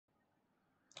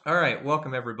All right,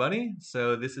 welcome everybody.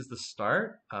 So this is the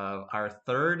start of our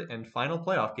third and final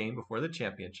playoff game before the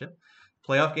championship.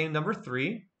 Playoff game number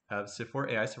 3 of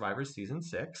Civ4 AI Survivors Season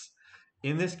 6.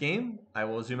 In this game, I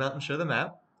will zoom out and show the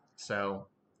map. So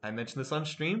I mentioned this on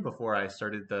stream before I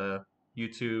started the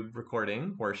YouTube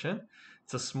recording portion.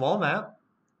 It's a small map,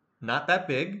 not that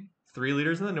big. 3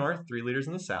 liters in the north, 3 liters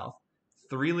in the south.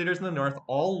 3 liters in the north,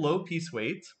 all low piece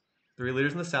weight. 3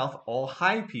 liters in the south, all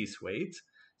high piece weight.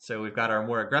 So we've got our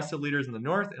more aggressive leaders in the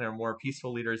north and our more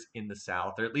peaceful leaders in the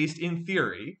south, or at least in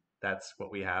theory, that's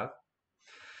what we have.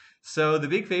 So the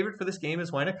big favorite for this game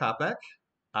is Wina Kopeck.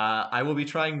 I will be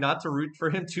trying not to root for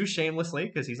him too shamelessly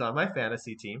because he's on my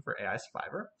fantasy team for AI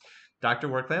Survivor. Dr.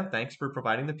 Worklamp, thanks for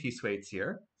providing the piece weights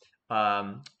here.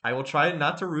 I will try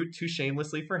not to root too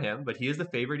shamelessly for him, but he is the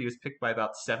favorite. He was picked by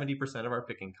about 70% of our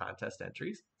picking contest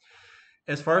entries.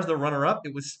 As far as the runner-up,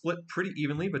 it was split pretty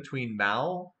evenly between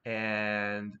Mao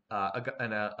and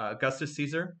Augustus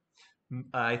Caesar.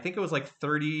 I think it was like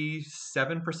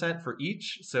 37% for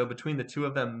each. So between the two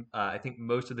of them, I think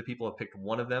most of the people have picked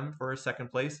one of them for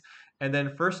second place. And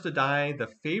then first to die, the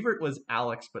favorite was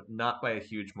Alex, but not by a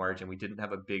huge margin. We didn't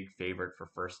have a big favorite for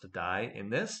first to die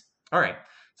in this. All right,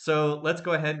 so let's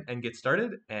go ahead and get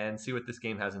started and see what this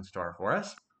game has in store for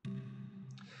us.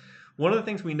 One of the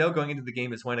things we know going into the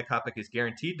game is Wina Kopeck is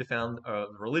guaranteed to found a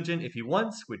religion if he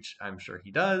wants, which I'm sure he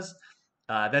does.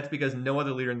 That's because no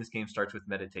other leader in this game starts with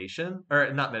meditation,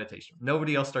 or not meditation.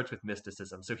 Nobody else starts with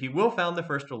mysticism. So he will found the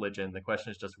first religion. The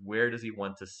question is just where does he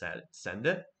want to send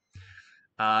it?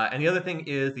 And the other thing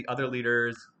is the other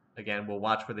leaders, again, will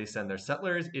watch where they send their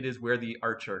settlers. It is where the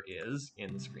archer is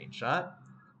in the screenshot.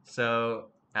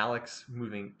 So Alex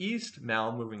moving east,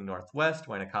 Mal moving northwest,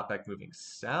 Wina Kopeck moving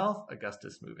south,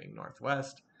 Augustus moving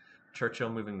northwest, Churchill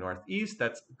moving northeast.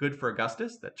 That's good for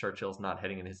Augustus, that Churchill's not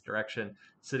heading in his direction.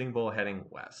 Sitting Bull heading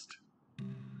west.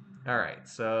 All right,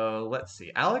 so let's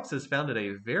see. Alex has founded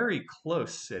a very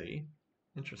close city.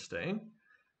 Interesting.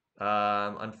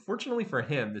 Unfortunately for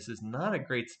him, this is not a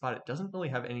great spot. It doesn't really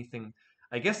have anything.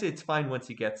 I guess it's fine once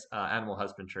he gets animal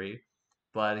husbandry,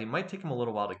 but it might take him a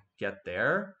little while to get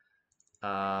there.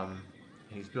 Um,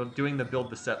 he's doing the build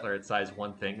the settler at size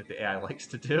 1 thing that the AI likes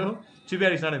to do. Too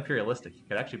bad he's not imperialistic. He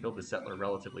could actually build the settler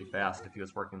relatively fast if he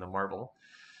was working the marble.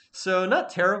 So not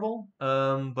terrible,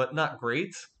 but not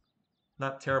great.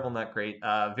 Not terrible, not great.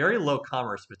 Very low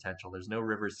commerce potential. There's no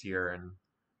rivers here, and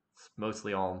it's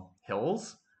mostly all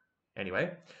hills.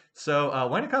 Anyway, so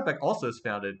Wina Kopeck also is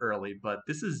founded early, but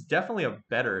this is definitely a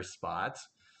better spot.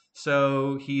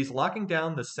 So he's locking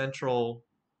down the central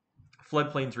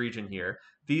floodplains region here.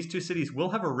 These two cities will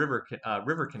have a river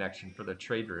connection for the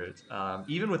trade route,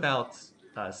 even without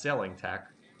sailing tech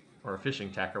or fishing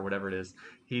tech or whatever it is.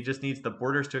 He just needs the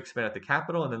borders to expand at the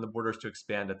capital and then the borders to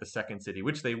expand at the second city,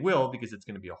 which they will because it's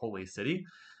going to be a holy city.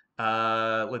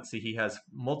 Let's see. He has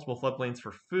multiple floodplains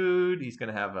for food. He's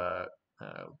going to have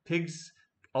pigs.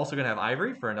 Also going to have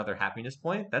ivory for another happiness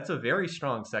point. That's a very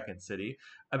strong second city.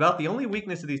 About the only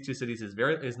weakness of these two cities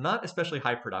is not especially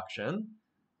high production.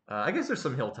 I guess there's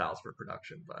some hill tiles for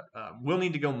production, but we'll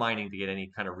need to go mining to get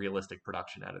any kind of realistic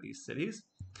production out of these cities.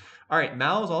 All right,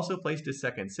 Mao is also placed his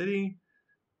second city.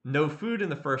 No food in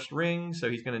the first ring, so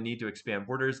he's going to need to expand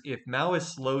borders. If Mao is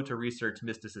slow to research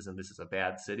mysticism, this is a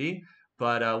bad city.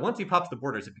 But once he pops the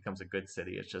borders, it becomes a good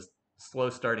city. It's just slow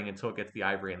starting until it gets the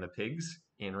ivory and the pigs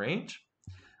in range.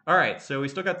 All right, so we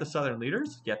still got the southern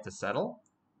leaders yet to settle.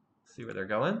 See where they're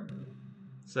going.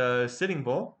 So Sitting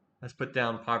Bull has put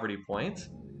down poverty point.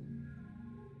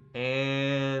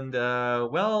 And I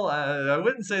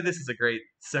wouldn't say this is a great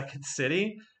second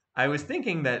city. I was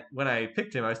thinking that when I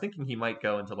picked him, I was thinking he might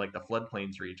go into like the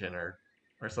floodplains region or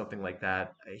something like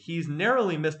that. He's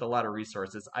narrowly missed a lot of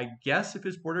resources. I guess if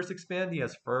his borders expand, he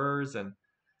has furs and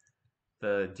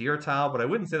the deer tile, but I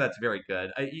wouldn't say that's very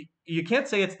good. You can't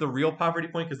say it's the real poverty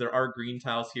point because there are green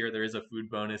tiles here. There is a food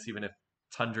bonus, even if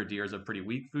tundra deer is a pretty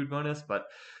weak food bonus, but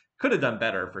could have done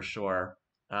better for sure.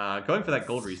 Going for that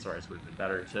gold resource would have been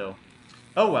better too.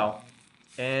 Oh well.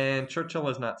 And Churchill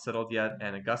is not settled yet,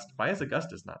 and why is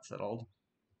Augustus not settled?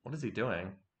 What is he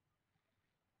doing?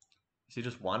 Is he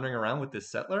just wandering around with this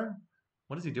settler?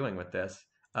 What is he doing with this?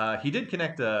 He did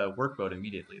connect a workboat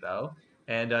immediately though.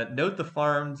 And note the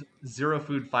farmed 0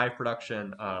 food 5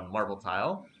 production marble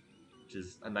tile, which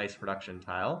is a nice production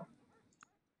tile.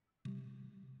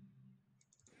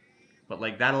 But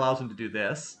like that allows him to do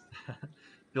this.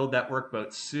 Build that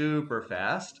workboat super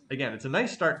fast. Again, it's a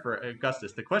nice start for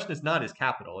Augustus. The question is not his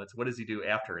capital. It's what does he do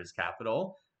after his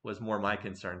capital was more my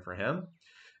concern for him.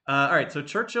 All right, so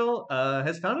Churchill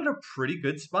has founded a pretty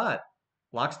good spot.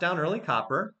 Locks down early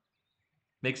copper.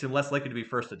 Makes him less likely to be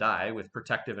first to die with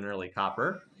protective and early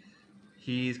copper.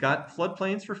 He's got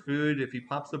floodplains for food. If he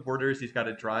pops the borders, he's got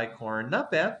a dry corn.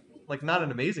 Not bad. Like, not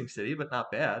an amazing city, but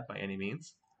not bad by any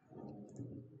means.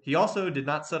 He also did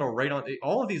not settle right on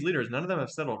all of these leaders. None of them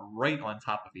have settled right on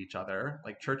top of each other.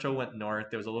 Like Churchill went north.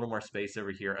 There was a little more space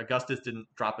over here. Augustus didn't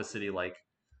drop a city like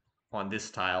on this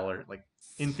tile, or like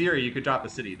in theory you could drop a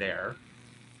city there.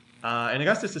 And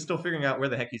Augustus is still figuring out where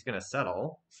the heck he's going to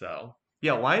settle. So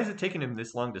yeah, why is it taking him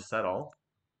this long to settle?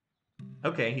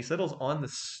 Okay, he settles on the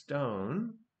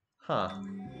stone. Huh.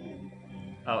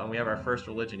 Oh, and we have our first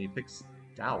religion. He picks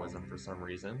Taoism for some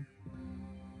reason.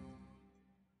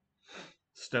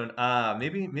 Stone.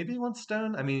 Maybe he wants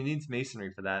stone. I mean, he needs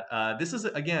masonry for that. This is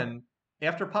again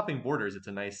after popping borders. It's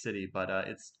a nice city, but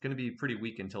it's going to be pretty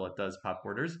weak until it does pop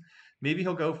borders. Maybe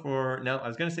he'll go for. No, I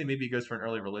was going to say maybe he goes for an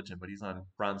early religion, but he's on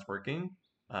bronze working,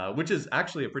 which is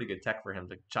actually a pretty good tech for him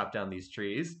to chop down these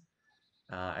trees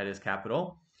at his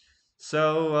capital.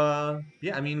 So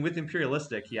yeah, I mean, with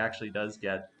imperialistic, he actually does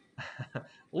get a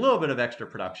little bit of extra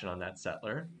production on that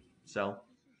settler. So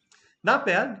not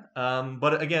bad.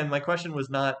 But again, my question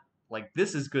was not like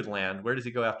this is good land. Where does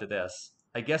he go after this?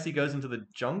 I guess he goes into the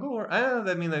jungle, or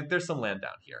I mean, like, there's some land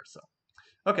down here. So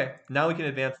okay, now we can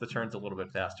advance the turns a little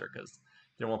bit faster because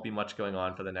there won't be much going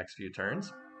on for the next few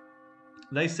turns.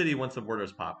 Nice city once the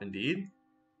borders pop, indeed.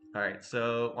 All right,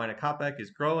 so Wynakopek is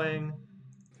growing.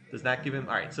 Does that give him?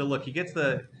 All right, so look, he gets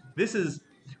the. This is.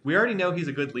 We already know he's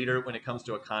a good leader when it comes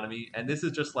to economy, and this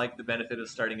is just like the benefit of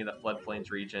starting in the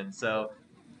floodplains region. So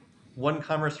one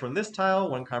commerce from this tile,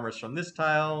 one commerce from this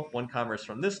tile, one commerce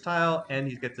from this tile, and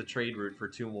he gets a trade route for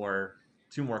two more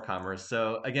commerce.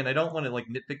 So again, I don't want to like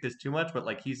nitpick this too much, but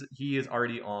like he is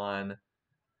already on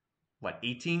what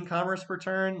 18 commerce per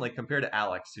turn, like compared to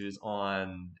Alex, who's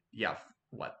on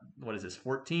what is this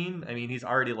 14? I mean, he's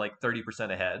already like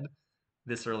 30% ahead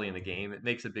this early in the game. It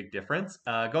makes a big difference.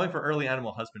 Going for early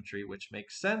animal husbandry, which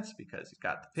makes sense because he's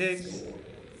got the pigs,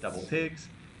 double pigs,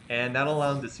 and that'll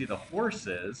allow him to see the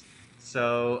horses.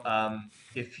 So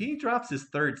if he drops his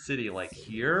third city like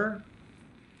here,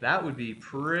 that would be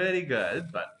pretty good,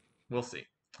 but we'll see.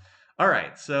 All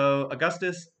right, so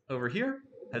Augustus over here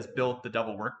has built the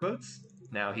double workboats.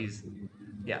 Now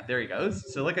yeah, there he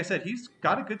goes. So like I said, he's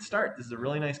got a good start. This is a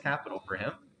really nice capital for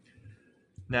him.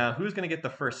 Now, who's going to get the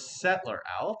first settler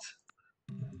out?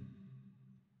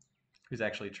 Who's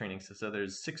actually training? So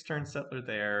there's 6 turn settler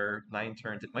there, 9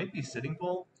 turns. It might be Sitting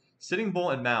Bull. Sitting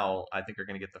Bull and Mal, I think, are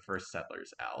going to get the first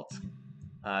settlers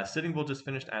out. Sitting Bull just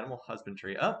finished animal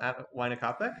husbandry up at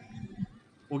Wynakopek.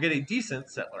 We'll get a decent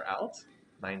settler out,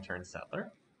 9 turn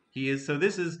settler. So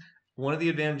this is one of the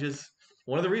advantages,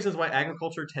 one of the reasons why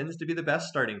agriculture tends to be the best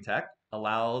starting tech,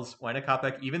 allows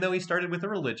Wynakopek, even though he started with a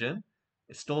religion,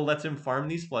 it still lets him farm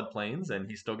these floodplains, and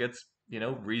he still gets,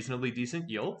 reasonably decent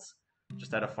yields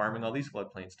just out of farming all these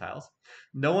floodplains tiles.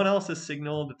 No one else has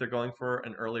signaled that they're going for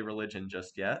an early religion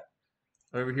just yet.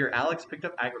 Over here, Alex picked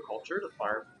up agriculture to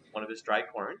farm one of his dry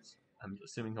corns. I'm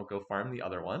assuming he'll go farm the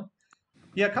other one.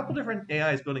 Yeah, a couple different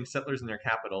AIs building settlers in their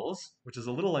capitals, which is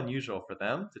a little unusual for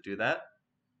them to do that.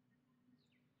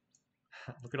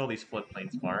 Look at all these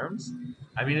floodplains farms.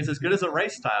 I mean, it's as good as a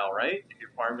rice tile, right? If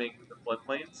you're farming the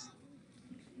floodplains.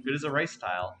 Good as a rice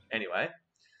tile. Anyway,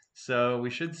 so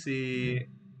we should see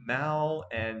Mal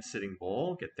and Sitting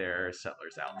Bull get their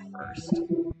settlers out first.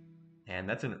 And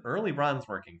that's an early bronze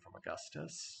working from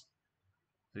Augustus.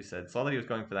 He saw that he was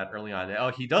going for that early on. Oh,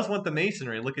 he does want the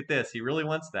masonry. Look at this. He really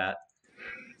wants that.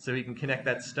 So he can connect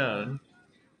that stone.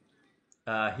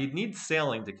 He'd need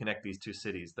sailing to connect these two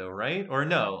cities, though, right? Or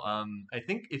no? I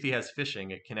think if he has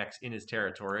fishing, it connects in his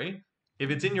territory.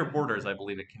 If it's in your borders, I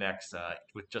believe it connects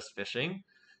with just fishing.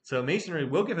 So masonry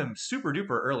will give him super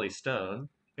duper early stone.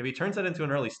 If he turns that into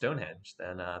an early Stonehenge,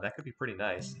 then that could be pretty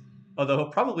nice. Although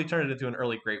he'll probably turn it into an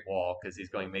early Great Wall because he's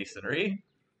going masonry.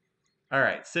 All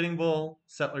right, Sitting Bull,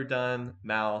 settler done.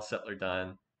 Mal, settler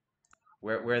done.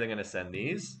 Where are they going to send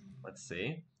these? Let's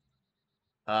see.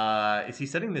 Is he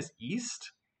setting this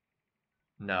east?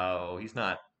 No, he's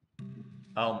not.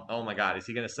 Oh my God, is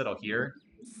he going to settle here?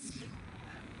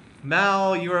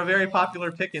 Mal, you are a very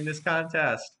popular pick in this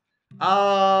contest.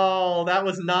 Oh, that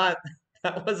was not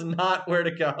where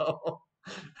to go.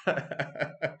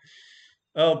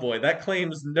 Oh boy, that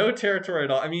claims no territory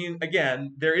at all. I mean,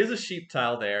 again, there is a sheep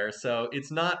tile there, so it's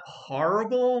not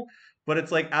horrible, but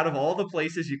it's like out of all the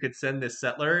places you could send this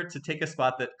settler to take a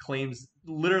spot that claims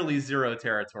literally 0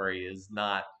 territory is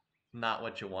not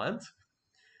what you want.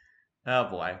 Oh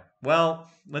boy. Well,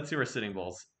 let's see where Sitting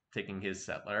Bull's taking his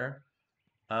settler.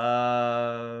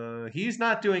 He's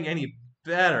not doing any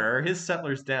better. His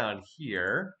settler's down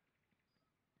here.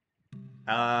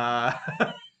 Uh,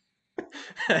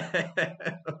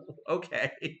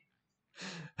 okay.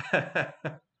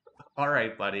 All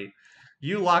right, buddy.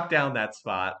 You lock down that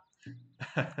spot.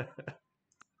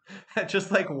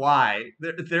 Just like why?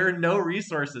 There are no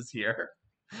resources here.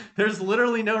 There's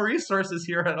literally no resources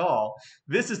here at all.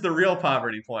 This is the real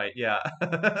poverty point. Yeah.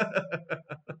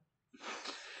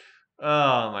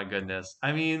 Oh my goodness.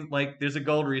 I mean, like, there's a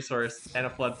gold resource and a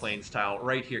floodplains tile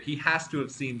right here. He has to have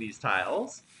seen these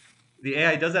tiles. The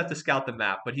AI does have to scout the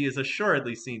map, but he has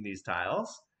assuredly seen these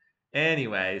tiles.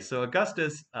 Anyway, so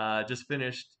Augustus just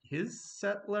finished his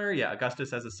settler. Yeah, Augustus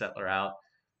has a settler out.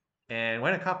 And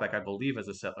Wanakopek, I believe, has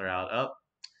a settler out. Oh,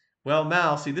 well,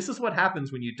 Mal, see, this is what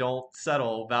happens when you don't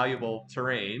settle valuable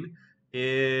terrain.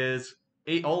 Is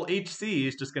old HC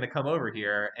is just going to come over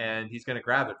here and he's going to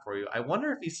grab it for you. I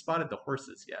wonder if he spotted the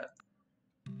horses yet.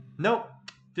 Nope,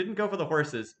 didn't go for the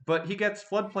horses, but he gets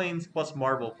floodplains plus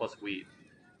marble plus wheat,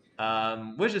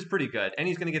 which is pretty good. And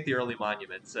he's going to get the early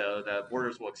monument, so the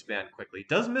borders will expand quickly.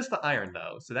 Does miss the iron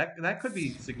though, so that could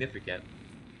be significant.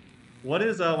 What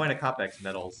is Wanakopek's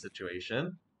metal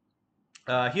situation?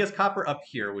 He has copper up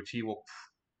here, which he will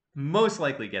most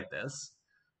likely get this.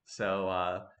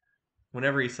 So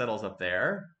whenever he settles up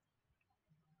there,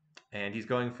 and he's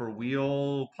going for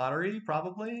wheel pottery,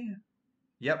 probably.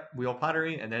 Yep, wheel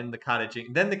pottery, and then the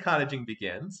cottaging. Then the cottaging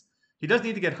begins. He does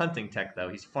need to get hunting tech though.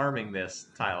 He's farming this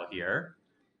tile here,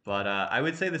 but I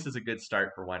would say this is a good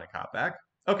start for Wanakopek.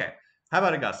 Okay, how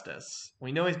about Augustus?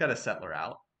 We know he's got a settler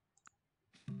out,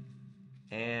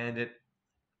 and it.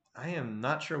 I am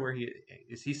not sure where he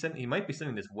is. He sent. He might be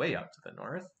sending this way up to the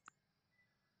north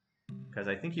because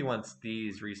I think he wants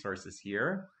these resources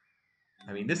here.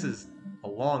 I mean, this is a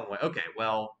long way. Okay,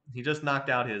 well, he just knocked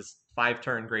out his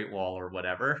 5-turn Great Wall or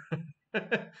whatever.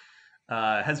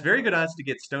 Has very good odds to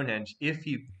get Stonehenge if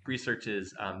he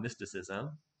researches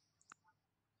mysticism.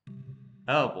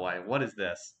 Oh boy, what is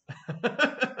this?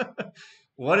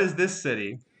 What is this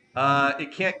city?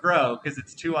 It can't grow because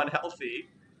it's too unhealthy,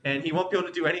 and he won't be able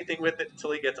to do anything with it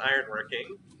until he gets iron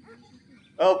working.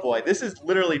 Oh boy, this is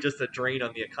literally just a drain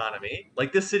on the economy.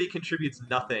 Like, this city contributes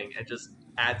nothing and just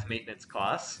adds maintenance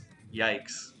costs.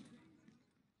 Yikes.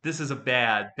 This is a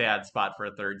bad, bad spot for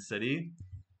a third city.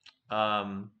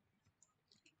 Um,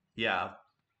 yeah,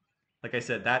 like I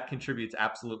said, that contributes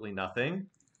absolutely nothing.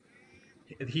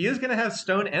 He is going to have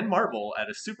stone and marble at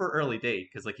a super early date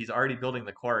because like he's already building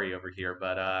the quarry over here,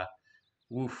 but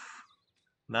oof,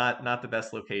 not the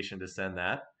best location to send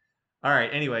that. All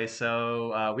right, anyway,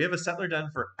 so we have a settler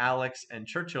done for Alex, and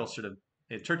Churchill should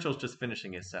have. Churchill's just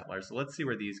finishing his settler, so let's see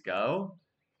where these go.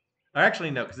 Or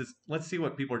actually, no, because let's see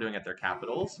what people are doing at their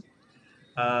capitals.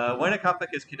 Wanakopek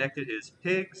has connected his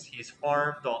pigs. He's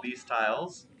farmed all these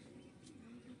tiles.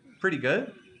 Pretty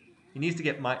good. He needs to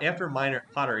get after miner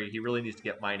pottery. He really needs to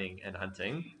get mining and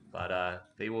hunting, but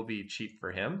they will be cheap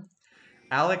for him.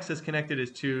 Alex has connected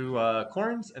his 2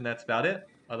 corns, and that's about it.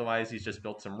 Otherwise, he's just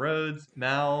built some roads.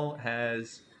 Mal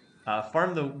has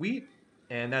farmed the wheat,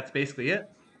 and that's basically it.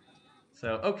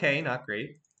 So okay, not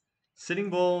great. Sitting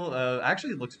Bull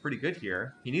actually looks pretty good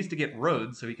here. He needs to get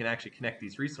roads so he can actually connect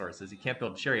these resources. He can't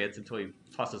build chariots until he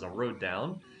tosses a road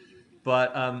down.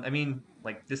 But I mean,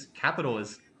 like this capital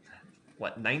is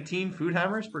what 19 food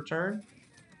hammers per turn?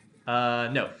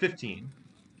 No, 15.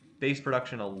 Base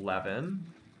production 11.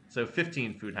 So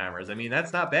 15 food hammers. I mean,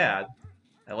 that's not bad.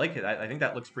 I like it. I think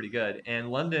that looks pretty good. And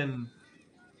London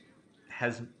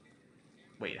has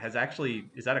wait, has actually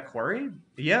is that a quarry?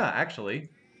 Yeah, actually.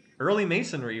 Early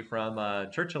masonry from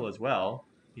Churchill as well.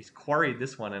 He's quarried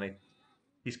this one, and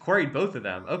he's quarried both of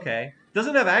them. Okay.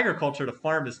 Doesn't have agriculture to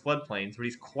farm his floodplains, but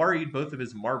he's quarried both of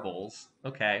his marbles.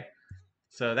 Okay.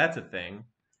 So that's a thing.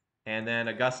 And then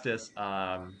Augustus,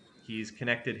 he's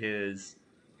connected his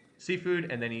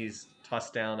seafood, and then he's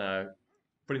tossed down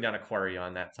putting down a quarry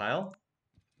on that tile.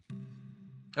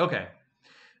 Okay.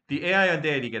 The AI on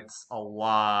deity gets a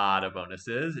lot of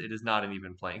bonuses. It is not an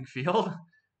even playing field.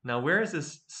 Now, where is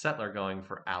this settler going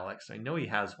for Alex? I know he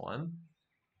has one.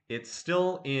 It's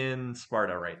still in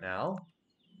Sparta right now.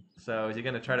 So is he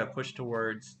going to try to push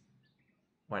towards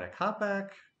Wanakopek?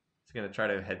 Is he going to try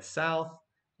to head south?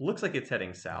 Looks like it's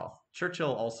heading south.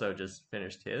 Churchill also just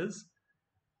finished his.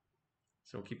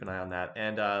 So we'll keep an eye on that.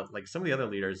 And like some of the other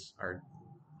leaders are,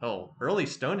 oh, early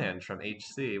Stonehenge from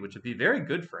HC, which would be very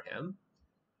good for him.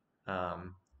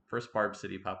 First Barb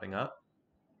City popping up.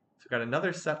 So we've got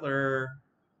another settler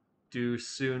due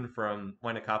soon from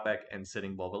Wanakopek and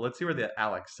Sitting Bull. But let's see where the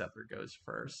Alex settler goes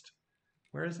first.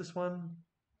 Where is this one?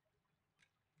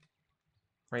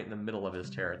 Right in the middle of his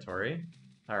territory.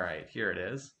 All right, here it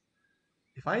is.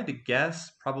 If I had to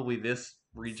guess, probably this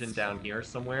region down here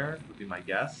somewhere would be my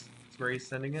guess. That's where he's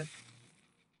sending it.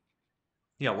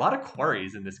 Yeah, a lot of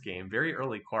quarries in this game. Very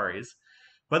early quarries.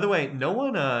 By the way, no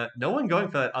one going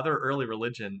for that other early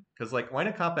religion because like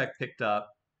Wynakopek picked up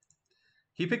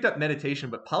meditation,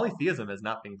 but polytheism has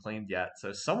not been claimed yet.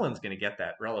 So someone's going to get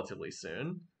that relatively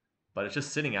soon. But it's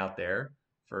just sitting out there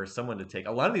for someone to take.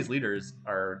 A lot of these leaders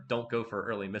are don't go for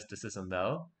early mysticism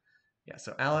though. Yeah,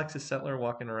 so Alex is settler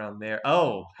walking around there.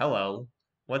 Oh, hello.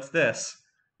 What's this?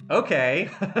 Okay.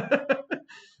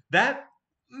 That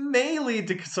may lead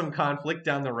to some conflict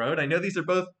down the road. I know these are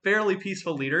both fairly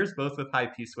peaceful leaders, both with high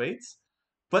peace weights,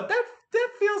 but that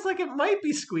feels like it might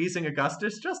be squeezing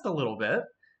Augustus just a little bit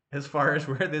as far as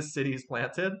where this city is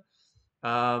planted.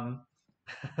 Um,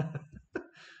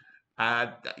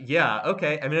 yeah,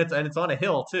 okay. I mean, it's on a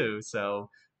hill too, so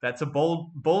that's a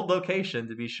bold location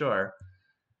to be sure.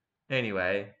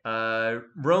 Anyway,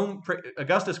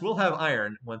 Augustus will have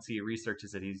iron once he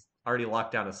researches it. He's already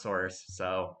locked down a source,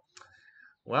 so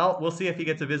well, we'll see if he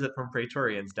gets a visit from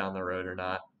Praetorians down the road or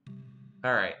not.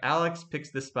 All right, Alex picks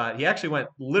this spot. He actually went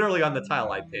literally on the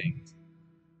tile I pinged.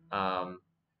 Um,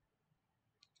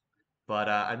 but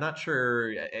I'm not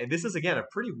sure. This is again a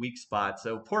pretty weak spot.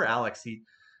 So poor Alex.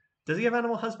 Does he have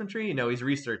animal husbandry? No, he's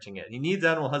researching it. He needs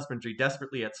animal husbandry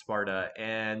desperately at Sparta,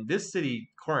 and this city,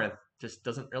 Corinth, just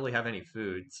doesn't really have any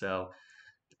food. So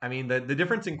I mean, the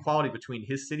difference in quality between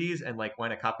his cities and like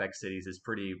Wynakopek cities is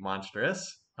pretty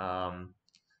monstrous.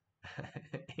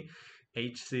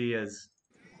 HC has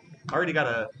already got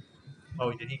a.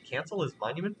 Oh, did he cancel his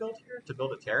monument build here to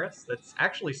build a terrace? That's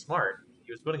actually smart.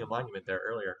 He was building a monument there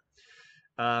earlier.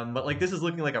 But like this is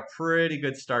looking like a pretty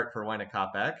good start for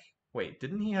Wynakopek. Wait,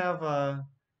 didn't he have a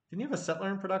settler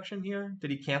in production here? Did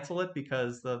he cancel it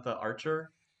because the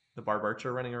archer, the barb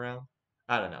archer running around?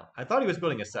 I don't know. I thought he was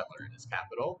building a settler in his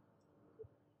capital.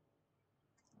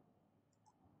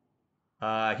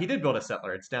 He did build a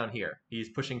settler. It's down here. He's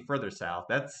pushing further south.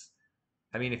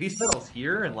 I mean, if he settles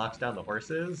here and locks down the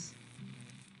horses,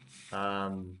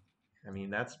 um, I mean,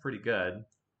 that's pretty good.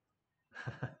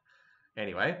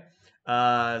 Anyway,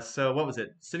 so what was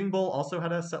it? Sitting Bull also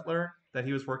had a settler that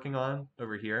he was working on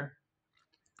over here,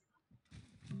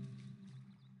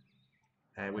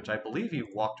 and which I believe he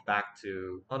walked back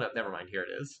to. Oh no, never mind. Here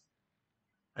it is.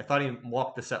 I thought he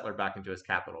walked the settler back into his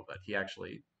capital, but he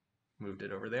actually moved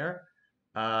it over there.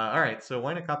 All right, so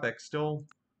Wynakopek still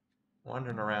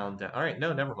wandering around. All right,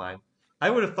 no, never mind. I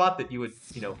would have thought that you would,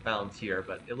 found here,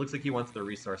 but it looks like he wants the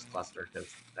resource cluster because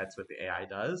that's what the AI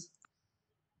does.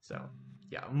 So,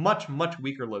 yeah, much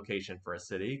weaker location for a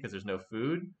city because there's no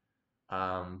food.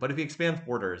 But if he expands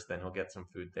borders, then he'll get some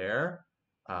food there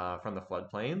from the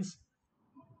floodplains.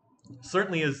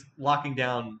 Certainly is locking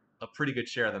down a pretty good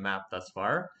share of the map thus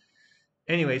far.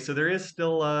 Anyway, so there is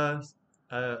still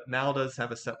Mal does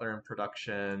have a settler in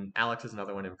production. Alex is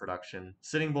another one in production.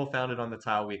 Sitting Bull founded on the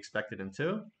tile we expected him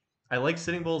to. I like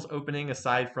Sitting Bull's opening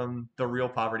aside from the real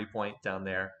poverty point down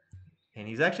there. And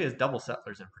he's actually has double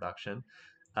settlers in production.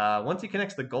 Once he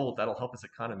connects the gold, that'll help his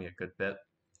economy a good bit.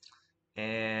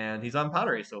 And he's on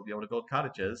pottery, so he'll be able to build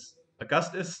cottages.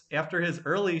 Augustus, after his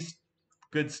early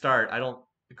good start,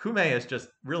 Kume has just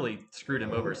really screwed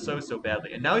him over so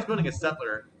badly. And now he's building a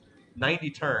settler 90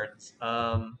 turns.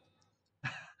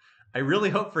 I really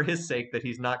hope for his sake that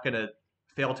he's not going to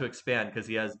fail to expand because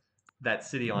he has that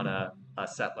city on a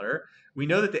settler. We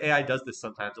know that the AI does this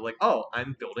sometimes. They're like, oh,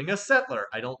 I'm building a settler.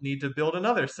 I don't need to build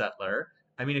another settler.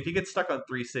 I mean, if he gets stuck on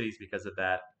 3 cities because of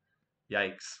that,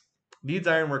 yikes. Needs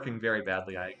ironworking very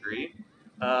badly, I agree.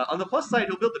 On the plus side,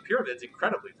 he'll build the pyramids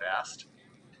incredibly fast.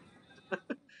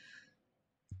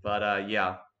 But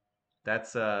yeah,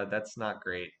 that's not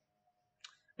great.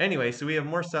 Anyway, so we have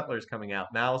more settlers coming out.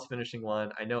 Mal's finishing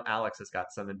one. I know Alex has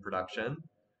got some in production.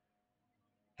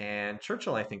 And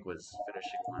Churchill, I think, was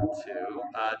finishing one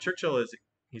too.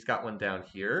 He's got one down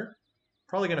here.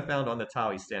 Probably going to found on the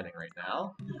tile he's standing right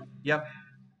now. Yep.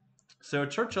 So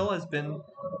Churchill has been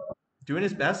doing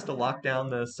his best to lock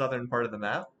down the southern part of the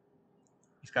map.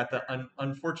 He's got the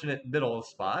unfortunate middle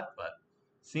spot, but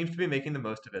seems to be making the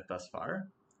most of it thus far.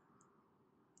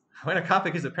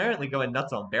 Wynakopek is apparently going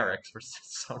nuts on barracks for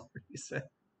some reason.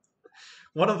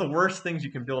 One of the worst things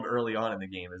you can build early on in the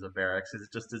game is a barracks. It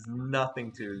just does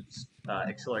nothing to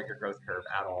accelerate your growth curve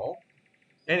at all.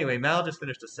 Anyway, Mal just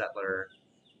finished a settler,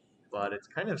 but it's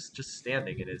kind of just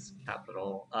standing in his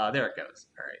capital. There it goes.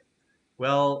 All right.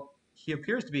 Well, he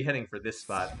appears to be heading for this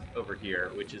spot over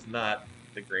here, which is not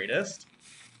the greatest.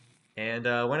 And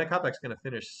Wynakopek's going to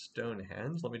finish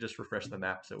Stonehenge. Let me just refresh the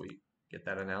map so we get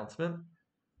that announcement.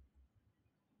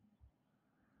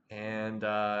 And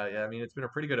yeah, I mean, it's been a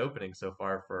pretty good opening so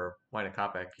far for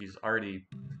Wynakopek. He's already,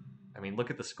 I mean,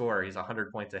 look at the score. He's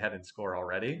 100 points ahead in score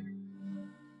already.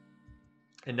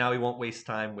 And now he won't waste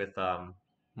time with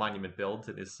monument builds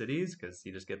in his cities because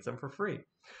he just gets them for free.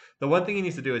 The one thing he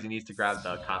needs to do is he needs to grab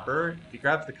the copper. If he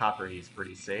grabs the copper, he's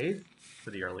pretty safe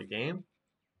for the early game.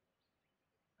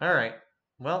 All right.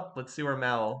 Well, let's see where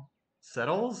Mal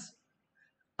settles.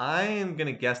 I am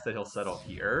going to guess that he'll settle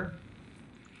here,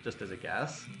 just as a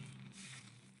guess.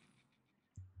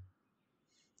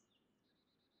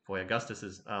 Boy, Augustus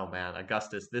is, oh man,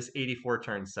 Augustus, this 84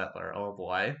 turn settler, oh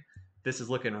boy. This is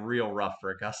looking real rough for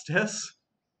Augustus.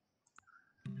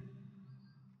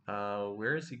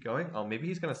 Where is he going? Oh, maybe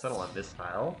he's going to settle on this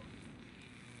tile.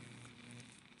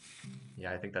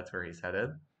 Yeah, I think that's where he's headed.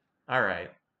 All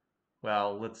right.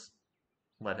 Well, let's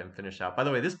let him finish out. By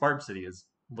the way, this Barb City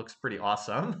looks pretty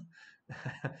awesome.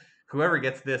 Whoever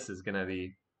gets this is going to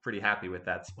be pretty happy with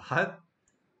that spot.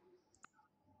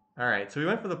 All right, so we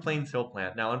went for the Plains Hill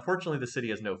plant. Now, unfortunately, the city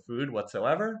has no food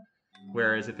whatsoever,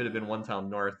 whereas if it had been one town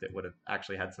north, it would have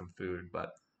actually had some food. But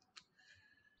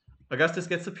Augustus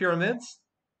gets the pyramids.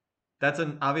 That's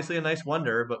obviously a nice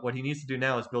wonder, but what he needs to do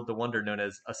now is build the wonder known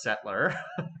as a settler.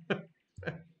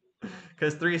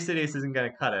 Because 3 cities isn't going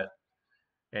to cut it.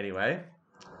 Anyway,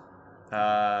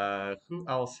 who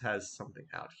else has something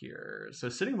out here? So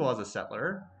Sitting Bull has a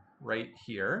settler right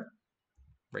here,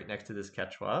 right next to this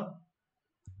Quechua.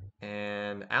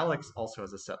 And Alex also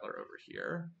has a settler over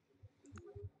here.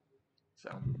 So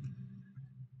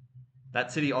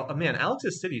that city, oh man,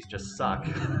 Alex's cities just suck.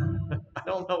 I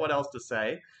don't know what else to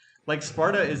say. Like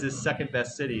Sparta is his second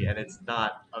best city, and it's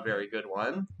not a very good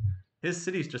one. His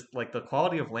city's just like the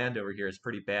quality of land over here is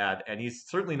pretty bad, and he's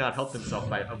certainly not helped himself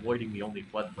by avoiding the only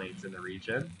floodplains in the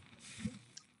region.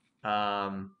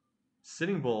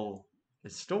 Sitting Bull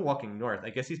is still walking north.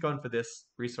 I guess he's going for this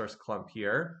resource clump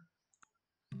here.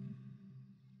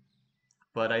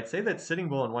 But I'd say that Sitting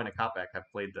Bull and Wynakopek have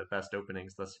played the best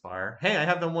openings thus far. Hey, I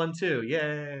have them 1-2.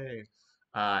 Yay!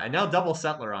 And now double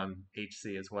settler on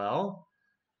HC as well.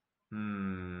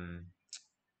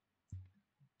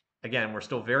 Again, we're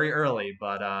still very early,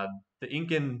 but the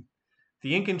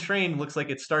Incan train looks like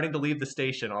it's starting to leave the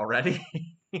station already.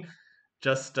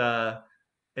 Just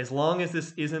as long as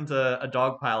this isn't a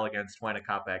dog pile against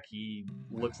Wynakopek, he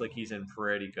looks like he's in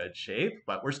pretty good shape.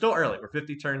 But we're still early. We're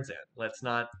 50 turns in. Let's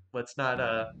not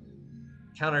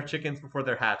count our chickens before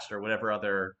they're hatched, or whatever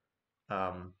other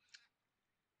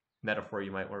metaphor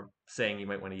you might want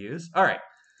to use. All right.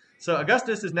 So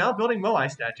Augustus is now building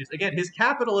Moai statues. Again, his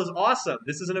capital is awesome.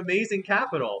 This is an amazing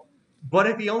capital. But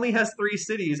if he only has 3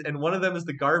 cities and one of them is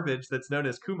the garbage that's known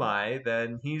as Kumai,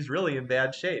 then he's really in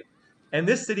bad shape. And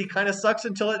this city kind of sucks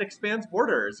until it expands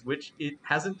borders, which it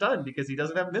hasn't done because he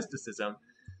doesn't have mysticism.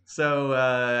 So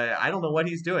I don't know what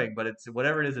he's doing, but it's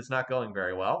whatever it is, it's not going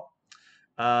very well.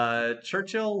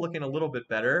 Churchill looking a little bit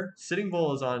better. Sitting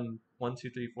Bull is on 1,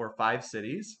 2, 3, 4, 5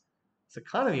 cities. His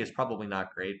economy is probably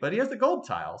not great, but he has the gold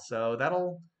tile, so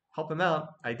that'll help him out.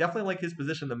 I definitely like his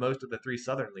position the most of the 3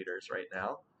 southern leaders right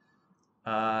now.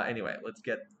 Anyway, let's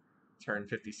get turn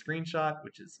 50 screenshot,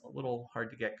 which is a little hard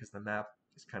to get because the map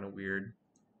is kind of weird.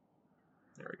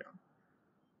 There we go.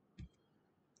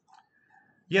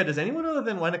 Yeah, does anyone other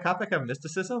than Wynakopek have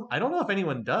mysticism? I don't know if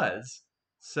anyone does.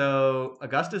 So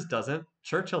Augustus doesn't,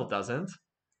 Churchill doesn't,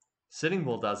 Sitting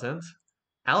Bull doesn't,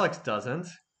 Alex doesn't,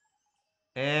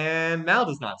 and Mal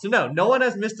does not. So no one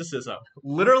has mysticism.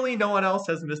 Literally no one else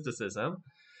has mysticism.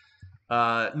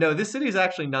 No, this city is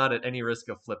actually not at any risk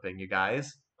of flipping, you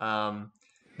guys.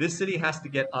 This city has to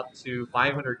get up to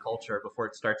 500 culture before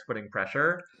it starts putting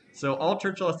pressure. So all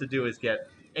Churchill has to do is get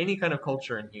any kind of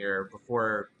culture in here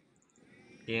before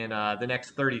in the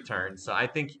next 30 turns. So I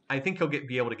think he'll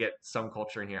be able to get some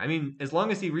culture in here. I mean, as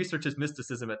long as he researches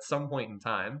mysticism at some point in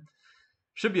time,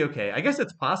 should be okay. I guess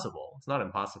it's possible. It's not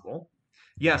impossible.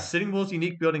 Yes, Sitting Bull's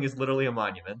unique building is literally a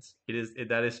monument.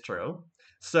 That is true.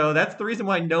 So that's the reason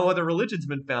why no other religion's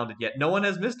been founded yet. No one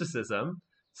has mysticism,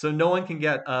 so no one can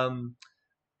get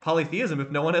polytheism if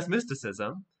no one has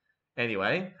mysticism.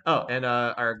 Anyway, oh, and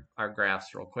our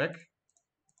graphs real quick.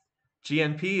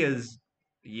 GNP is,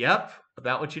 yep,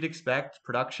 about what you'd expect.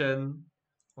 Production,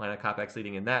 Wynakopek's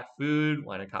leading in that. Food,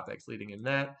 Wynakopek's leading in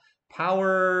that.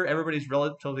 Power, everybody's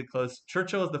relatively close.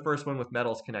 Churchill is the first one with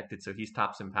metals connected, so he's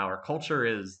tops in power. Culture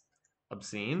is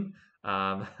obscene.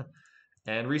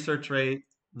 And research rate,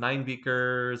 9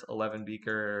 beakers, 11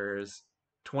 beakers,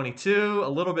 22, a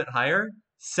little bit higher,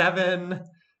 7,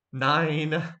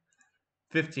 9,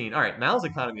 15. All right, Mal's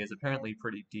economy is apparently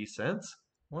pretty decent.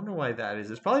 Wonder why that is.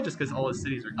 It's probably just because all his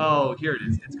cities are... Oh, here it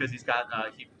is. It's because he's got...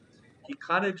 he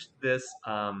cottaged this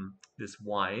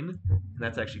wine, and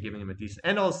that's actually giving him a decent.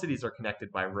 And all cities are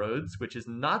connected by roads, which is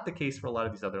not the case for a lot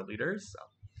of these other leaders. So.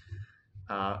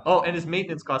 Oh, and his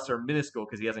maintenance costs are minuscule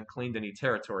because he hasn't claimed any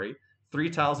territory. 3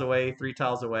 tiles away, 3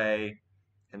 tiles away,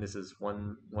 and this is wait,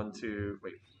 1, 2,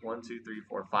 3,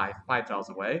 4, 5 tiles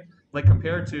away. Like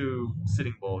compared to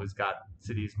Sitting Bull, who's got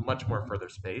cities much more further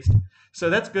spaced. So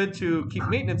that's good to keep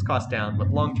maintenance costs down, but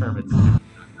long term it's not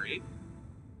great.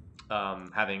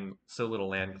 Having so little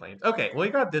land claims. Okay, well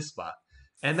you got this spot,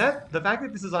 and that the fact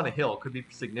that this is on a hill could be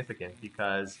significant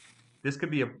because this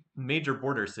could be a major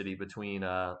border city between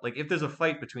like if there's a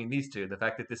fight between these two, the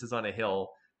fact that this is on a hill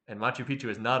and Machu Picchu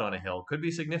is not on a hill could be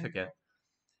significant.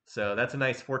 So that's a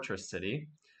nice fortress city.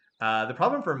 The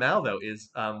problem for Mal though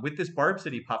is with this Barb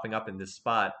city popping up in this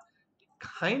spot,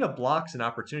 kind of blocks an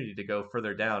opportunity to go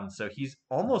further down. So he's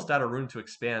almost out of room to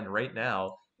expand right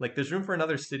now. Like there's room for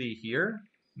another city here,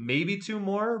 maybe two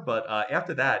more, but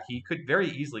after that he could very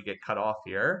easily get cut off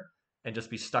here and just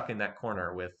be stuck in that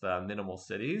corner with minimal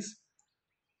cities.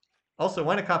 Also,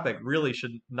 Wynakopek really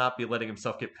should not be letting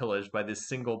himself get pillaged by this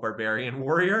single barbarian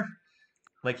warrior.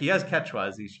 Like he has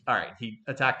Quechuas. All right. He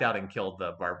attacked out and killed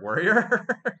the barb warrior,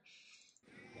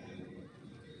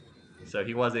 so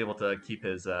he was able to keep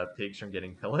his pigs from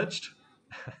getting pillaged.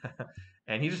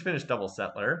 And he just finished double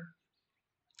settler.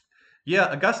 Yeah,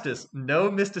 Augustus,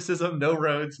 no mysticism, no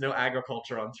roads, no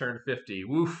agriculture on turn 50.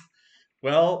 Woof.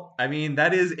 Well, I mean,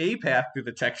 that is a path through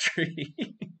the tech tree.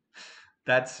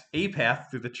 That's a path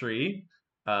through the tree.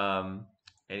 Um,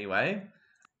 anyway,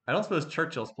 I don't suppose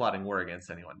Churchill's plotting war against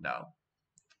anyone. No.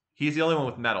 He's the only one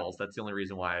with medals. That's the only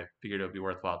reason why I figured it would be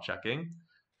worthwhile checking.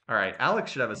 All right,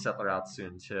 Alex should have a settler out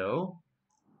soon, too.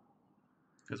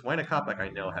 Because Wynakopek, I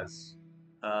know, has...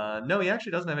 no, he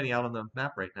actually doesn't have any out on the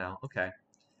map right now. Okay.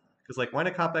 Because, like,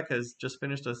 Wynakopek has just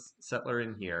finished a settler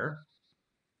in here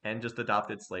and just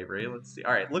adopted slavery. Let's see.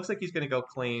 All right, looks like he's going to go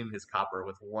claim his copper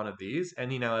with one of these.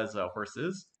 And he now has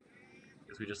horses,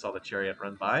 because we just saw the chariot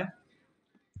run by.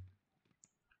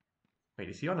 Wait,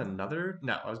 is he on another?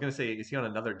 No, I was going to say, is he on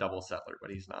another double settler, but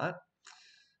he's not.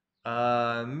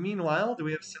 Meanwhile, do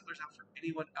we have settlers out for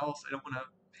anyone else? I don't want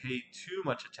to pay too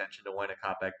much attention to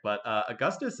Wynakopek, but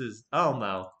Augustus is... Oh,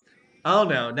 no. Oh,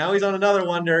 no. Now he's on another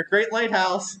wonder. Great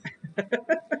Lighthouse.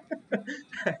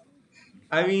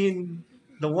 I mean,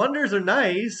 the wonders are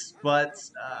nice, but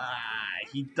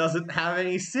he doesn't have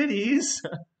any cities.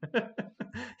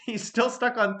 He's still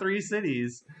stuck on 3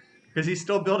 cities because he's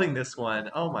still building this one.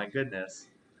 Oh my goodness.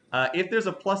 If there's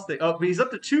a plus thing, oh, but he's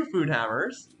up to 2 food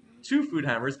hammers. 2 food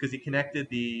hammers because he connected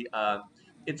the.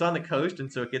 It's on the coast,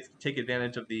 and so it gets to take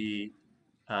advantage of the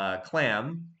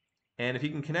clam. And if he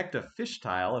can connect a fish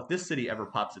tile, if this city ever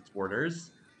pops its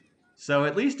borders, so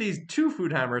at least he's 2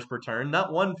 food hammers per turn,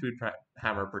 not 1 food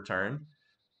hammer per turn.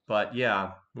 But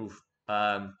yeah, oof.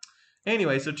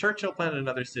 Anyway, so Churchill planted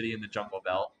another city in the jungle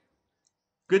belt.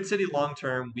 Good city long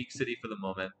term, weak city for the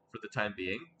moment, for the time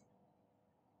being.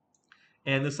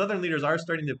 And the southern leaders are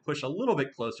starting to push a little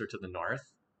bit closer to the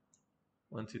north.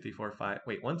 1, 2, 3, 4, 5.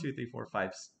 Wait, 1, 2, 3, 4,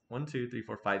 5. 1, 2, 3,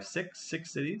 4, 5, 6.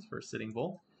 6 cities for Sitting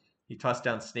Bull. He tossed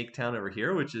down Snake Town over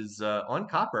here, which is on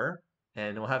copper,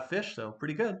 and we'll have fish, so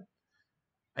pretty good.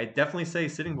 I definitely say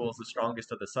Sitting Bull is the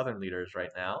strongest of the southern leaders right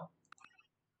now.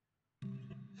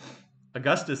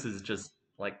 Augustus is just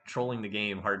like trolling the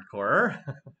game hardcore.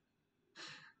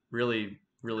 Really,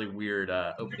 really weird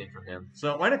opening from him.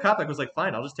 So Wynakopek was like,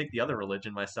 fine, I'll just take the other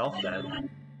religion myself then.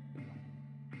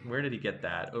 Where did he get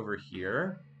that? Over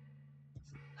here.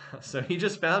 So he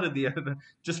just founded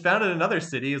another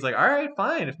city. He's like, all right,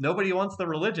 fine. If nobody wants the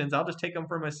religions, I'll just take them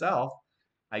for myself,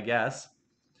 I guess.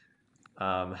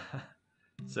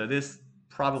 So this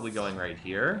probably going right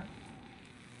here.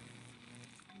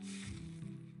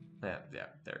 Yeah,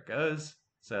 there it goes.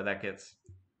 So that gets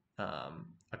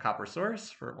a copper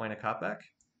source for Wynakopek.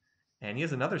 And he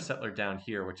has another settler down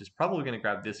here, which is probably going to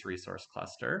grab this resource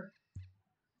cluster.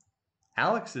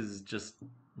 Alex is just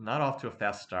not off to a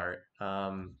fast start.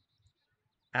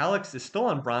 Alex is still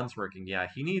on bronze working. Yeah,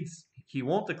 he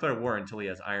won't declare war until he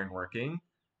has iron working,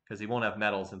 because he won't have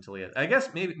metals until he has... I guess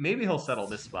maybe he'll settle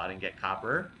this spot and get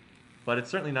copper, but it's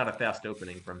certainly not a fast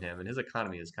opening from him, and his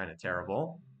economy is kind of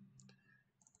terrible.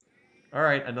 All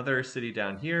right, another city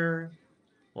down here,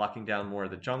 locking down more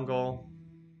of the jungle.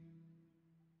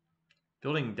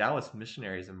 Building Taoist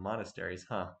missionaries and monasteries,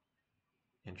 huh?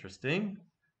 Interesting.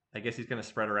 I guess he's going to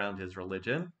spread around his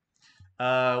religion.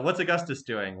 What's Augustus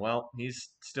doing? Well, he's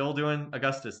still doing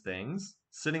Augustus things.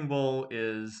 Sitting Bull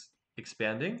is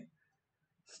expanding,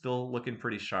 still looking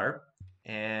pretty sharp.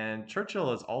 And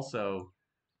Churchill is also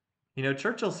You know,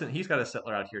 Churchill, he's got a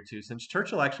settler out here too. Since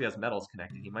Churchill actually has metals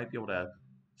connected, he might be able to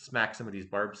smack some of these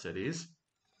barb cities.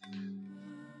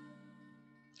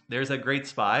 There's a great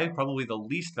spy, probably the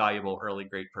least valuable early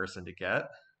great person to get.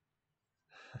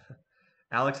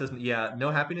 Alex says, yeah, no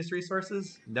happiness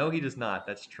resources? No, he does not.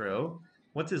 That's true.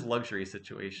 What's his luxury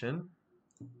situation?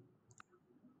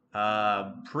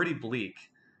 Pretty bleak.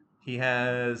 He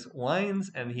has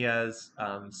wines and he has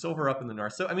silver up in the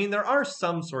north. So, I mean, there are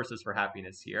some sources for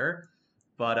happiness here,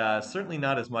 but certainly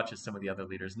not as much as some of the other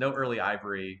leaders. No early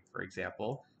ivory, for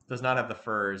example. Does not have the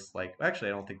furs. Like, actually,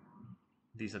 I don't think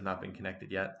these have not been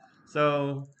connected yet.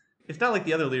 So, it's not like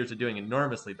the other leaders are doing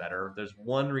enormously better. There's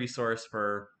one resource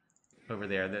for over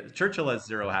there. Churchill has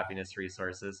 0 happiness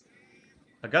resources.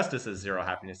 Augustus has 0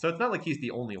 happiness. So, it's not like he's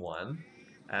the only one.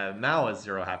 Mao has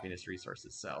 0 happiness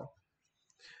resources. So,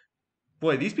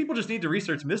 boy, these people just need to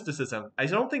research mysticism. I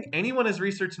don't think anyone has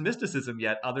researched mysticism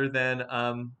yet other than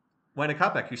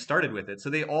Wynakopek, who started with it. So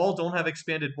they all don't have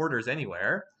expanded borders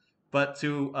anywhere. But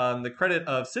to the credit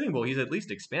of Sitting Bull, he's at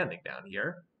least expanding down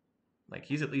here. Like,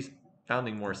 he's at least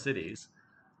founding more cities.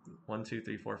 1, 2,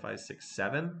 3, 4, 5, 6,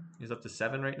 7. He's up to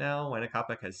 7 right now.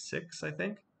 Wynakopek has 6, I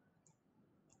think.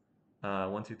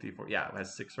 1, 2, 3, 4. Yeah,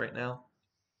 has 6 right now.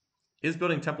 Is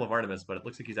building Temple of Artemis, but it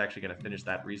looks like he's actually going to finish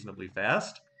that reasonably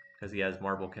fast because he has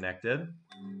marble connected.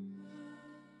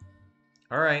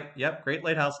 All right, yep, Great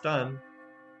Lighthouse done.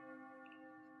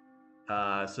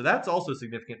 So that's also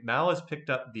significant. Mao has picked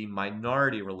up the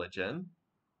minority religion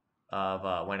of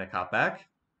Wynakopek.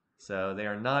 So they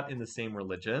are not in the same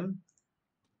religion.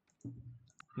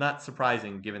 Not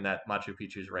surprising given that Machu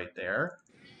Picchu is right there.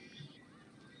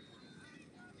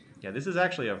 Yeah, this is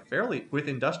actually a fairly, with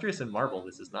Industrious and Marble,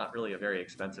 this is not really a very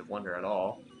expensive wonder at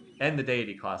all. And the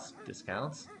deity cost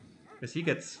discounts. Because he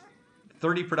gets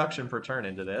 30 production per turn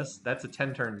into this. That's a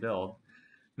 10-turn build.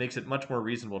 Makes it much more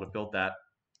reasonable to build that.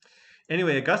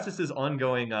 Anyway, Augustus is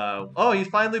ongoing. Oh, he's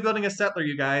finally building a settler,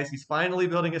 you guys. He's finally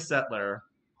building a settler.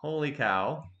 Holy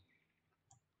cow.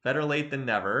 Better late than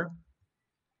never.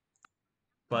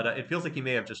 But it feels like he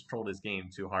may have just trolled his game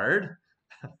too hard.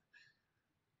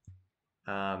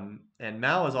 And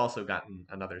Mao has also gotten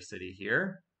another city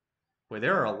here, where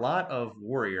there are a lot of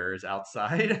warriors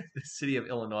outside the city of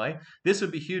Illinois. This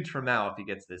would be huge for Mao if he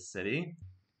gets this city.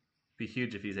 Be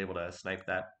huge if he's able to snipe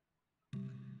that.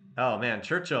 Oh man,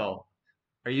 Churchill,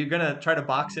 are you gonna try to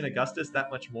box in Augustus that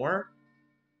much more?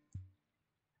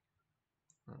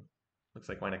 Looks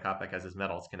like Wynakopek has his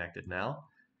metals connected now.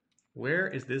 Where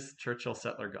is this Churchill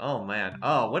settler? Oh man,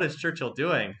 oh, what is Churchill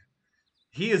doing?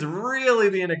 He is really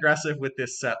being aggressive with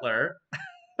this settler.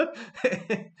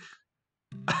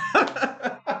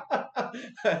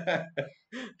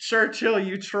 Churchill,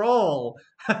 you troll.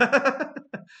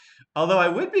 Although I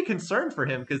would be concerned for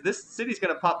him because this city's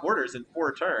going to pop borders in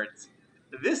 4 turns.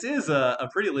 This is a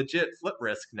pretty legit flip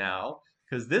risk now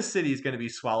because this city is going to be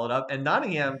swallowed up and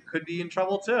Nottingham could be in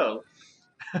trouble too.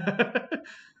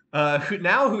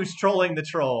 Now who's trolling the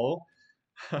troll?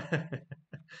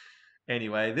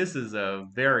 Anyway, this is a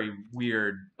very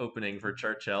weird opening for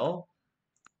Churchill.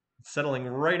 Settling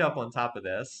right up on top of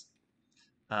this.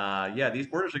 Yeah, these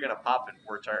borders are going to pop in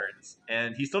 4 turns.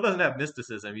 And he still doesn't have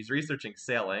mysticism. He's researching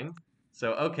sailing.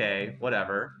 So, okay,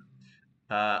 whatever.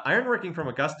 Ironworking from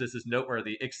Augustus is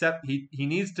noteworthy, except he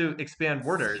needs to expand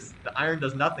borders. The iron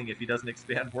does nothing if he doesn't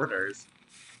expand borders.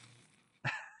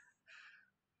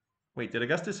 Wait, did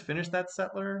Augustus finish that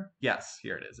settler? Yes,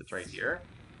 here it is. It's right here.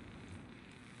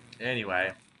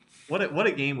 Anyway, what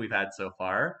a game we've had so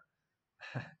far.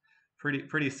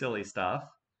 Pretty silly stuff.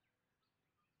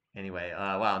 Anyway,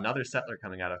 wow, another settler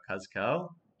coming out of Cuzco.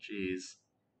 Jeez.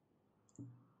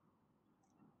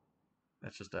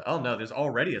 That's just a... Oh, no, there's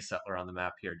already a settler on the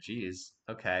map here. Jeez.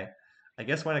 Okay. I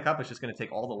guess Wynakopek is just going to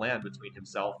take all the land between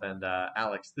himself and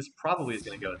Alex. This probably is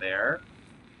going to go there.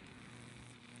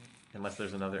 Unless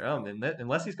there's another... Oh,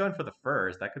 unless he's going for the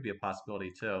furs. That could be a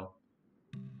possibility, too.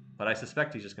 But I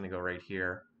suspect he's just going to go right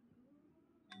here.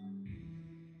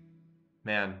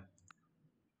 Man.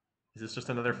 Is this just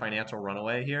another financial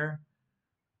runaway here?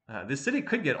 This city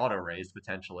could get auto-raised,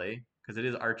 potentially, because it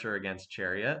is Archer against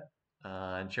Chariot.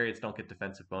 And Chariots don't get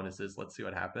defensive bonuses. Let's see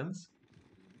what happens.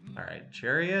 All right,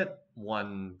 Chariot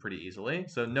won pretty easily,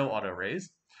 so no auto-raise.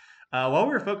 While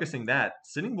we were focusing that,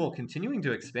 Sitting Bull continuing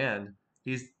to expand.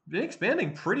 He's been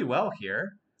expanding pretty well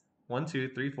here. 1, 2,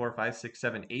 3, 4, 5, 6,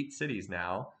 7, 8 cities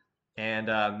now. And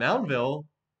Moundville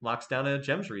locks down a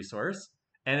gems resource.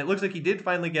 And it looks like he did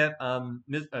finally get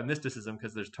mysticism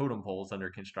because there's totem poles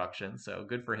under construction. So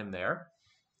good for him there.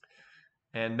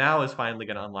 And Mao is finally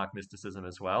going to unlock mysticism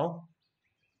as well.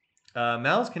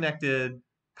 Mao's connected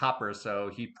copper, so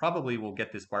he probably will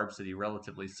get this Barb City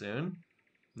relatively soon.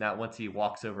 Not once he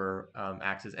walks over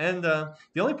axes. And the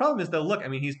only problem is though, look, I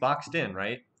mean, he's boxed in,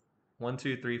 right? 1,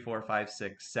 2, 3, 4, 5,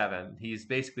 6, 7. He's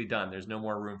basically done. There's no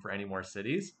more room for any more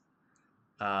cities.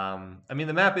 I mean,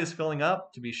 the map is filling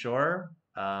up to be sure,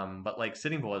 but like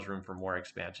Sitting Bull has room for more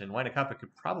expansion. Wainakapa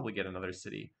could probably get another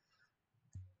city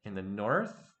in the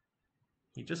north.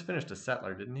 He just finished a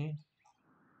settler, didn't he?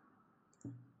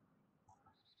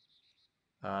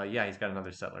 Yeah, he's got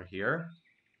another settler here.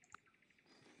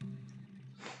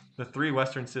 The 3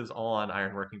 Western civs all on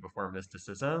ironworking before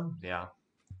mysticism. Yeah.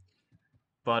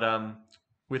 But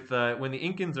with when the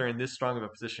Incans are in this strong of a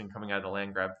position coming out of the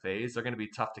land grab phase, they're going to be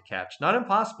tough to catch. Not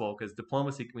impossible, because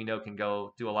diplomacy we know can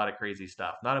go do a lot of crazy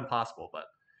stuff. Not impossible, but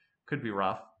could be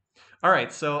rough. All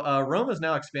right, so Rome has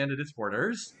now expanded its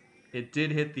borders. It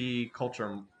did hit the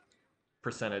culture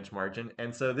percentage margin,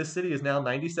 and so this city is now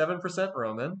 97%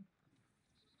 Roman.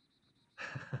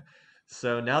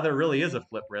 So now there really is a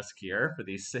flip risk here for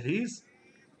these cities.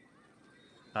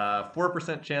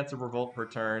 4% chance of revolt per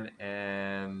turn,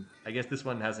 and I guess this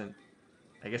one hasn't.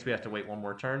 I guess we have to wait one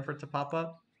more turn for it to pop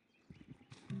up.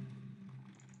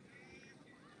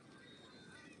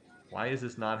 Why does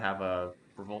this not have a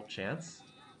revolt chance?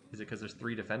 Is it because there's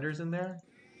 3 defenders in there?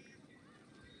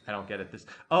 I don't get it. This.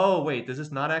 Oh wait, does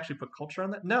this not actually put culture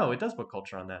on that? No, it does put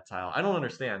culture on that tile. I don't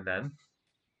understand then.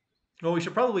 Well, we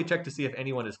should probably check to see if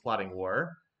anyone is plotting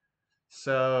war.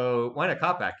 So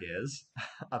Wainakapak is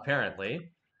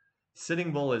apparently.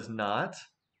 Sitting Bull is not.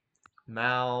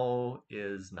 Mao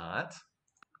is not.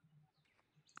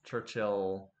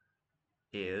 Churchill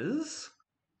is.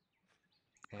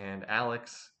 And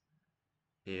Alex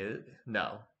is.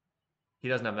 No. He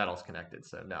doesn't have metals connected,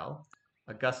 so no.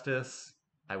 Augustus,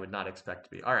 I would not expect to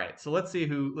be. All right, so let's see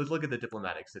who. Let's look at the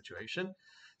diplomatic situation.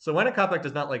 So Wainakapak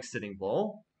does not like Sitting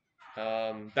Bull.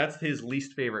 That's his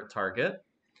least favorite target.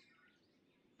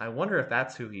 I wonder if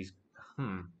that's who he's.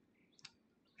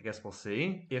 I guess we'll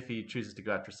see if he chooses to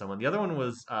go after someone. The other one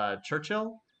was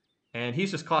Churchill, and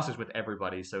he's just cautious with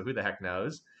everybody, so who the heck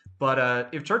knows. But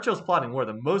if Churchill's plotting war,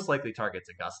 the most likely target's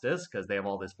Augustus, because they have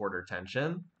all this border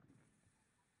tension.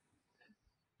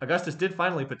 Augustus did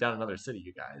finally put down another city,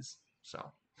 you guys.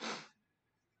 So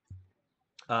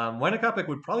Wainakapak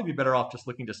would probably be better off just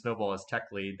looking to snowball as tech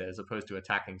lead as opposed to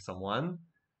attacking someone.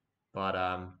 But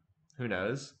who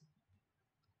knows?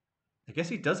 I guess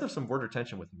he does have some border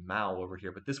tension with Mao over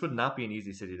here, but this would not be an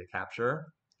easy city to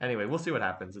capture. Anyway, we'll see what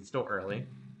happens. It's still early.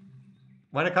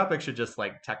 Wainakapak should just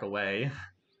like tech away,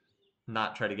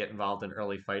 not try to get involved in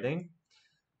early fighting.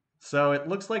 So it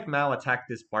looks like Mao attacked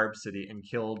this Barb city and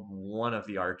killed one of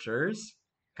the archers,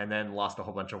 and then lost a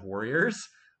whole bunch of warriors.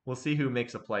 We'll see who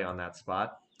makes a play on that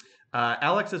spot.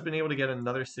 Alex has been able to get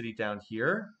another city down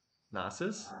here,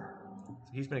 Nasus. So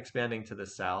he's been expanding to the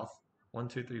south. 1,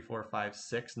 2, 3, 4, 5,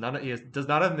 6. He does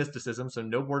not have mysticism, so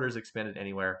no borders expanded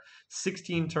anywhere.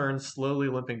 16 turns, slowly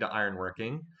limping to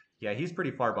ironworking. Yeah, he's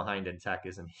pretty far behind in tech,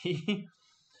 isn't he?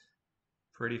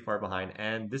 Pretty far behind.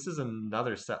 And this is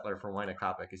another settler for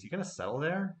Wainakapak. Is he going to settle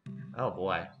there? Oh,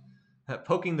 boy.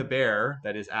 Poking the bear,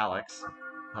 that is Alex.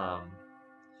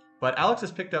 But Alex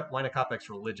has picked up Wainakapak's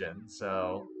religion,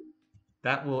 so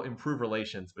that will improve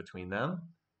relations between them.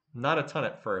 Not a ton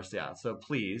at first, yeah, so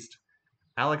pleased.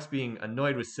 Alex being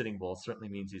annoyed with Sitting Bull certainly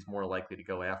means he's more likely to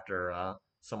go after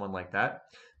someone like that.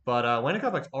 But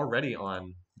Wainakapak's already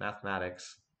on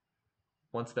mathematics.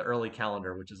 Once the early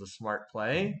calendar, which is a smart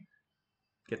play.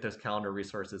 Get those calendar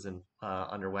resources in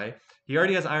underway. He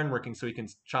already has ironworking, so he can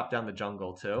chop down the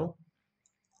jungle too.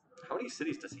 How many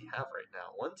cities does he have right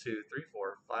now? 1, 2, 3,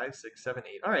 4, 5, 6, 7,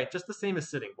 8. All right, just the same as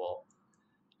Sitting Bull.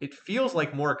 It feels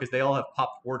like more because they all have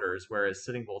popped borders, whereas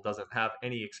Sitting Bull doesn't have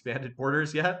any expanded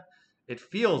borders yet. It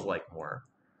feels like more.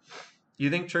 Do you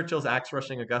think Churchill's axe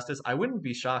rushing Augustus? I wouldn't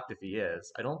be shocked if he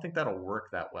is. I don't think that'll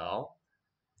work that well.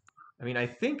 I mean, I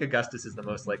think Augustus is the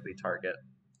most likely target.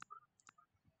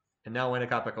 And now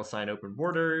Wainakapak will sign open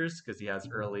borders because he has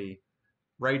early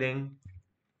writing,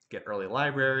 get early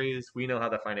libraries. We know how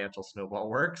the financial snowball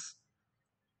works.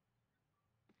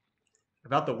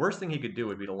 About the worst thing he could do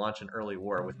would be to launch an early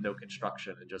war with no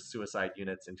construction and just suicide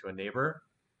units into a neighbor.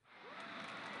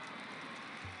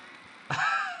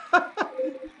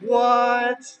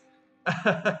 What?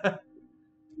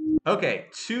 Okay,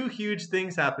 2 huge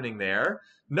things happening there.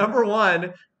 Number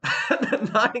 1,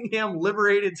 Nottingham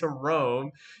liberated to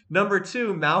Rome. Number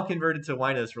 2, Mao converted to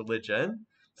Waina's religion.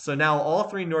 So now all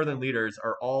 3 northern leaders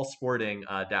are all sporting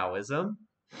Taoism.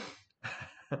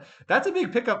 That's a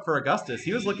big pickup for Augustus.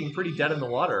 He was looking pretty dead in the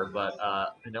water, but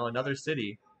another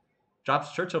city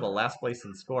drops Churchill to last place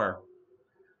in score.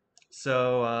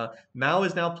 So Mao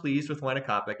is now pleased with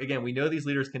Wanakopik. Again, we know these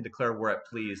leaders can declare war at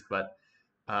pleased, but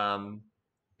um,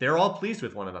 they're all pleased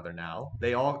with one another now.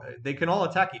 They can all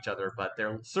attack each other, but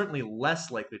they're certainly less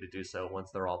likely to do so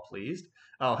once they're all pleased.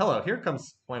 Oh, hello, here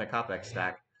comes Wanakopik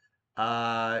stack.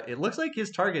 It looks like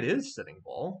his target is Sitting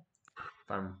Bull.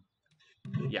 If I'm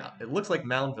Yeah, it looks like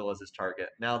Moundville is his target.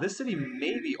 Now, this city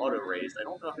may be auto-raised. I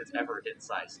don't know if it's ever hit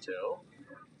size 2,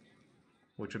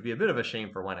 which would be a bit of a shame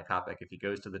for Wanakopik if he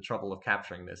goes to the trouble of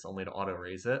capturing this only to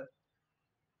auto-raise it.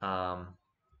 Um,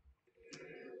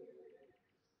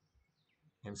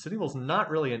 and City Bull's not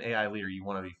really an AI leader you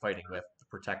want to be fighting with, the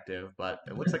protective, but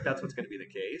it looks like that's what's going to be the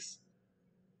case.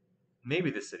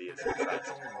 Maybe the city is hit size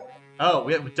 2. Oh,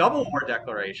 we have double war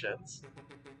declarations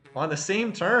on the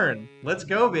same turn. Let's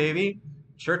go, baby.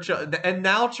 Churchill, and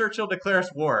now Churchill declares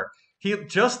war. He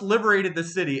just liberated the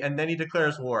city, and then he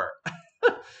declares war.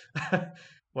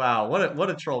 Wow, what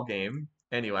a troll game.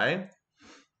 Anyway,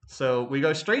 so we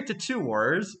go straight to 2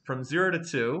 wars from 0 to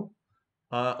 2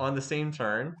 on the same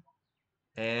turn,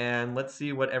 and let's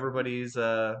see what everybody's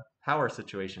power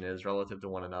situation is relative to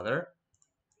one another.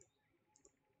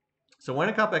 So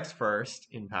Winnecopek's first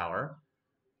in power.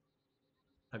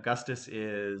 Augustus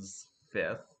is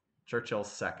 5th. Churchill's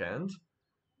 2nd.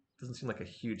 Doesn't seem like a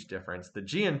huge difference. The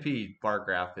GNP bar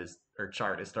graph or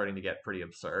chart is starting to get pretty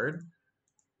absurd.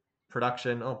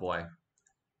 Production, oh boy.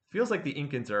 Feels like the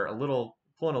Incans are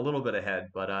pulling a little bit ahead,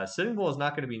 but Sitting Bull is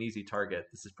not going to be an easy target.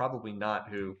 This is probably not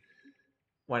who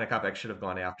Winnecopek should have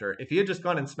gone after. If he had just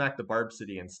gone and smacked the Barb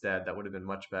City instead, that would have been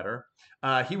much better.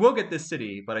 He will get this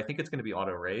city, but I think it's going to be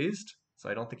auto-raised, so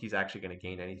I don't think he's actually going to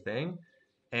gain anything.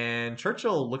 And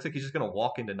Churchill looks like he's just going to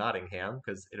walk into Nottingham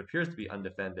because it appears to be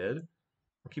undefended.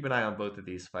 We'll keep an eye on both of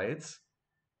these fights.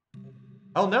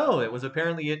 Oh no, it was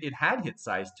apparently it had hit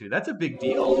size 2. That's a big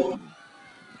deal.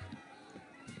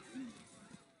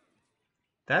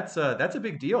 That's a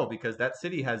big deal because that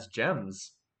city has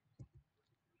gems.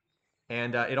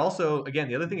 And it also, again,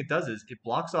 the other thing it does is it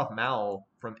blocks off Mao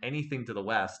from anything to the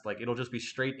west. Like it'll just be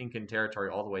straight Incan territory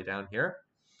all the way down here.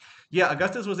 Yeah,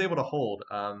 Augustus was able to hold.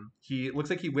 He looks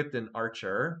like he whipped an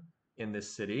archer in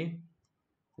this city,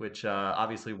 which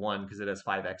obviously won because it has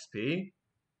 5 XP.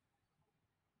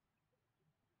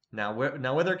 Now,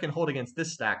 whether it can hold against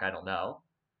this stack, I don't know.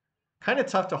 Kind of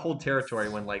tough to hold territory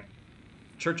when like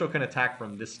Churchill can attack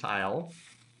from this tile.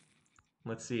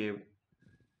 Let's see.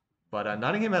 But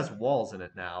Nottingham has walls in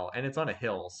it now, and it's on a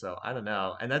hill, so I don't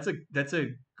know. And that's a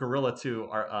Gorilla 2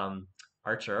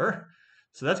 archer,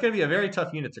 so that's going to be a very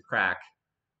tough unit to crack.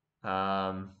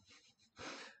 Um,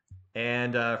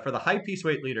 and for the high peace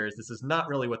weight leaders, this is not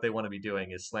really what they want to be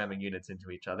doing, is slamming units into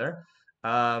each other.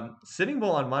 Sitting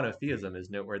Bull on monotheism is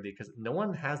noteworthy because no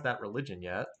one has that religion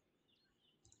yet.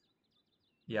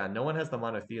 Yeah, no one has the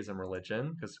monotheism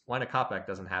religion because Winnecopek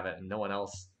doesn't have it, and no one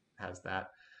else has that.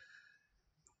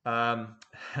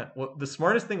 Well, the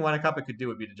smartest thing Winnecopek could do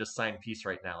would be to just sign peace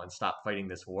right now and stop fighting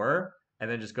this war, and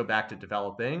then just go back to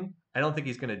developing. I don't think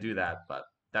he's going to do that, but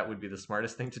that would be the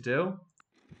smartest thing to do.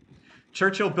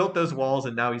 Churchill built those walls,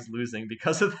 and now he's losing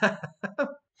because of that.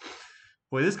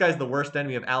 Boy, this guy's the worst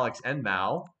enemy of Alex and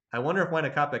Mao. I wonder if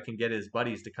Winnecopek can get his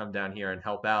buddies to come down here and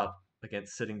help out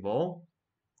against Sitting Bull.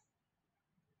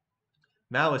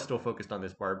 Mao is still focused on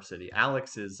this Barb City.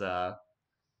 Alex is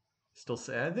still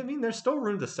sad. I mean, there's still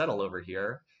room to settle over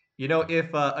here. You know,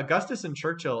 if Augustus and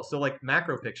Churchill, so like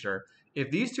macro picture,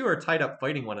 if these two are tied up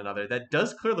fighting one another, that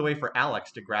does clear the way for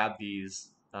Alex to grab these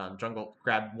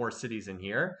grab more cities in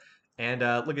here. And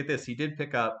look at this, he did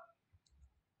pick up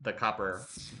the copper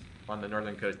on the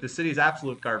northern coast. This city is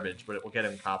absolute garbage, but it will get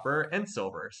him copper and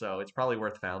silver, so it's probably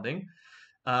worth founding.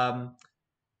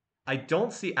 I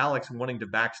don't see Alex wanting to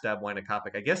backstab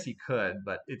Winnecopek. I guess he could,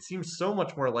 but it seems so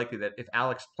much more likely that if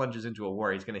Alex plunges into a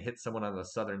war, he's going to hit someone on the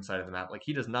southern side of the map. Like,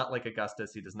 he does not like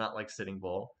Augustus. He does not like Sitting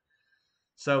Bull.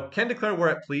 So, can declare war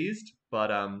at pleased,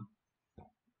 but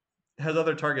has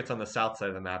other targets on the south side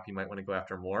of the map he might want to go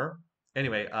after more.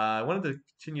 Anyway, I wanted to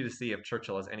continue to see if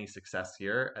Churchill has any success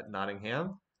here at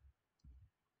Nottingham.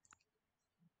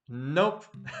 Nope.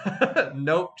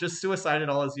 Nope. Just suicided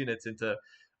all his units into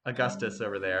Augustus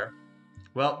over there.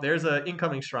 Well, there's an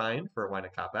incoming shrine for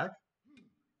Winnecopek.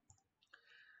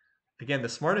 Again, the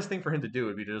smartest thing for him to do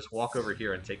would be to just walk over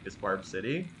here and take this Barb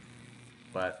City.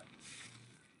 But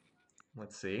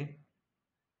let's see.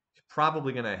 He's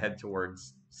probably going to head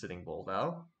towards Sitting Bull,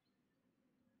 though.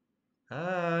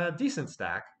 Decent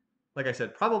stack. Like I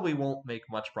said, probably won't make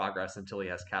much progress until he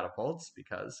has catapults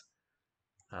because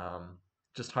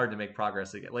just hard to make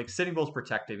progress again. Like Sitting Bull's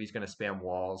protective, he's going to spam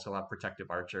walls. He'll have protective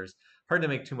archers. Hard to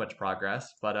make too much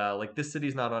progress. But like this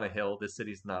city's not on a hill. This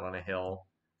city's not on a hill.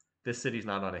 This city's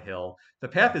not on a hill. The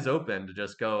path is open to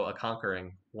just go a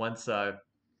conquering once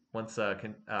catapults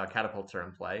are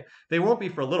in play. They won't be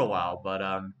for a little while, but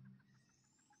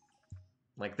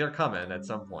like they're coming at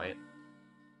some point.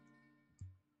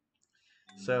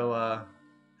 So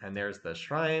and there's the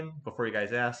shrine. Before you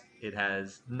guys ask, it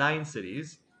has 9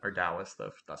 cities, or Taoists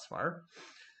thus far.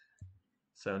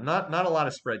 So not a lot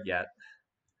of spread yet.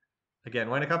 Again,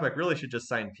 Winnacupec really should just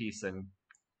sign peace and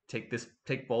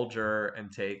take Bulger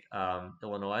and take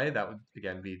Illinois. That would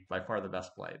again be by far the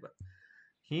best play, but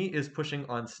he is pushing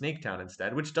on Snaketown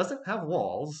instead, which doesn't have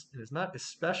walls and is not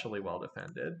especially well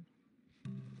defended.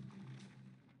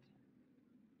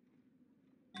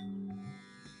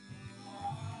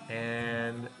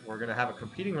 And we're going to have a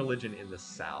competing religion in the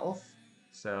south.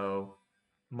 So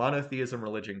monotheism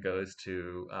religion goes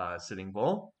to Sitting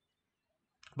Bull.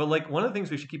 But like one of the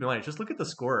things we should keep in mind is just look at the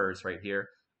scorers right here.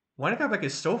 Winnacupec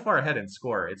is so far ahead in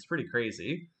score. It's pretty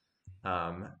crazy.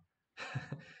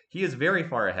 He is very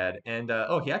far ahead. And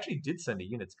oh, he actually did send a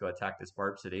unit to go attack this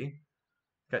Barb City.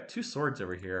 Got 2 swords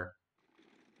over here.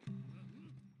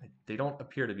 They don't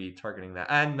appear to be targeting that.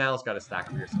 And Mal's got a stack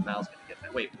over here, so Mal's going to get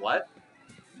that. Wait, what?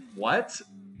 What?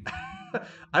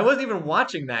 I wasn't even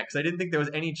watching that because I didn't think there was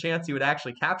any chance he would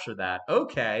actually capture that.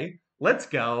 Okay, let's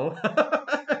go.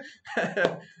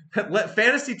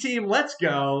 Fantasy team, let's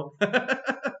go. I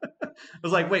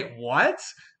was like, wait, what?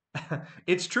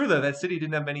 It's true, though. That city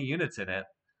didn't have many units in it.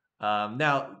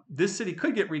 Now, this city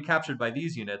could get recaptured by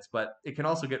these units, but it can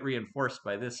also get reinforced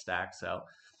by this stack. So,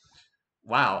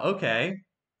 wow, okay.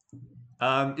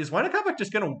 Is Winnacupec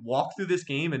just going to walk through this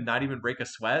game and not even break a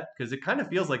sweat? Because it kind of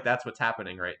feels like that's what's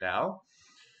happening right now.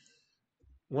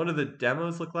 What do the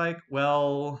demos look like?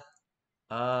 Well,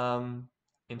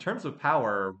 in terms of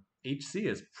power, HC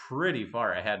is pretty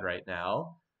far ahead right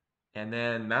now. And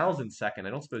then Mal's in second.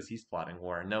 I don't suppose he's plotting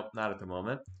war. Nope, not at the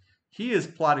moment. He is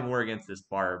plotting war against this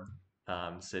Barb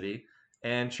city.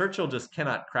 And Churchill just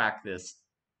cannot crack this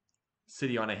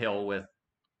city on a hill with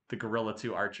the Gorilla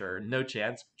 2 Archer. No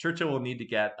chance. Churchill will need to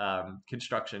get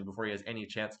construction before he has any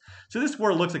chance. So this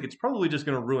war looks like it's probably just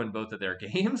going to ruin both of their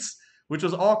games, which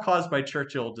was all caused by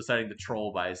Churchill deciding to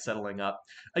troll by settling up.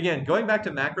 Again, going back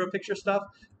to macro picture stuff,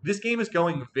 this game is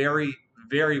going very,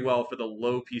 very well for the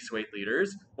low piece weight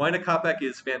leaders. Winnacupec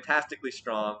is fantastically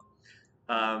strong.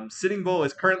 Sitting Bull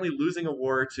is currently losing a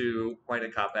war to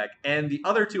Winnacupec, and the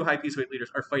other 2 high piece weight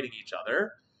leaders are fighting each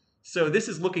other. So this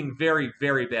is looking very,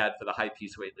 very bad for the high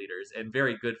piece weight leaders and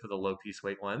very good for the low piece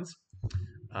weight ones.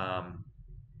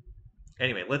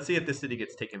 Anyway, let's see if this city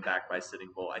gets taken back by Sitting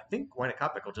Bull. I think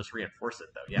Winnacupec will just reinforce it,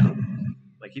 though. Yeah,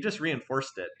 like he just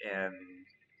reinforced it, and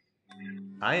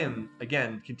I am,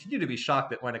 again, continue to be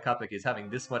shocked that Winnacupec is having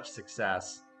this much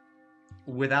success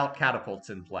without catapults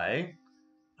in play.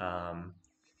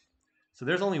 So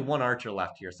there's only 1 archer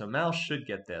left here, so Mal should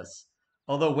get this.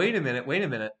 Although, wait a minute.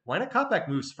 Winnacupec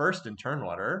moves first in turn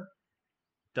order,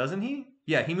 doesn't he?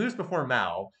 Yeah, he moves before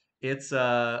Mao. It's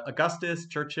Augustus,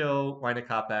 Churchill,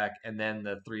 Winnacupec, and then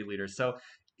the 3 leaders. So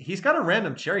he's got a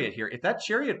random chariot here. If that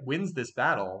chariot wins this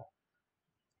battle,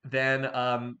 then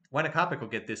Winnacupec will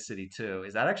get this city too.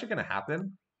 Is that actually going to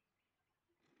happen?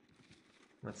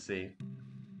 Let's see.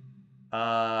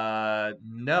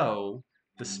 No.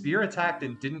 The spear attacked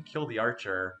and didn't kill the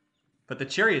archer, but the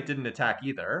chariot didn't attack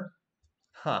either.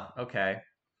 Huh, okay.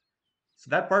 So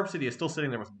that Barb City is still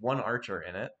sitting there with 1 archer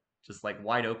in it, just like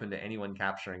wide open to anyone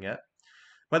capturing it.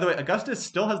 By the way, Augustus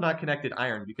still has not connected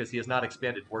iron because he has not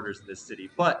expanded borders in this city,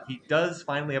 but he does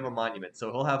finally have a monument,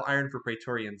 so he'll have iron for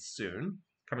Praetorians soon,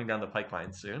 coming down the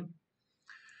pipeline soon.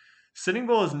 Sitting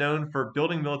Bull is known for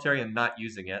building military and not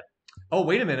using it. Oh,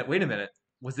 wait a minute.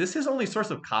 Was this his only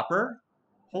source of copper?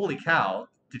 Holy cow.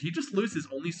 Did he just lose his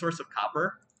only source of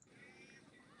copper?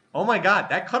 Oh my god,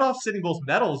 that cut off Sitting Bull's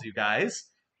metals, you guys.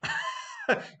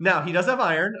 Now, he does have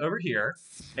iron over here,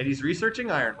 and he's researching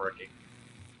ironworking.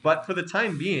 But for the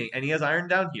time being, and he has iron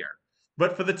down here,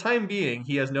 but for the time being,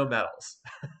 he has no metals.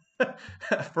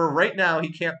 For right now,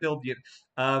 he can't build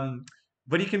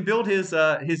but he can build his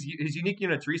unique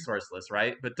units resourceless,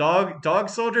 right? But dog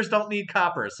soldiers don't need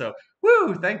copper, so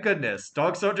woo, thank goodness.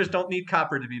 Dog soldiers don't need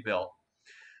copper to be built.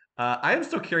 I am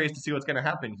still curious to see what's going to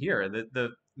happen here.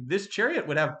 This chariot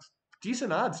would have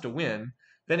decent odds to win.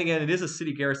 Then again, it is a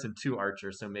city garrison 2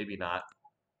 archer, so maybe not.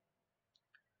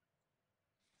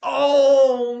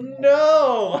 Oh,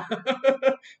 no!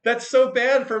 That's so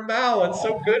bad for Mao and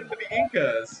so good for the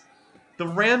Incas. The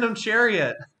random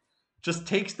chariot just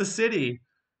takes the city.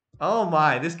 Oh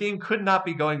my, this game could not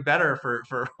be going better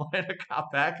for Wayne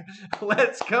Kopech.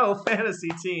 Let's go, fantasy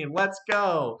team. Let's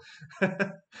go.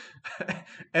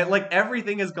 And like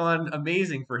everything has gone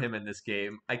amazing for him in this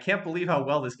game. I can't believe how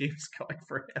well this game is going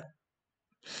for him.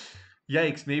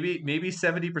 Yikes, maybe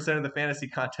 70% of the fantasy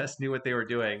contest knew what they were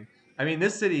doing. I mean,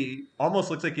 this city almost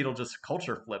looks like it'll just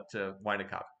culture flip to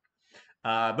Wynakop.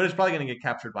 But it's probably going to get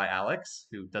captured by Alex,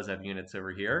 who does have units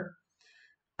over here.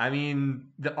 I mean,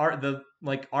 the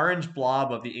like orange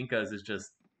blob of the Incas is just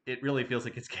it really feels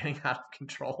like it's getting out of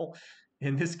control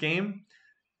in this game.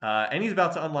 And he's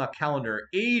about to unlock calendar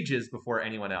ages before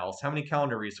anyone else. How many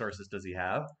calendar resources does he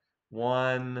have?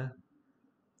 One.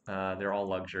 They're all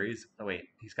luxuries. Oh wait,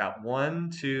 he's got one,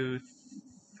 two,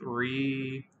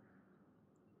 three.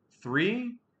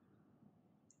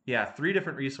 Yeah, three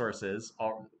different resources.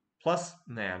 All plus,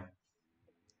 man.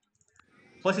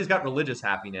 Plus, he's got religious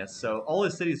happiness, so all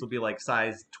his cities will be like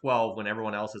size 12 when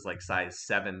everyone else is like size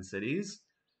 7 cities.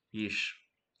 Yeesh.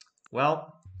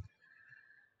 Well,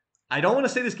 I don't want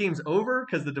to say this game's over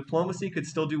because the diplomacy could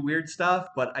still do weird stuff,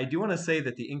 but I do want to say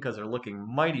that the Incas are looking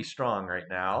mighty strong right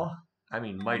now. I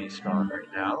mean, mighty strong right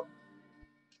now.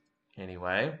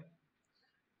 Anyway.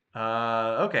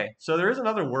 Okay, so there is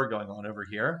another war going on over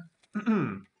here.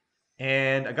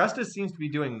 And Augustus seems to be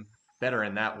doing better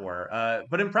in that war.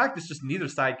 But in practice, just neither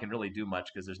side can really do much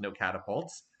because there's no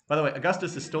catapults. By the way,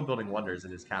 Augustus is still building wonders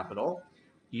in his capital,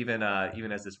 even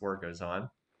as this war goes on.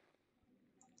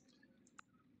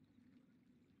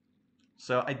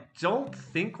 So I don't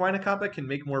think Huayna can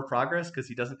make more progress because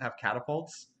he doesn't have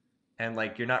catapults, and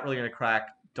like you're not really going to crack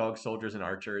dog soldiers and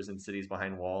archers in cities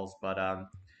behind walls. But I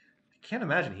can't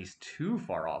imagine he's too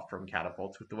far off from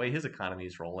catapults with the way his economy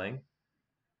is rolling.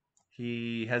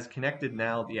 He has connected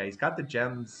now. Yeah, he's got the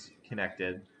gems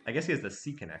connected. I guess he has the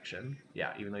sea connection.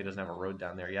 Yeah, even though he doesn't have a road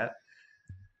down there yet.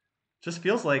 Just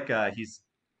feels like he's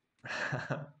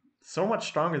so much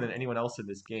stronger than anyone else in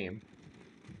this game.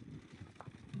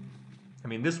 I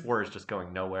mean, this war is just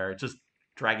going nowhere. It's just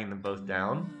dragging them both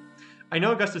down. I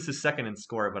know Augustus is second in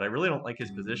score, but I really don't like his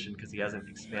position because he hasn't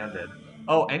expanded.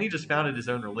 Oh, and he just founded his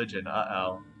own religion.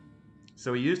 Uh-oh.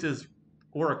 So he used his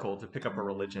oracle to pick up a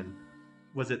religion.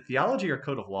 Was it theology or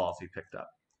code of laws he picked up?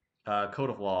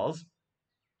 Code of laws.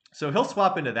 So he'll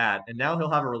swap into that, and now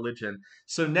he'll have a religion.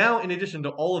 So now, in addition to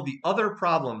all of the other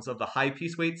problems of the high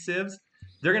peace weight civs,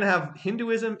 they're going to have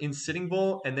Hinduism in Sitting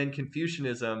Bull, and then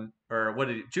Confucianism, or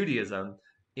Judaism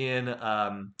in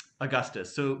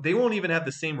Augustus. So they won't even have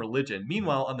the same religion.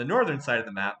 Meanwhile, on the northern side of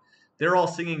the map, they're all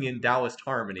singing in Taoist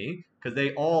harmony because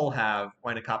they all have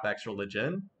Huayna Capac's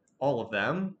religion, all of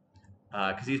them,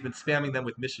 because he's been spamming them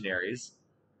with missionaries.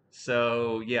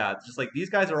 So yeah, it's just like these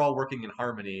guys are all working in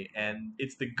harmony, and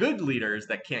it's the good leaders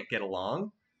that can't get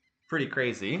along. Pretty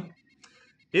crazy.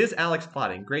 Is Alex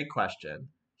plotting? Great question.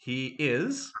 He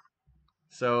is.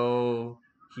 So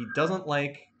he doesn't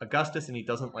like Augustus and he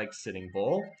doesn't like Sitting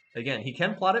Bull. Again, he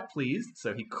can plot it pleased,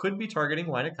 so he could be targeting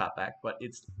Wayna Kopech, but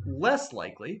it's less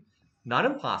likely. Not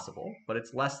impossible, but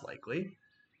it's less likely.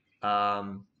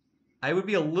 I would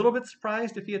be a little bit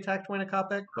surprised if he attacked Wayna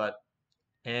Kopech, but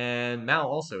and Mao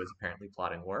also is apparently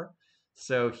plotting war.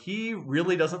 So he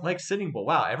really doesn't like Sitting Bull.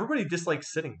 Wow, everybody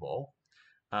dislikes Sitting Bull.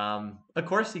 Of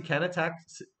course, he can attack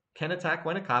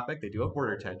Wayna Kopech. They do have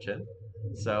border tension,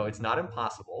 so it's not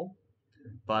impossible.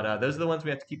 But those are the ones we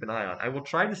have to keep an eye on. I will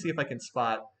try to see if I can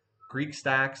spot Greek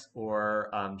stacks or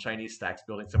Chinese stacks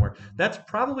building somewhere. That's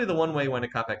probably the one way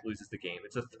Wayna Kopech loses the game.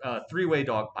 It's a three-way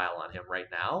dog pile on him right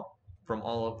now from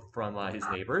his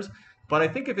neighbors. But I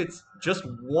think if it's just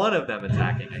one of them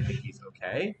attacking, I think he's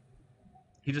okay.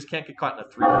 He just can't get caught in a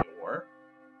three-way war.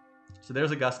 So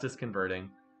there's Augustus converting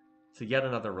to yet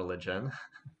another religion.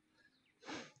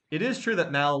 It is true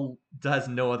that Mal has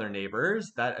no other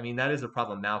neighbors. That is a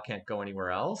problem. Mal can't go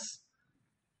anywhere else.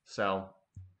 So,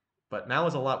 but Mal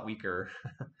is a lot weaker.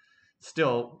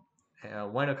 Still,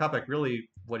 Wayna Kopech really,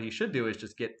 what he should do is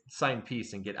just sign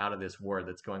peace and get out of this war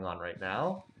that's going on right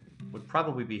now. Would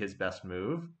probably be his best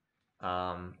move,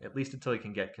 at least until he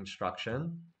can get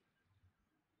construction.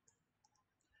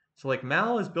 So like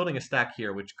Mao is building a stack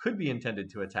here, which could be intended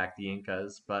to attack the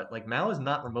Incas, but like Mao is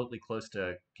not remotely close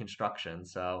to construction,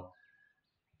 so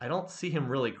I don't see him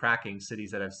really cracking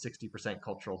cities that have 60%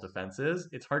 cultural defenses.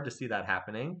 It's hard to see that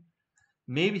happening.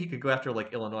 Maybe he could go after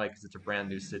like Illinois because it's a brand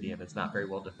new city and it's not very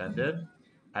well defended.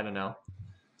 I don't know.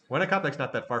 Wayna Kopech's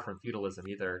not that far from feudalism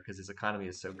either because his economy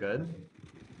is so good.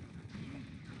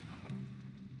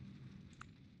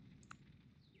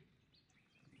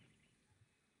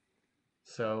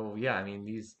 So yeah, I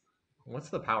mean what's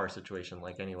the power situation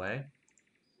like anyway?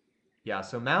 Yeah,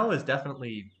 so Mao is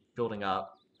definitely building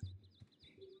up.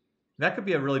 That could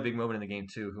be a really big moment in the game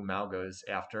too. Who Mao goes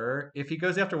after? If he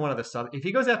goes after one of the if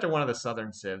he goes after one of the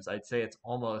southern civs, I'd say it's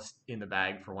almost in the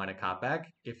bag for Wynakopek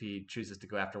if he chooses to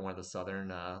go after one of the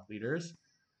southern leaders.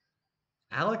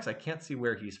 Alex, I can't see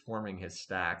where he's forming his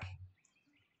stack.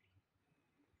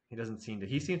 He doesn't seem to.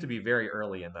 He seems to be very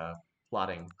early in the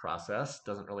plotting process.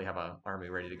 Doesn't really have an army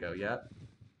ready to go yet.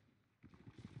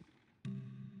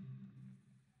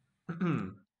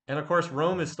 And of course,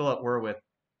 Rome is still at war with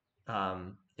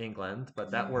England,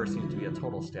 but that war seems to be a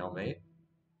total stalemate.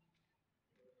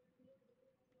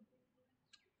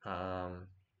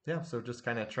 Yeah, so just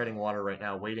kind of treading water right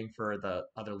now, waiting for the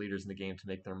other leaders in the game to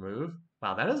make their move.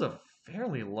 Wow, that is a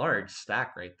fairly large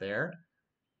stack right there.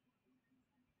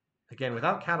 Again,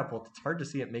 without catapult, it's hard to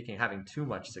see it having too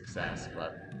much success,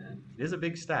 but it is a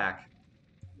big stack.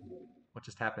 What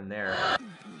just happened there?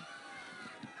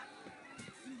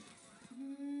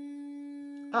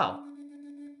 Oh.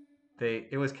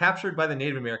 It was captured by the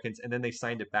Native Americans and then they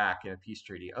signed it back in a peace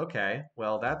treaty. Okay,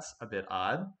 well that's a bit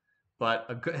odd, but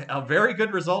a very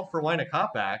good result for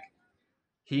Wynakopek.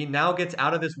 He now gets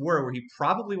out of this war where he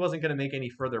probably wasn't going to make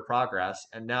any further progress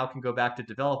and now can go back to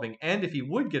developing. And if he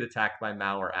would get attacked by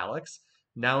Mao or Alex,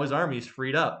 now his army's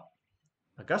freed up.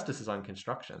 Augustus is on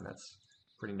construction. That's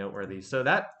pretty noteworthy. So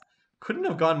that couldn't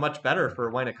have gone much better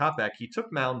for Wynakopek. He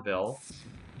took Moundville.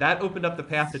 That opened up the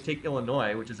path to take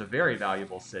Illinois, which is a very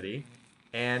valuable city.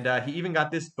 And he even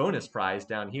got this bonus prize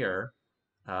down here,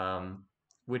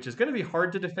 which is going to be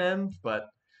hard to defend, but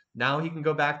now he can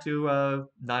go back to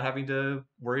not having to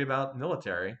worry about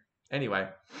military. Anyway,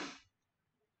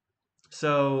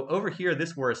 so over here,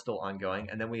 this war is still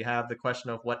ongoing, and then we have the question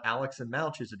of what Alex and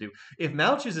Mao choose to do. If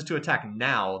Mao chooses to attack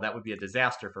now, that would be a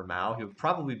disaster for Mao. He would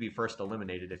probably be first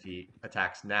eliminated if he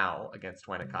attacks now against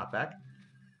Wynakopek.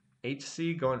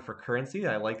 HC going for currency.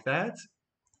 I like that.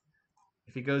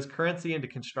 If he goes currency into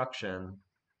construction,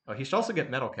 oh, he should also get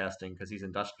metal casting because he's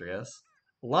industrious.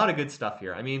 A lot of good stuff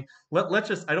here. I mean, let's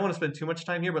just, I don't want to spend too much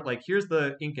time here, but like here's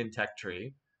the Incan tech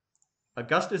tree.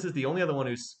 Augustus is the only other one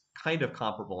who's kind of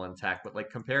comparable in tech, but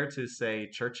like compared to say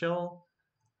Churchill,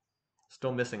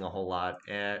 still missing a whole lot.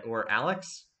 Or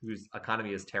Alex, whose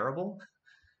economy is terrible.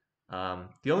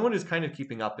 The only one who's kind of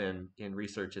keeping up in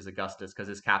research is Augustus because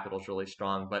his capital is really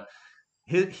strong, but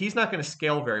he's not going to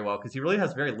scale very well because he really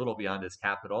has very little beyond his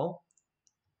capital.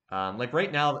 Like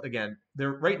right now, again,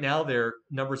 their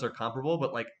numbers are comparable,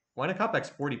 but like Wynakopek's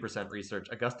 40% research,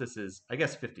 Augustus is I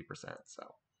guess 50%. So,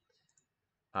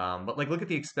 but like look at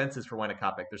the expenses for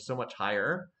Wynakopek; they're so much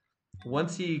higher.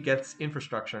 Once he gets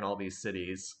infrastructure in all these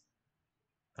cities,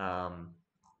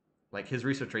 like his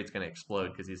research rate's going to explode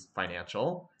because he's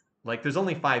financial. Like there's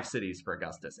only 5 cities for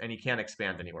Augustus, and he can't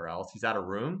expand anywhere else. He's out of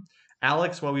room.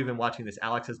 Alex, while we've been watching this,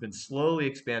 Alex has been slowly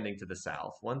expanding to the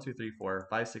south. 1, 2, 3, 4,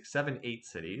 5, 6, 7, 8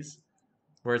 cities.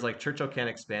 Whereas like Churchill can't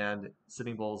expand.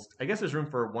 Sitting Bulls, I guess there's room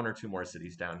for 1 or 2 more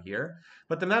cities down here.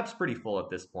 But the map's pretty full at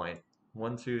this point.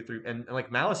 1, 2, 3, and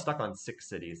like Mao is stuck on 6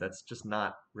 cities. That's just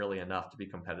not really enough to be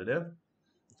competitive.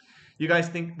 You guys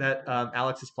think that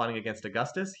Alex is plotting against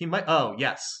Augustus? He might. Oh,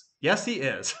 yes. Yes, he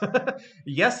is.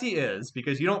 Yes, he is,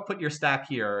 because you don't put your stack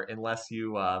here unless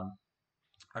you are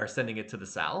sending it to the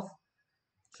south.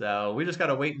 So we just got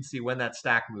to wait and see when that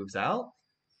stack moves out,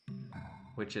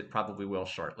 which it probably will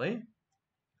shortly.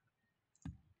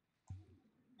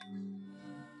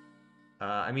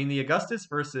 I mean, the Augustus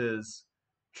versus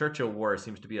Churchill war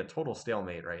seems to be a total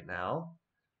stalemate right now.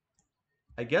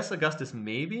 I guess Augustus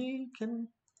maybe can...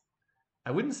 I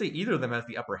wouldn't say either of them has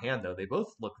the upper hand, though. They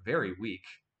both look very weak.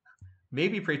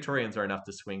 Maybe Praetorians are enough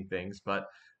to swing things, but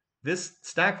this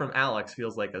stack from Alex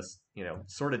feels like a,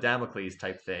 sort of Damocles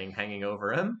type thing hanging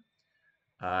over him.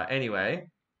 Anyway,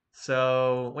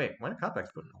 so wait,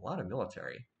 Wynakopek's putting a lot of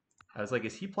military. I was like,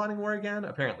 is he plotting war again?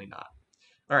 Apparently not.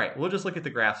 All right, we'll just look at the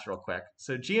graphs real quick.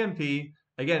 So GMP,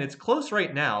 again, it's close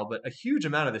right now, but a huge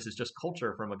amount of this is just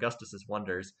culture from Augustus's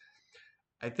wonders.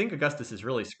 I think Augustus is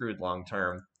really screwed long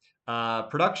term.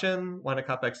 Production,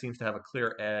 Wynakopek seems to have a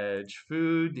clear edge.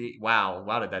 Food, wow,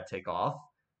 did that take off?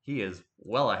 He is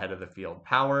well ahead of the field.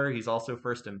 Power, he's also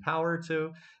first in power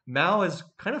too. Mao is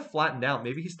kind of flattened out.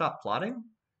 Maybe he stopped plotting?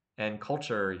 And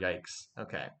culture, yikes.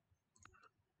 Okay.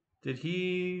 Did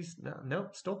he... No,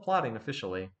 nope, still plotting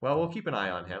officially. Well, we'll keep an eye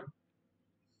on him.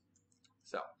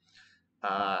 So,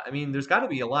 I mean, there's got to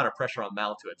be a lot of pressure on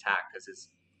Mao to attack because he's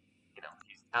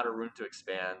out of room to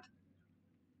expand.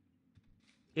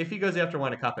 If he goes after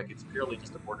Wynakopek, it's purely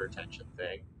just a border tension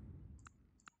thing.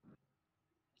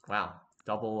 Wow,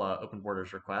 double open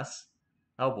borders requests.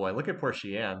 Oh boy, look at poor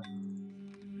Xi'an.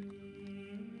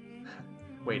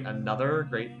 Wait, another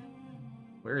great...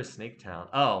 Where is Snaketown?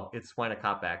 Oh, it's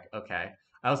Wynakopek. Okay.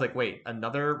 I was like, wait,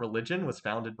 another religion was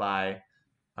founded by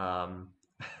um,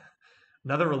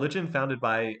 another religion founded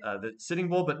by the Sitting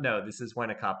Bull, but no, this is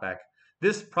Winnacopek.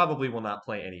 This probably will not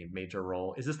play any major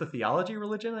role. Is this the theology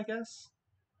religion, I guess?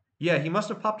 Yeah, he must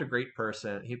have popped a great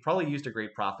person. He probably used a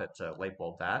great prophet to light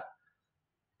bulb that,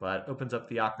 but opens up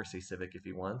theocracy civic if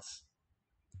he wants.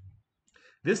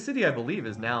 This city, I believe,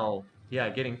 is now, yeah,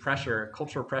 getting pressure,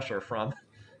 cultural pressure from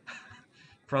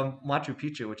from Machu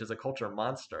Picchu, which is a culture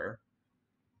monster.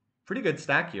 Pretty good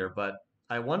stack here, but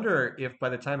I wonder if by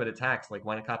the time it attacks, like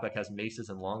Winnacopek has maces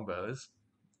and longbows.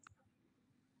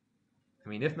 I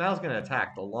mean, if Mao's going to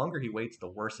attack, the longer he waits, the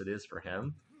worse it is for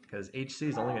him, because HC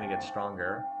is only going to get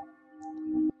stronger.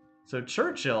 So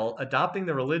Churchill, adopting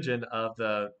the religion of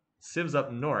the civs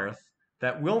up north,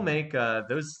 that will make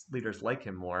those leaders like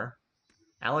him more.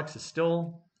 Alex is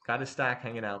still got his stack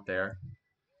hanging out there.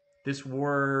 This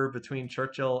war between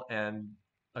Churchill and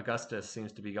Augustus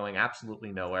seems to be going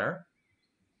absolutely nowhere.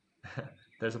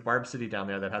 There's a Barb City down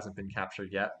there that hasn't been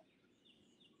captured yet.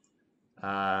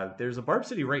 There's a Barb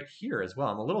City right here as well.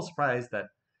 I'm a little surprised that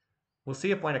we'll see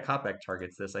if Winnacopek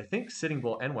targets this. I think Sitting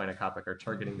Bull and Winnacopek are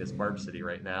targeting this Barb City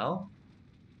right now.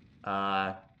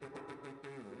 Oh,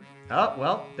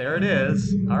 well, there it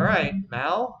is. All right,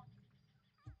 Mao.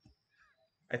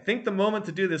 I think the moment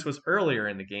to do this was earlier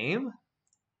in the game.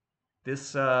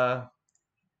 This, well,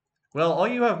 all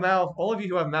you have Mao, all of you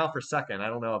who have Mao for second, I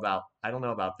don't know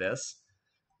about this.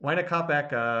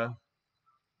 Winnacopek,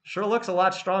 sure looks a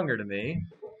lot stronger to me.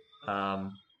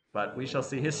 But we shall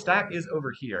see. His stack is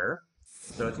over here,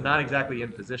 so it's not exactly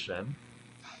in position.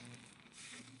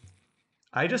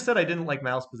 I just said I didn't like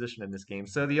Mao's position in this game.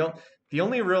 So the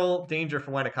only real danger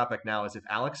for Winnacopek now is if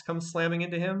Alex comes slamming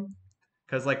into him.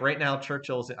 Because like right now,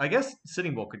 Churchill's, I guess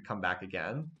Sitting Bull could come back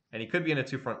again, and he could be in a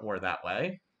two-front war that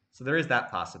way. So there is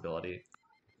that possibility.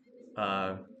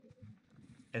 And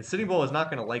Sitting Bull is not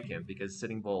going to like him because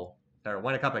Sitting Bull, or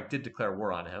Winnacopek did declare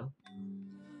war on him.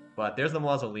 But there's the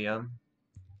mausoleum,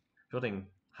 building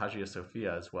Hagia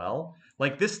Sophia as well.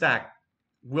 Like this stack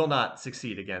will not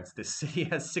succeed against this city.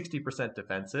 Has 60%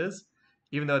 defenses,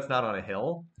 even though it's not on a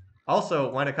hill.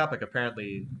 Also, Winnacopek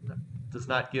apparently does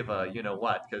not give a you know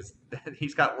what, because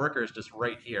he's got workers just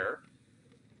right here.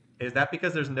 Is that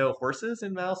because there's no horses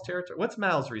in Mao's territory? What's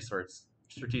Mao's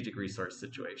strategic resource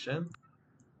situation?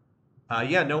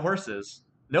 Yeah, no horses.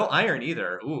 No iron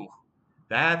either. Ooh,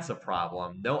 that's a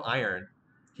problem. No iron.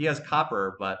 He has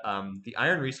copper, but the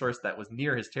iron resource that was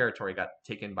near his territory got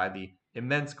taken by the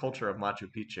immense culture of Machu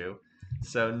Picchu.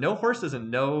 So no horses and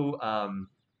no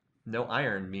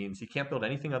iron means he can't build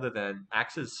anything other than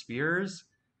axes, spears,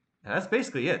 and that's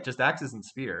basically it. Just axes and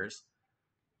spears.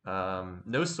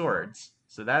 No swords.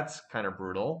 So that's kind of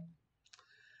brutal.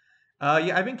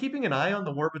 Yeah, I've been keeping an eye on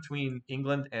the war between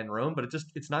England and Rome, but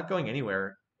it's not going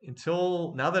anywhere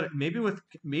until now that maybe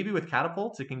with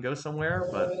catapults it can go somewhere,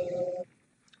 but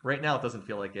right now it doesn't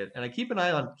feel like it. And I keep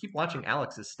watching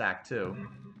Alex's stack too.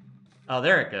 Oh,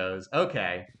 there it goes.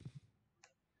 Okay.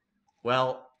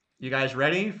 Well, you guys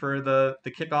ready for the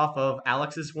kickoff of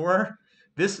Alex's war?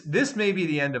 This may be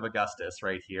the end of Augustus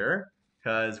right here,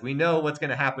 because we know what's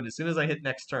going to happen as soon as I hit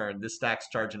next turn. This stack's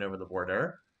charging over the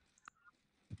border.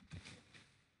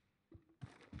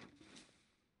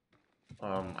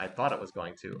 I thought it was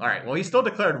going to. All right, well, he still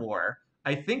declared war.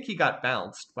 I think he got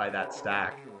bounced by that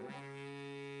stack.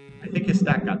 I think his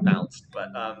stack got bounced, but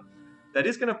that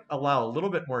is going to allow a little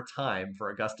bit more time for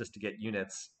Augustus to get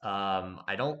units.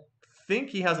 I don't think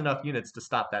he has enough units to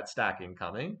stop that stack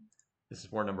incoming. This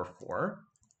is war number 4.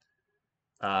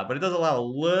 But it does allow a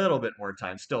little bit more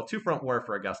time. Still, two-front war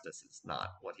for Augustus is not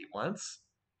what he wants.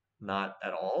 Not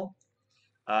at all.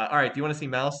 All right, do you want to see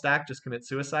Mal's stack just commit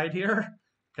suicide here?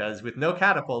 Because with no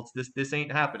catapults, this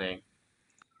ain't happening.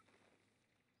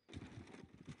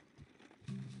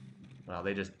 Well,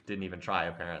 they just didn't even try,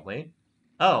 apparently.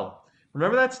 Oh,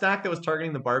 remember that stack that was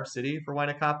targeting the Barb City for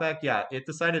Winnacopek? Yeah, it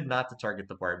decided not to target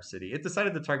the Barb City. It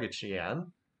decided to target Xi'an.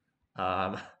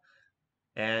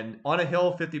 And on a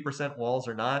hill, 50% walls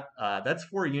or not, that's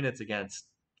 4 units against,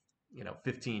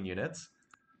 15 units.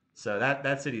 So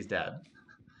that city's dead.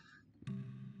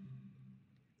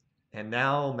 And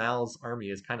now Mal's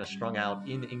army is kind of strung out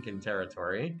in Incan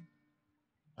territory.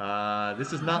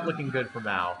 This is not looking good for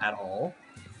Mao at all.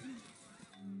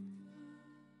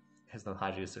 As the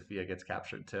Hagia Sophia gets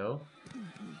captured too.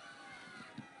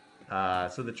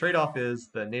 So the trade-off is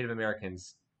the Native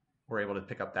Americans were able to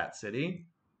pick up that city.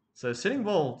 So Sitting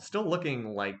Bull still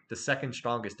looking like the second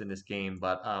strongest in this game,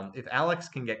 but if Alex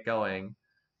can get going,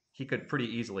 he could pretty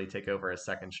easily take over as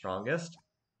second strongest.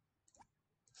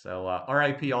 So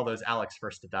RIP all those Alex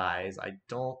first to dies. I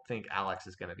don't think Alex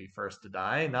is going to be first to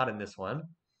die. Not in this one.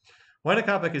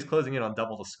 Wynakopek is closing in on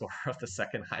double the score of the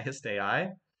second highest AI.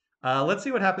 Let's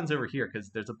see what happens over here, because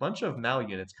there's a bunch of Mal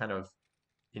units kind of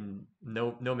in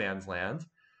no man's land.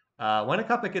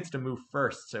 Wynakopek gets to move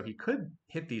first, so he could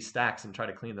hit these stacks and try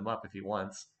to clean them up if he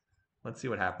wants. Let's see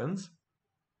what happens.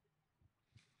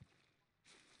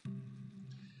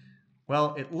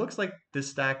 Well, it looks like this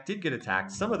stack did get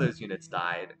attacked. Some of those units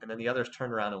died, and then the others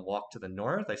turned around and walked to the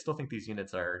north. I still think these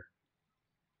units are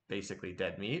basically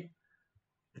dead meat.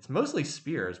 It's mostly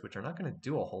spears, which are not going to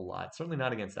do a whole lot. Certainly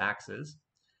not against axes.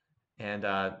 And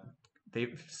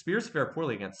spears fare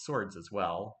poorly against swords as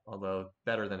well, although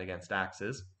better than against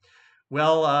axes.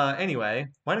 Well, anyway,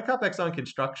 Wynakopek's on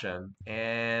construction,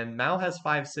 and Mao has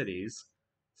 5 cities.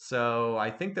 So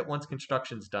I think that once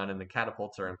construction's done and the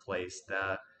catapults are in place,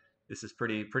 this is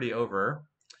pretty over.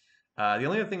 The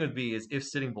only other thing would be is if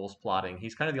Sitting Bull's plotting.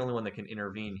 He's kind of the only one that can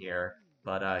intervene here,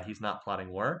 but he's not plotting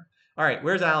war. All right,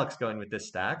 where's Alex going with this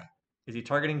stack? Is he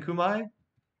targeting Kumai?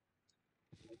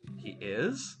 He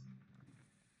is.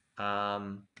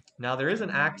 Now there is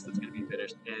an axe that's going to be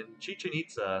finished, and Chichen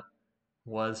Itza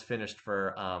was finished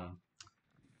for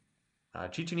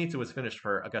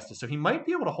Augustus, so he might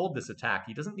be able to hold this attack.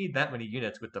 He doesn't need that many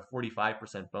units with the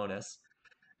 45% bonus.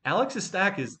 Alex's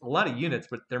stack is a lot of units,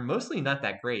 but they're mostly not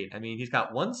that great. I mean, he's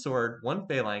got 1 sword, 1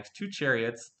 phalanx, 2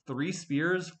 chariots, 3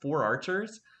 spears, 4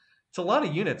 archers. It's a lot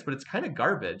of units, but it's kind of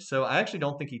garbage. So I actually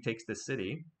don't think he takes this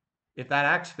city. If that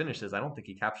axe finishes, I don't think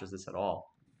he captures this at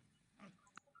all.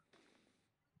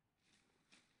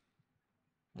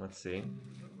 Let's see.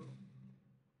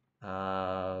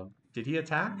 Did he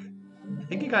attack? I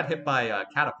think he got hit by a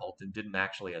catapult and didn't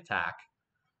actually attack.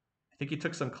 I think he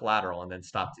took some collateral and then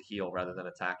stopped to heal rather than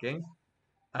attacking.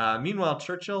 Meanwhile,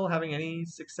 Churchill having any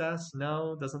success?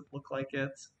 No, doesn't look like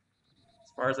it.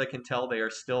 As far as I can tell, they are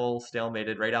still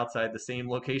stalemated right outside the same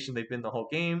location they've been the whole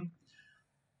game.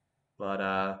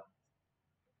 But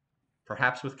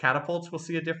perhaps with catapults we'll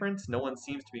see a difference. No one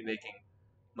seems to be making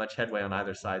much headway on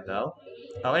either side, though.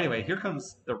 Oh, anyway, here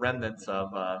comes the remnants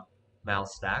of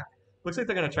Mao's stack. Looks like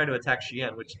they're going to try to attack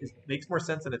Xi'an, which makes more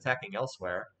sense than attacking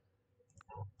elsewhere.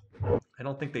 I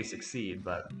don't think they succeed,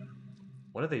 but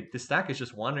what are they? This stack is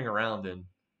just wandering around in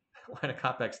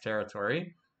Wynakopek's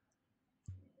territory.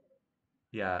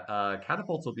 Yeah,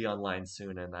 catapults will be online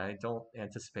soon, and I don't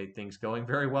anticipate things going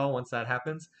very well once that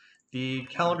happens. The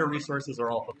calendar resources are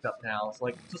all hooked up now. So,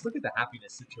 like, just look at the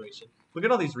happiness situation. Look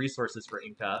at all these resources for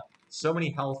Inca. So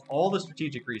many health, all the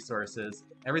strategic resources,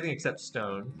 everything except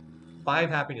stone. 5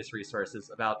 happiness resources,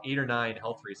 about 8 or 9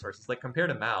 health resources. Like,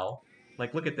 compared to Mao,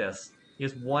 like, look at this. He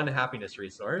has 1 happiness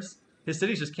resource. His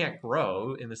cities just can't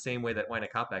grow in the same way that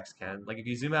Wynakopek's can. Like, if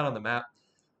you zoom out on the map,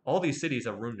 all these cities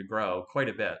have room to grow quite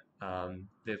a bit.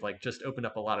 They've like just opened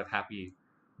up a lot of happy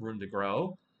room to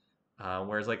grow,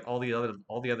 whereas like all the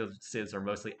other civs are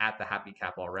mostly at the happy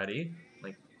cap already.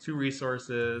 Like 2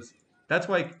 resources. That's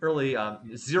why early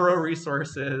 0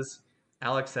 resources.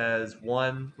 Alex has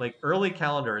 1. Like early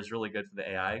calendar is really good for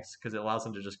the AIs because it allows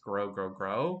them to just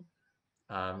grow,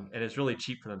 and it's really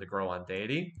cheap for them to grow on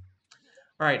deity.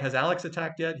 All right, has Alex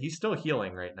attacked yet? He's still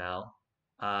healing right now.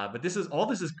 But this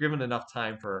is given enough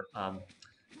time for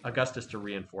Augustus to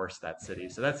reinforce that city.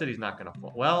 So that city's not going to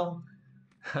fall. Well,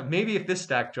 maybe if this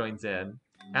stack joins in,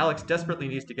 Alex desperately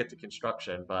needs to get to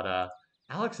construction, but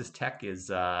Alex's tech is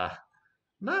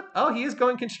not. Oh, he is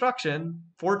going construction.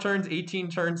 4 turns, 18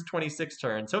 turns, 26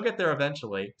 turns. He'll get there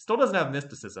eventually. Still doesn't have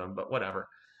mysticism, but whatever.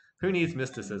 Who needs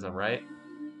mysticism, right?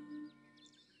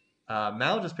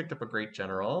 Mal just picked up a great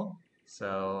general.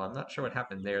 So I'm not sure what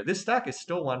happened there. This stack is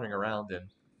still wandering around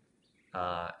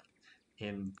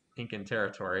in Incan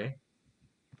territory.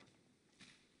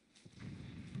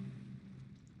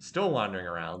 Still wandering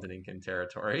around in Incan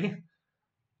territory.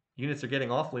 Units are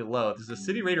getting awfully low. There's a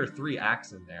City Raider 3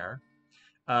 axe in there.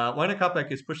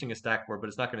 Wynakopek is pushing a stack board, but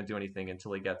it's not going to do anything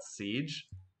until he gets Siege,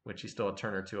 which he's still a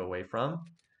turn or 2 away from.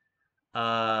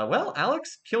 Well,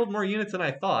 Alex killed more units than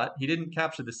I thought. He didn't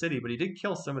capture the city, but he did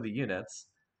kill some of the units.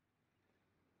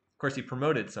 Of course, he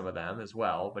promoted some of them as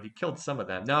well, but he killed some of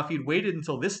them. Now, if he'd waited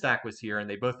until this stack was here and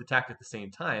they both attacked at the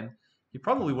same time, he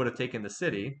probably would have taken the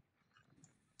city.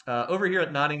 Over here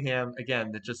at Nottingham,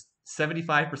 again, just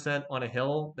 75% on a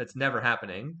hill, that's never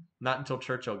happening. Not until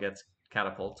Churchill gets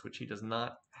catapults, which he does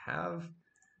not have.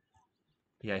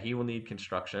 Yeah, he will need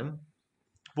construction.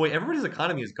 Boy, everybody's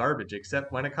economy is garbage,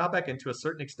 except Wynakopek, and to a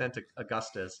certain extent,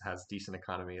 Augustus has decent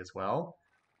economy as well.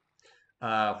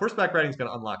 Horseback riding is going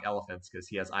to unlock elephants because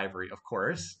he has ivory, of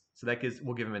course. So that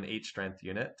will give him an 8 strength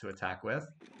unit to attack with.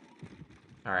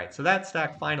 All right, so that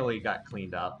stack finally got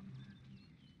cleaned up.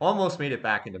 Almost made it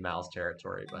back into Mal's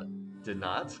territory, but did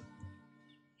not.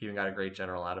 Even got a great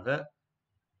general out of it.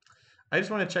 I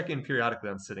just want to check in periodically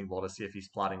on Sitting Bull to see if he's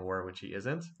plotting war, which he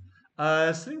isn't.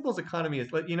 Sitting Bull's economy is,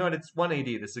 you know what, it's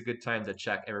 180. This is a good time to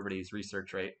check everybody's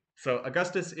research rate. So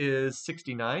Augustus is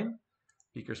 69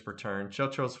 beakers per turn.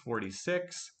 Chocho's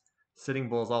 46. Sitting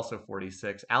Bull is also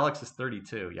 46. Alex is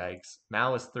 32. Yikes.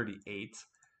 Mao is 38.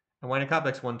 And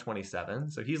Wynakopek's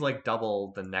 127. So he's like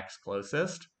double the next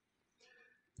closest.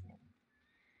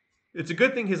 It's a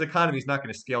good thing his economy is not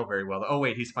going to scale very well. Oh,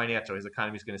 wait, he's financial. His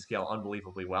economy is going to scale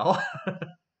unbelievably well.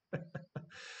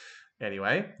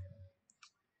 Anyway,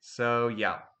 so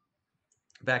yeah.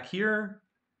 Back here,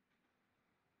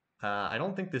 I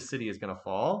don't think this city is going to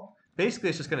fall. Basically,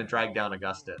 it's just going to drag down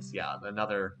Augustus. Yeah,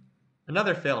 another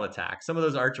failed attack. Some of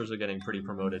those archers are getting pretty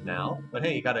promoted now. But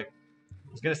hey, you got a,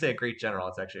 I was going to say a great general.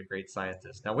 It's actually a great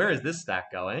scientist. Now, where is this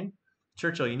stack going?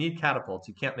 Churchill, you need catapults.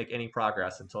 You can't make any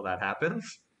progress until that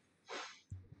happens.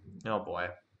 Oh, boy.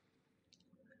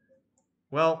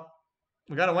 Well,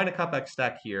 we got a Wynakopek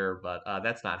stack here, but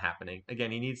that's not happening. Again,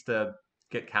 he needs to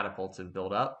get catapults and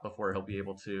build up before he'll be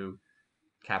able to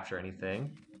capture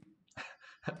anything.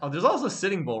 Oh, there's also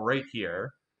Sitting Bull right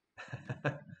here.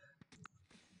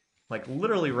 Like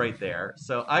literally right there.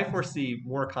 So I foresee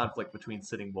more conflict between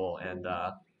Sitting Bull and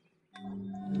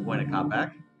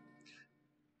Wynakopek.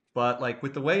 But like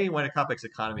with the way Wynakopek's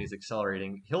economy is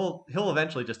accelerating, he'll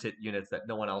eventually just hit units that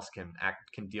no one else can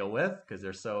deal with because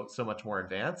they're so much more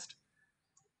advanced.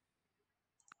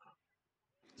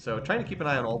 So trying to keep an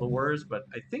eye on all the wars, but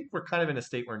I think we're kind of in a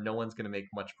state where no one's going to make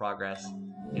much progress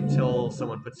until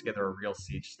someone puts together a real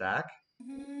siege stack.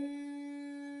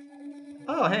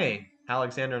 Oh, hey,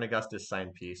 Alexander and Augustus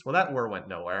signed peace. Well, that war went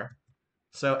nowhere.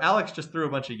 So Alex just threw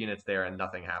a bunch of units there and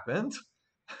nothing happened.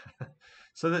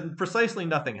 So that precisely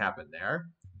nothing happened there.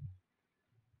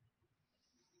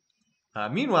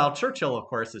 Meanwhile, Churchill, of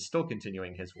course, is still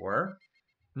continuing his war,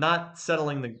 not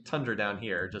settling the tundra down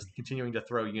here, just continuing to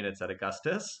throw units at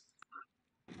Augustus.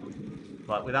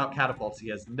 But without catapults, he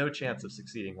has no chance of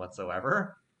succeeding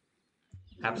whatsoever.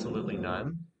 Absolutely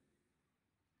none.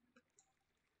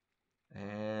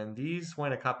 And these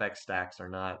Wynakopek stacks are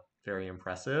not very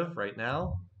impressive right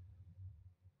now.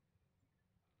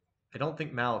 I don't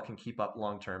think Mao can keep up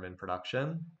long-term in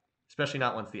production, especially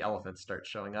not once the elephants start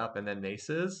showing up, and then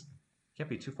maces. Can't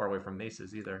be too far away from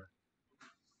maces either.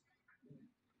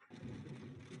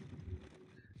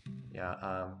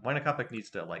 Yeah, Wynakopek needs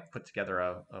to like put together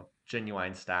a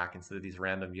genuine stack instead of these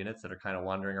random units that are kind of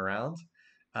wandering around.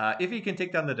 If he can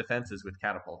take down the defenses with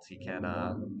catapults, he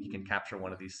can capture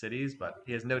one of these cities, but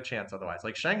he has no chance otherwise.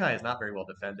 Like Shanghai is not very well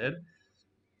defended.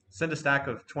 Send a stack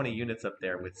of 20 units up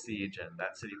there with siege, and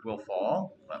that city will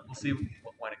fall. But we'll see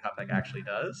what Wynakopek actually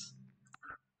does.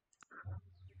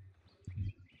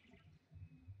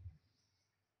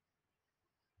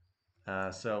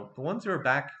 So the ones who are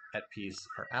back at peace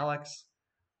are Alex,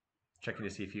 checking to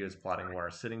see if he was plotting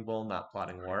war. Sitting Bull, not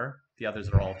plotting war. The others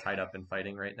are all tied up in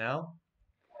fighting right now.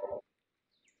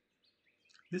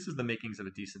 This is the makings of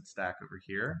a decent stack over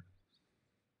here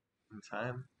in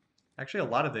time. Actually, a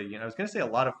lot of I was going to say a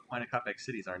lot of Wynakopek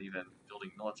cities aren't even building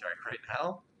military right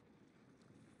now.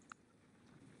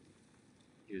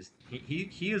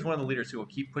 He is one of the leaders who will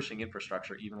keep pushing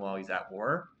infrastructure even while he's at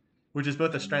war, which is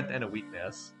both a strength and a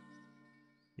weakness.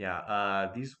 Yeah,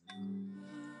 this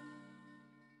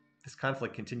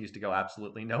conflict continues to go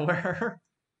absolutely nowhere.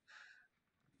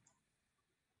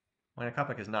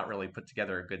 Wynakopek has not really put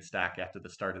together a good stack after the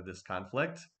start of this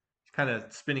conflict. He's kind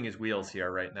of spinning his wheels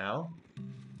here right now.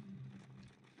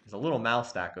 There's a little Mao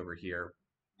stack over here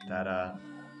that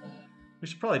we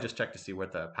should probably just check to see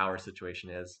what the power situation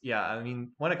is. Yeah, I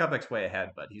mean, Wynakopek's way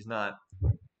ahead, but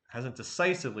hasn't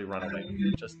decisively run away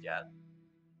just yet.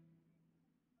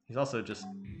 He's also just,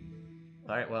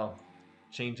 all right, well,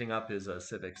 changing up his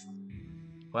civics.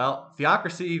 Well,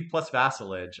 theocracy plus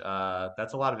vassalage,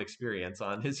 that's a lot of experience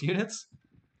on his units.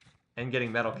 And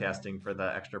getting metal casting for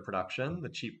the extra production, the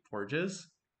cheap forges.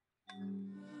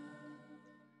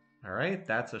 All right,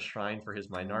 that's a shrine for his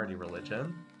minority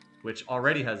religion, which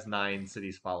already has 9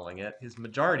 cities following it. His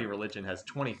majority religion has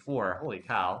 24. Holy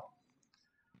cow.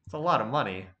 It's a lot of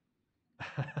money.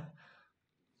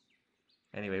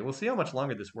 Anyway, we'll see how much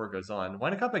longer this war goes on.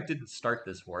 Wynakopek didn't start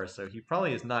this war, so he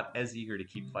probably is not as eager to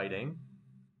keep fighting.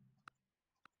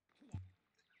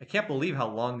 I can't believe how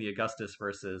long the Augustus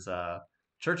versus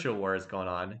Churchill war has gone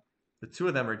on. The two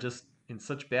of them are just in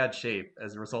such bad shape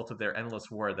as a result of their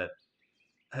endless war that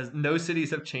no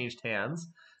cities have changed hands.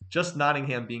 Just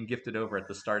Nottingham being gifted over at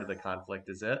the start of the conflict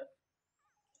is it.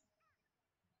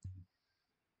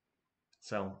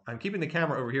 So I'm keeping the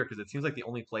camera over here because it seems like the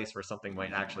only place where something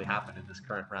might actually happen in this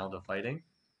current round of fighting.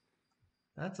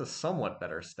 That's a somewhat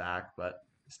better stack, but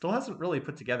still hasn't really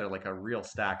put together like a real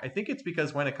stack. I think it's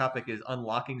because Wynakopik is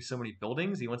unlocking so many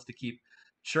buildings. He wants to keep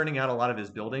churning out a lot of his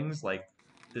buildings, like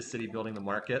this city building the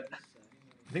market.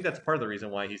 I think that's part of the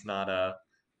reason why he's not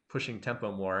pushing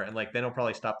tempo more. And like then he'll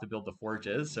probably stop to build the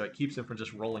forges, so it keeps him from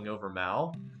just rolling over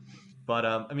Mao. But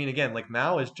I mean, again, like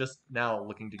Mao is just now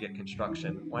looking to get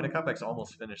construction. Wynakopek's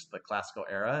almost finished the classical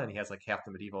era, and he has like half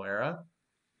the medieval era.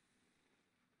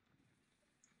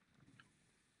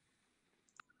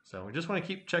 So we just want to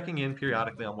keep checking in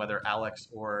periodically on whether Alex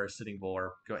or Sitting Bull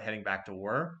are heading back to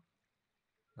war.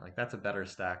 Like that's a better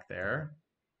stack there.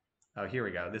 Oh, here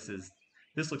we go. This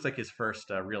looks like his first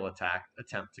real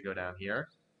attempt to go down here.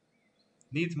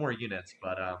 Needs more units,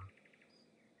 but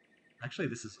actually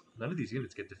this is none of these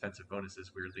units get defensive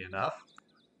bonuses. Weirdly enough,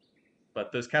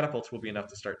 but those catapults will be enough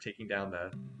to start taking down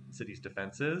the city's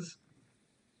defenses.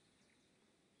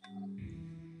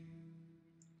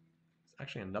 There's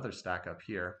actually another stack up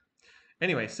here.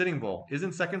 Anyway, Sitting Bull is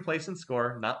in second place in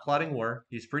score, not plotting war.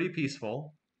 He's pretty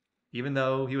peaceful, even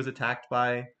though he was attacked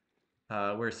by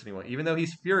where's Sitting Bull? Even though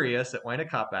he's furious at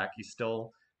Wynakopek, he's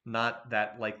still not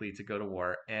that likely to go to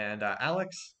war. And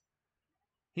Alex,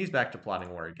 he's back to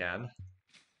plotting war again.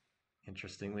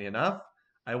 Interestingly enough,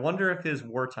 I wonder if his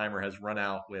war timer has run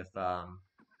out with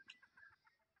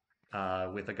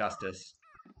Augustus.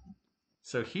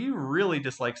 So he really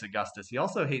dislikes Augustus. He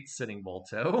also hates Sitting Bull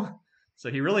too. So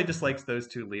he really dislikes those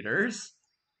two leaders.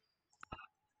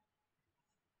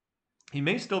 He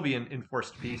may still be in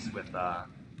enforced peace with.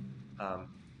 Um,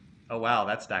 oh wow,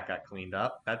 that stack got cleaned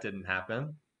up. That didn't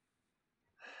happen.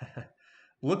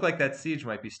 Looked like that siege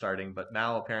might be starting, but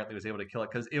Mao apparently was able to kill it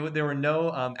because there were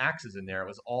no axes in there. It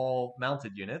was all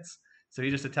mounted units. So he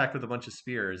just attacked with a bunch of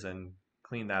spears and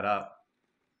cleaned that up.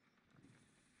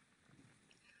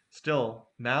 Still,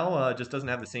 Mao just doesn't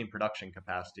have the same production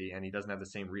capacity and he doesn't have the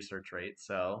same research rate.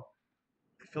 So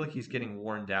I feel like he's getting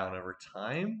worn down over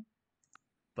time.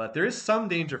 But there is some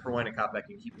danger for Wynakopek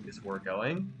in keeping this war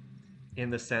going, in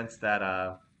the sense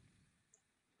that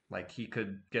like he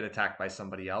could get attacked by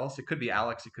somebody else. It could be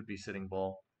Alex, it could be Sitting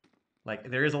Bull.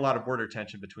 Like there is a lot of border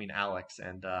tension between Alex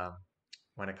and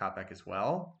Wynakopek as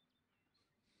well.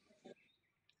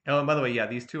 Oh, and by the way, yeah,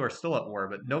 these two are still at war,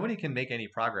 but nobody can make any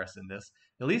progress in this.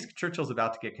 At least Churchill's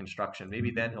about to get construction.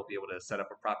 Maybe then he'll be able to set up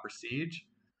a proper siege.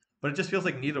 But it just feels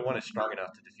like neither one is strong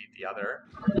enough to defeat the other.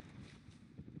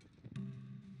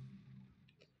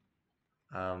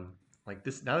 Like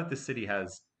this, now that this city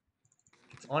has,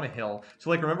 it's on a hill. So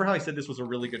like, remember how I said this was a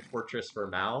really good fortress for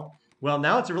Mao? Well,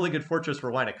 now it's a really good fortress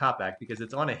for Wynakopek because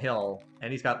it's on a hill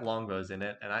and he's got longbows in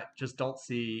it. And I just don't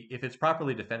see, if it's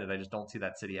properly defended, I just don't see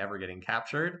that city ever getting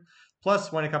captured. Plus,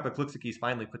 Wynakopek looks like he's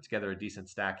finally put together a decent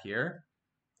stack here.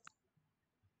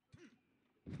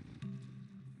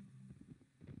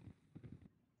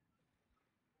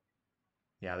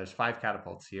 Yeah, there's 5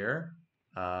 catapults here.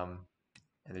 And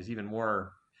there's even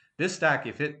more. This stack,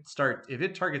 if it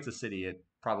targets a city, it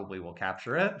probably will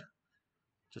capture it.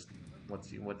 Just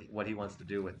what he wants to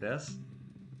do with this.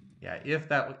 Yeah,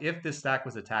 if this stack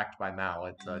was attacked by Mao,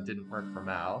 it didn't work for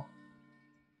Mao.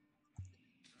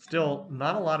 Still,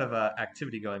 not a lot of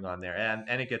activity going on there,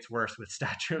 and it gets worse with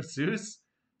Statue of Zeus.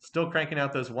 Still cranking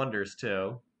out those wonders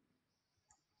too.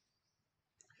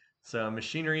 So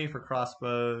machinery for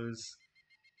crossbows.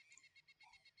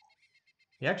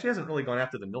 He actually hasn't really gone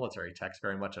after the military techs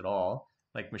very much at all.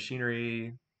 Like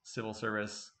machinery, civil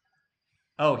service.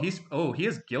 Oh, he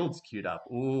has guilds queued up.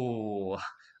 Ooh.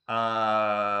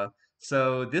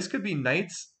 So this could be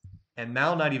knights and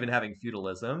Mal not even having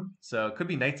feudalism. So it could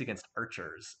be knights against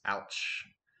archers. Ouch.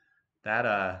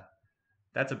 That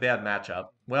that's a bad matchup.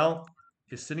 Well,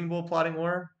 is Sitting Bull plotting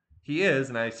war? He is,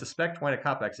 and I suspect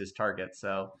Wynakopek's his target.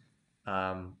 So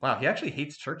wow, he actually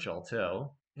hates Churchill too.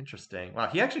 Interesting. Wow,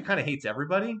 he actually kind of hates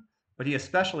everybody, but he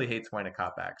especially hates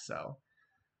Wynakopek. So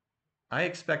I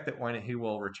expect that when he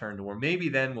will return to war, maybe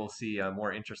then we'll see a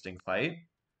more interesting fight.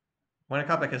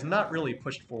 Wynakopek has not really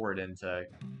pushed forward into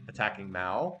attacking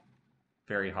Mao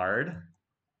very hard,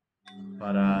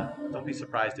 but don't be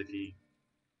surprised if he.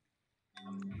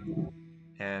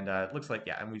 And it looks like,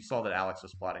 yeah, and we saw that Alex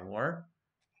was plotting war.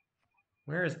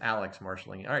 Where is Alex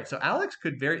marshaling? All right, so Alex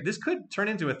could this could turn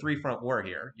into a 3-front war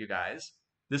here, you guys.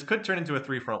 This could turn into a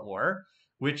 3-front war,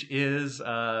 which is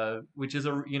a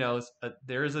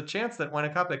there is a chance that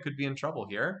Wynakopek could be in trouble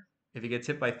here if he gets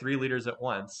hit by 3 leaders at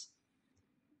once.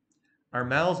 Are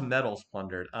Mal's metals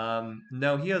plundered?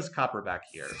 No, he has copper back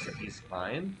here, so he's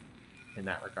fine in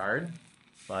that regard.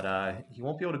 But he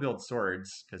won't be able to build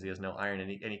swords because he has no iron, and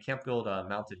he can't build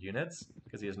mounted units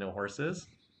because he has no horses.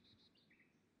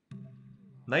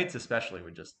 Knights especially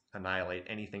would just annihilate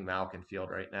anything Mao can field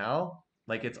right now.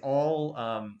 Like it's all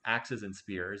axes and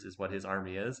spears is what his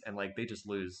army is, and like they just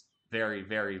lose very,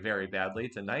 very, very badly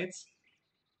to knights.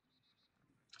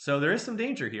 So there is some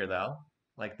danger here though.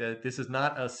 Like this is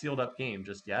not a sealed up game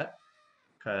just yet,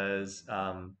 because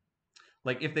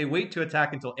like if they wait to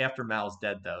attack until after Mao's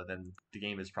dead though, then the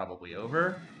game is probably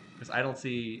over. Because I don't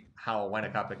see how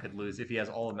Wainakapa could lose if he has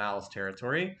all of Mao's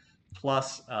territory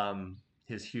plus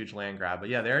his huge land grab. But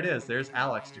yeah, there it is. There's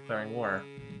Alex declaring war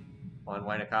on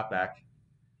Wainakapa.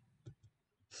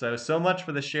 So much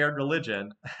for the shared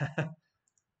religion. All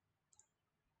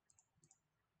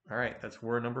right, that's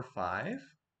war number 5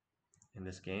 in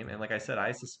this game. And like I said,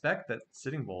 I suspect that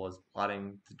Sitting Bull is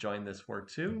plotting to join this war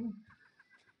too.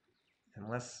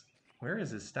 Unless, where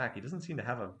is his stack? He doesn't seem to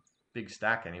have a big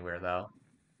stack anywhere though.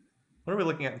 What are we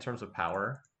looking at in terms of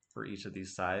power for each of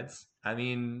these sides? I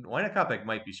mean, Wainakapa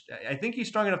might be, I think he's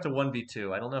strong enough to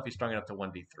 1v2. I don't know if he's strong enough to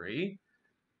 1v3. I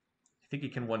think he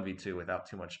can 1v2 without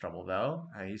too much trouble though.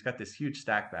 He's got this huge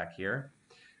stack back here.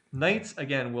 Knights,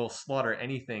 again, will slaughter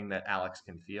anything that Alex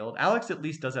can field. Alex at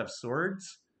least does have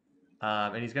swords.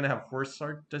 And he's going to have horse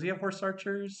archers. Does he have horse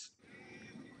archers?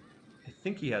 I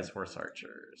think he has horse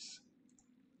archers.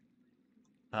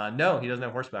 No, he doesn't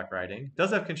have horseback riding.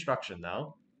 Does have construction,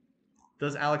 though.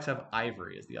 Does Alex have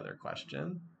ivory is the other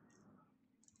question.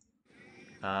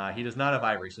 He does not have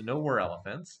ivory, so no war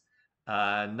elephants.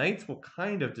 Knights will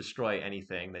kind of destroy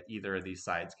anything that either of these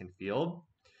sides can field.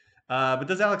 But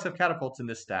does Alex have catapults in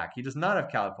this stack? He does not have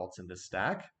catapults in this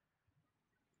stack.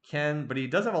 But he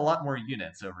does have a lot more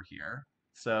units over here.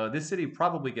 So this city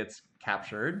probably gets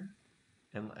captured.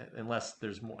 Unless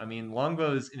there's more. I mean,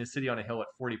 longbows in a city on a hill at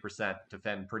 40%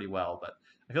 defend pretty well, but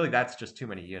I feel like that's just too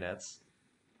many units.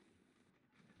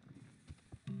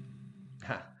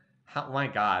 My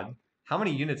God. How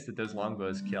many units did those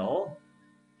longbows kill?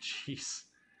 Jeez.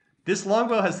 This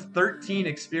longbow has 13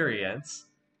 experience.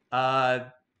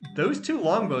 Those 2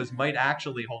 longbows might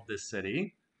actually hold this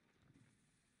city.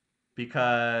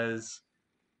 Because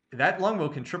that longbow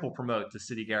can triple promote to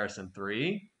City Garrison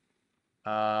 3.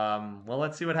 Well,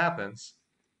 let's see what happens.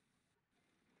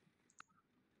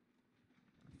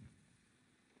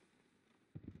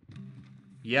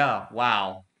 Yeah,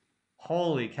 wow.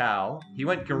 Holy cow. He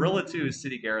went Guerrilla 2,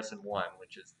 City Garrison 1,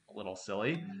 which is a little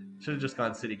silly. Should have just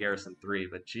gone City Garrison 3,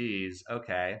 but geez,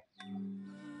 okay.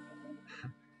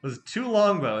 It was 2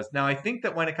 longbows. Now, I think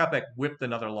that Wainakapa whipped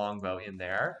another longbow in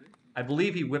there. I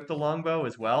believe he whipped a longbow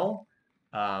as well,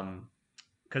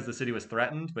 because the city was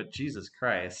threatened, but Jesus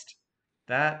Christ.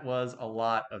 That was a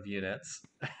lot of units.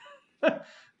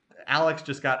 Alex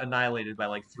just got annihilated by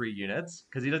like 3 units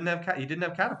because he didn't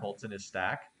have catapults in his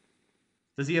stack.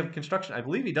 Does he have construction? I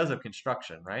believe he does have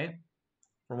construction, right?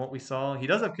 From what we saw, he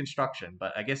does have construction,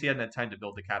 but I guess he hadn't had time to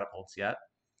build the catapults yet.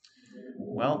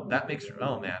 Well, that makes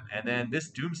oh man, and then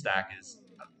this doom stack is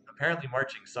apparently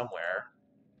marching somewhere.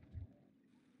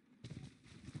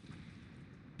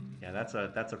 Yeah, that's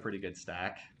a pretty good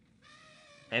stack.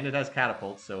 And it has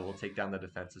catapults, so we'll take down the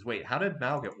defenses. Wait, how did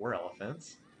Mao get war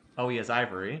elephants? Oh, he has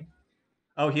ivory.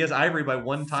 Oh, he has ivory by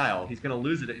 1 tile. He's going to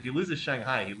lose it. If he loses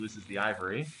Shanghai, he loses the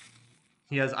ivory.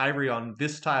 He has ivory on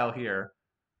this tile here.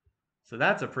 So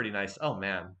that's a pretty nice... Oh,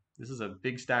 man. This is a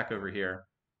big stack over here.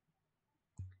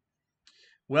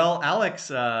 Well, Alex,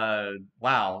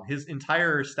 wow. His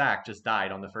entire stack just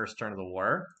died on the first turn of the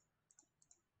war.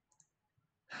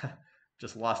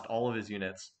 Just lost all of his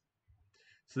units.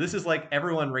 So this is like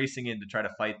everyone racing in to try to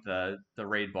fight the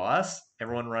raid boss.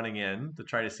 Everyone running in to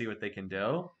try to see what they can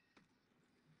do.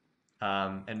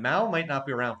 And Mao might not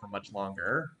be around for much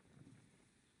longer.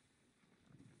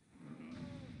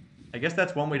 I guess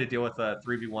that's one way to deal with a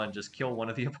 3v1. Just kill one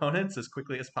of the opponents as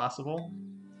quickly as possible.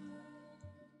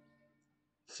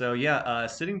 So yeah,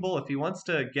 Sitting Bull, if he wants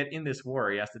to get in this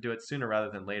war, he has to do it sooner rather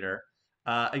than later.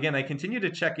 Again, I continue to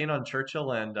check in on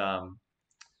Churchill and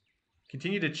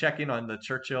continue to check in on the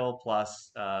Churchill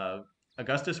plus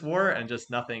Augustus War, and just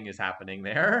nothing is happening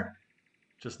there.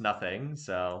 Just nothing.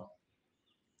 So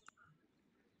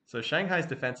Shanghai's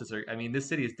defenses are, I mean, this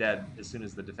city is dead as soon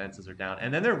as the defenses are down.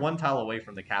 And then they're 1 tile away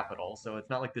from the capital, so it's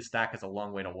not like this stack is a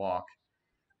long way to walk.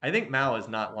 I think Mao is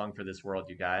not long for this world,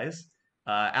 you guys.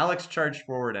 Alex charged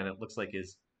forward, and it looks like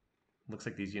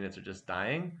these units are just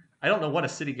dying. I don't know what a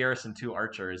City Garrison 2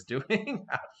 archer is doing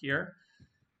out here,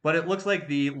 but it looks like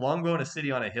the longbow in a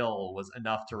city on a hill was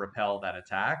enough to repel that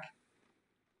attack.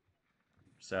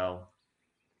 So,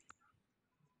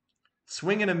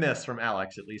 swing and a miss from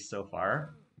Alex, at least so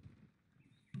far.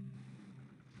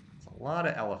 A lot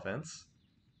of elephants.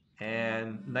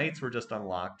 And knights were just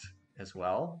unlocked as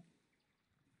well.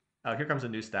 Oh, here comes a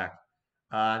new stack.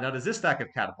 Now, does this stack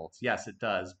have catapults? Yes, it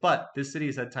does. But this city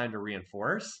has had time to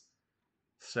reinforce.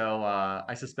 So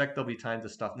I suspect there'll be time to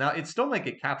stuff. Now, it still might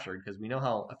get captured because we know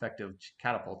how effective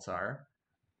catapults are.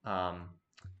 Um,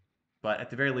 but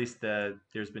at the very least,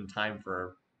 there's been time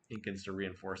for Incans to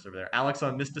reinforce over there. Alex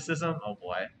on mysticism? Oh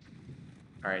boy.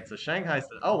 All right, so Shanghai's.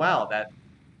 Oh wow, that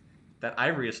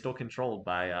ivory is still controlled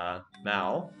by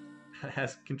Mao.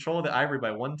 Has controlled the ivory by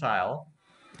one tile.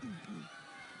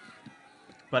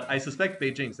 But I suspect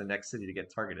Beijing's the next city to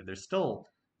get targeted. There's still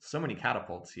so many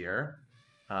catapults here.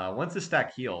 Once the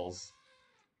stack heals,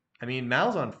 I mean,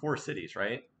 Mao's on 4 cities,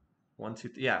 right? One,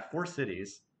 two, yeah, 4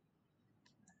 cities.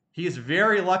 He is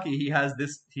very lucky he has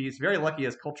this. He's very lucky he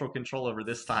has cultural control over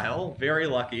this tile. Very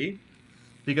lucky.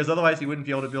 Because otherwise he wouldn't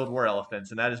be able to build war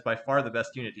elephants, and that is by far the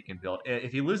best unit he can build.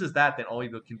 If he loses that, then all he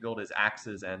can build is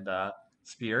axes and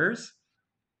spears.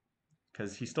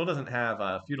 Because he still doesn't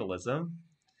have feudalism.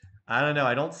 I don't know.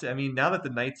 I don't see. I mean, now that the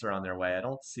knights are on their way, I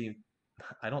don't see.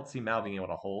 I don't see Mao being able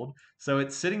to hold. So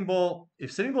it's Sitting Bull.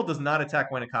 If Sitting Bull does not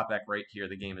attack Winnacopek right here,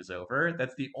 the game is over.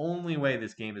 That's the only way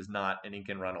this game is not an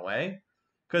Incan runaway.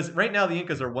 Because right now the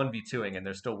Incas are 1v2ing and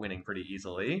they're still winning pretty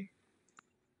easily.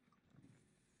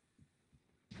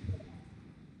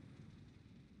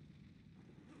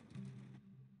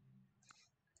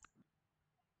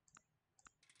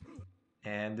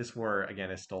 And this war, again,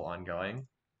 is still ongoing.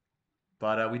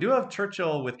 But we do have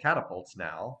Churchill with catapults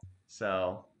now.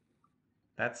 So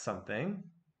that's something.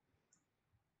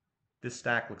 This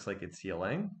stack looks like it's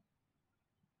healing.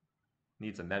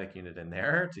 Needs a medic unit in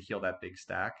there to heal that big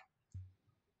stack.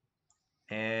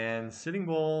 And Sitting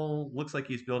Bull looks like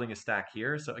he's building a stack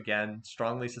here. So again,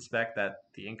 strongly suspect that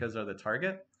the Incas are the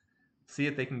target. See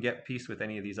if they can get peace with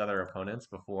any of these other opponents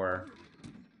before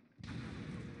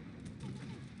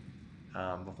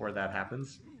that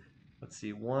happens. Let's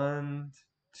see, 1,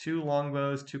 2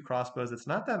 longbows, 2 crossbows. It's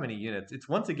not that many units. It's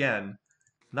once again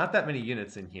not that many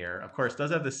units in here. Of course,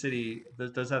 does have the city.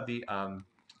 Does have the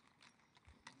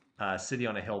city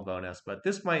on a hill bonus, but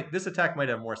this attack might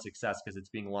have more success because it's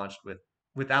being launched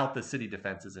without the city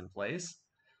defenses in place.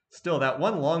 Still, that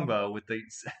one longbow with the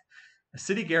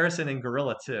city garrison and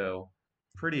guerrilla too,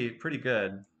 pretty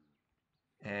good.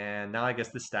 And now I guess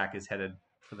this stack is headed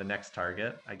for the next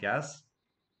target. I guess.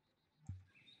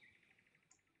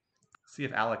 See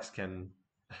if Alex can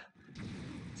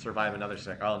survive another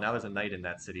stack. Oh, now there's a knight in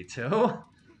that city too. All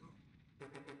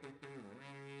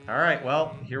right,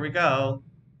 well, here we go.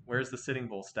 Where's the Sitting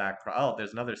Bull stack? Oh,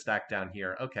 there's another stack down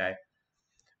here. Okay.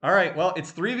 All right, well,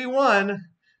 it's 3v1.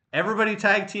 Everybody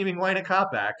tag teaming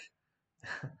Winnacopek.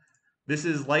 This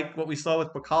is like what we saw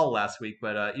with Bakal last week,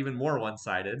 but even more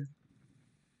one-sided.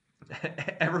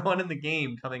 Everyone in the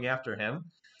game coming after him.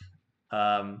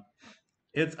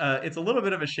 It's a little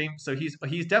bit of a shame. So he's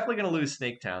definitely going to lose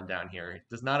Snaketown down here. He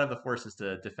does not have the forces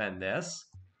to defend this,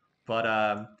 but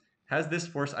has this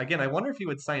force again. I wonder if he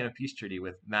would sign a peace treaty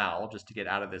with Mao just to get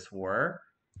out of this war.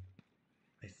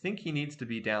 I think he needs to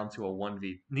be down to a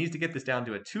 1v. Needs to get this down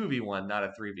to a 2v1, not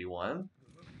a 3v1.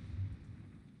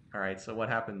 All right. So what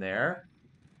happened there?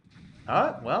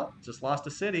 Well, just lost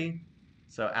a city.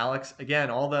 So Alex, again,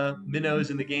 all the minnows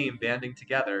in the game banding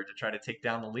together to try to take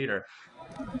down the leader.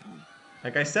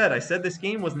 Like I said this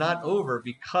game was not over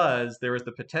because there was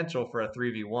the potential for a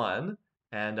 3v1,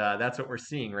 and that's what we're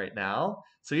seeing right now.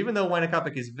 So even though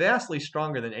Winnacopek is vastly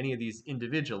stronger than any of these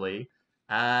individually,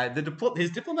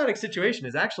 his diplomatic situation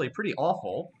is actually pretty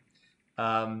awful.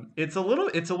 It's a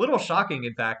little shocking,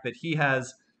 in fact, that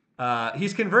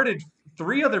he's converted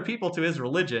 3 other people to his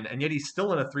religion, and yet he's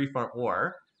still in a 3-front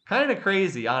war. Kind of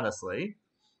crazy, honestly.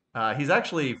 He's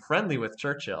actually friendly with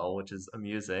Churchill, which is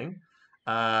amusing.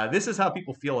 This is how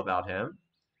people feel about him.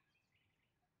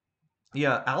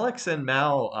 Yeah, Alex and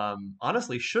Mao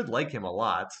honestly should like him a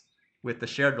lot with the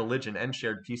shared religion and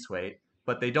shared peace weight,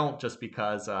 but they don't just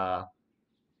because um,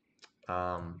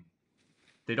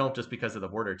 of the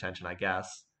border tension, I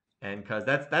guess. And because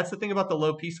that's the thing about the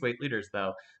low peace weight leaders,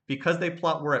 though, because they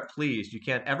plot war at pleased, you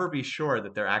can't ever be sure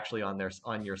that they're actually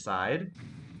on your side.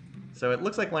 So it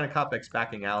looks like Winnacopek's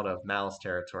backing out of Mao's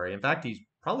territory. In fact, he's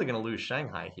probably going to lose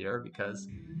Shanghai here because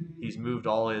he's moved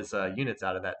all his units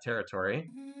out of that territory.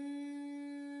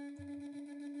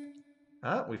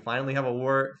 We finally have a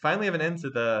war. Finally have an end to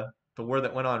the war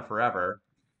that went on forever.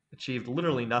 Achieved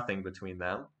literally nothing between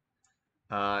them.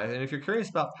 And if you're curious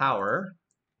about power,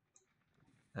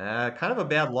 kind of a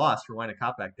bad loss for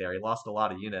Winnacopek there. He lost a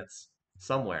lot of units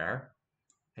somewhere.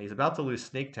 He's about to lose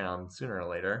Snaketown sooner or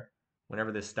later.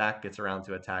 whenever this stack gets around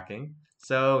to attacking.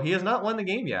 So he has not won the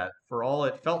game yet, for all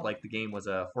it felt like the game was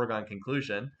a foregone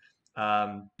conclusion.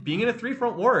 Being in a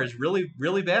three-front war is really,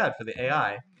 really bad for the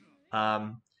AI. I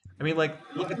mean, like,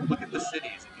 look at the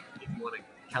cities if you want to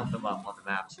count them up on the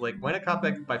map. So, like,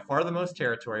 Winnacopek, by far the most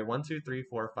territory, 1, 2, 3,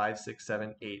 4, 5, 6,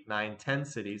 7, 8, 9, 10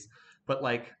 cities. But,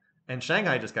 like, and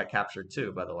Shanghai just got captured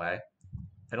too, by the way.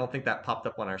 I don't think that popped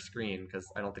up on our screen because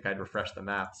I don't think I'd refreshed the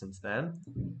map since then.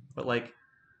 But, like,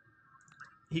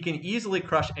 he can easily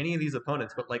crush any of these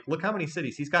opponents. But like, look how many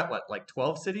cities he's got. What, like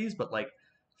 12 cities? But like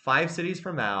 5 cities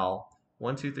for Mao.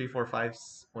 1, 2, 3, 4, 5.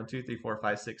 1, 2, 3, 4,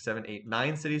 5, 6, 7, 8,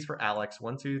 9 cities for Alex.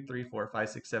 1, 2, 3, 4, 5,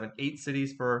 6, 7, 8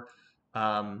 cities for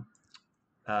um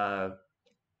uh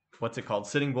what's it called?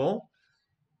 Sitting Bull.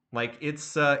 Like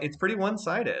it's pretty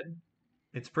one-sided.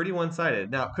 It's pretty one-sided.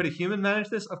 Now, could a human manage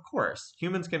this? Of course.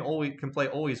 Humans can play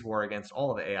always war against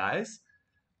all of the AIs.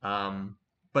 Um,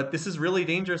 but this is really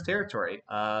dangerous territory.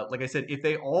 Like I said, if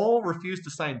they all refuse to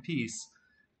sign peace,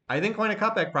 I think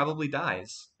Koinakapek probably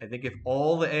dies. I think if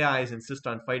all the AIs insist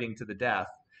on fighting to the death,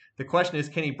 the question is,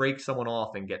 can he break someone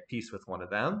off and get peace with one of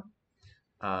them?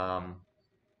 Um,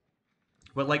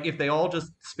 but like if they all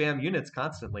just spam units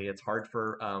constantly, it's hard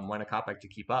for Koinakapek to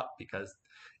keep up because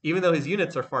even though his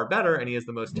units are far better and he has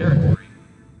the most territory,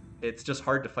 it's just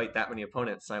hard to fight that many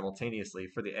opponents simultaneously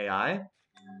for the AI.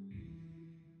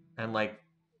 And like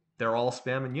they're all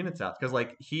spamming units out because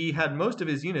like he had most of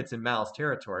his units in Mao's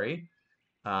territory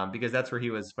because that's where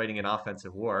he was fighting an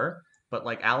offensive war. But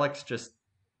like Alex just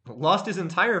lost his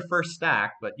entire first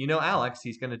stack. But you know Alex,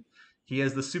 he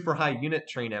has the super high unit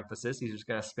train emphasis. He's just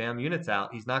gonna spam units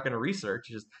out. He's not gonna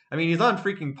research. I mean, he's on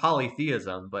freaking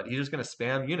polytheism, but he's just gonna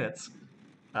spam units.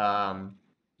 Um,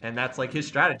 and that's like his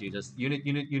strategy, just unit,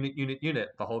 unit, unit, unit, unit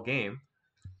the whole game.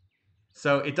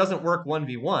 So it doesn't work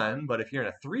 1v1, but if you're in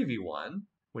a 3v1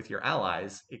 with your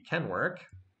allies, it can work.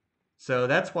 So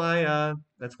that's why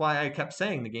I kept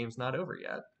saying the game's not over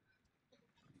yet.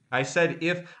 I said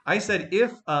if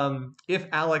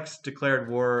Alex declared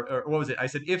war, or what was it? I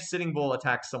said if Sitting Bull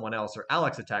attacks someone else or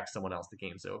Alex attacks someone else, the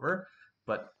game's over.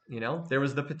 But there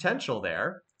was the potential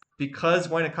there because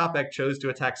Wynakopek chose to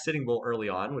attack Sitting Bull early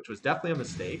on, which was definitely a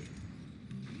mistake.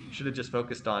 Should have just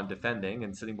focused on defending,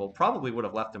 and Sitting Bull probably would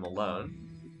have left him alone.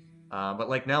 But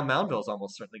like now, Moundville's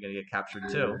almost certainly going to get captured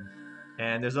too,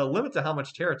 and there's a limit to how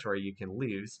much territory you can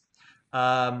lose.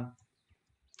 Um,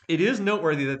 it is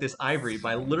noteworthy that this ivory,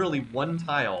 by literally one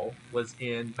tile, was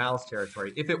in Mao's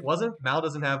territory. If it wasn't, Mao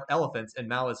doesn't have elephants, and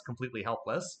Mao is completely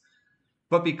helpless.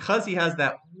 But because he has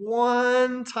that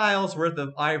one tile's worth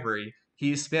of ivory,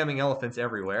 he's spamming elephants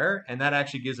everywhere, and that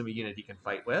actually gives him a unit he can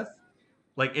fight with.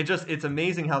 Like it's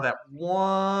amazing how that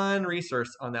one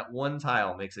resource on that one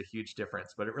tile makes a huge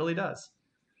difference, but it really does.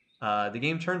 The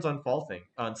game turns on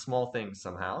small things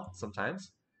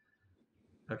sometimes.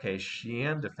 Okay,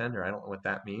 Xi'an Defender. I don't know what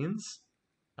that means.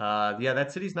 Yeah,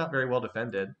 that city's not very well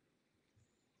defended.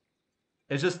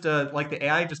 It's just like the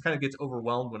AI just kind of gets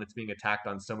overwhelmed when it's being attacked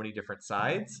on so many different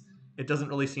sides. It doesn't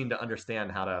really seem to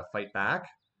understand how to fight back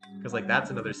because like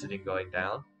that's another city going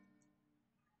down.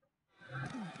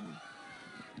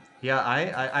 Yeah,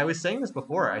 I was saying this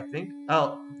before. I think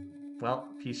well,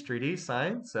 peace treaty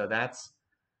signed, so that's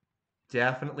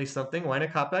definitely something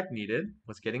Wynakopek needed,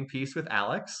 was getting peace with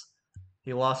Alex.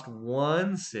 He lost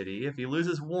one city. If he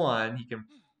loses one, he can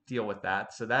deal with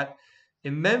that. So that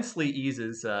immensely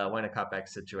eases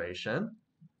Wynakopek's situation.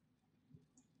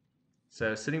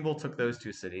 So Sitting Bull took those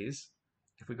 2 cities.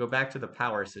 If we go back to the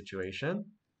power situation,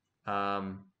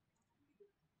 um,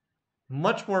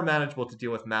 much more manageable to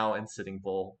deal with Mao and Sitting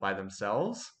Bull by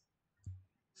themselves.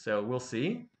 So we'll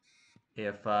see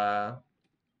if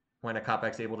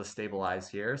Wynakopek's able to stabilize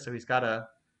here. So he's got a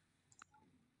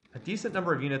decent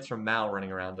number of units from Mao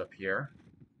running around up here.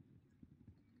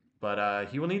 But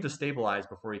he will need to stabilize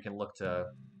before he can look to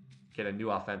get a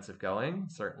new offensive going,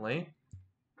 certainly.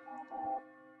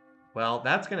 Well,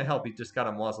 that's going to help. He just got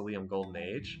a Mausoleum Golden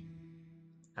Age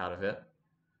out of it.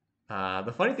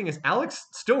 The funny thing is, Alex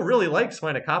still really likes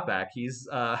Wynakopek. He's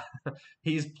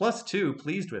he's +2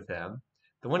 pleased with him.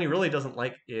 The one he really doesn't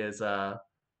like is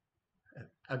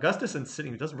Augustus and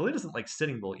Sitting. Really doesn't like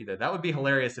Sitting Bull either. That would be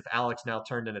hilarious if Alex now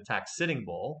turned and attacked Sitting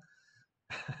Bull.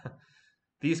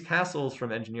 These castles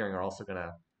from engineering are also going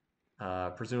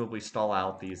to presumably stall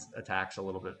out these attacks a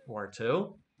little bit more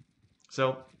too.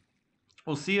 So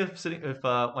we'll see if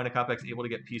Wynakopek's able to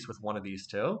get peace with one of these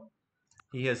two.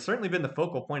 He has certainly been the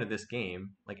focal point of this game.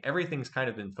 Like everything's kind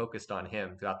of been focused on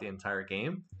him throughout the entire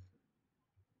game.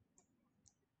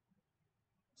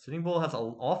 Sitting Bull has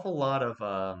an awful lot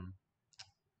of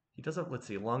he does have, let's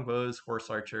see, longbows, horse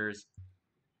archers.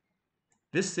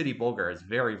 This city Bulgar is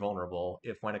very vulnerable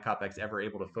if Winnacopek's ever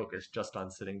able to focus just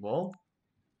on Sitting Bull.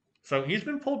 So he's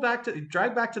been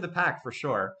dragged back to the pack for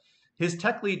sure. His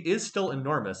tech lead is still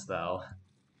enormous though.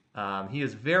 He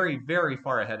is very, very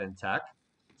far ahead in tech.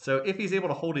 So if he's able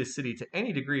to hold his city to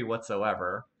any degree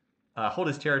whatsoever, hold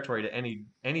his territory to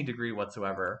any degree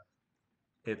whatsoever,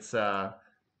 it's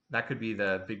that could be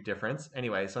the big difference.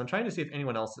 Anyway, so I'm trying to see if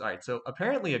anyone else. All right, so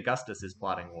apparently Augustus is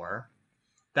plotting war.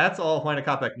 That's all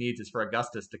Winnacopek needs is for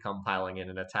Augustus to come piling in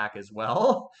and attack as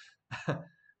well.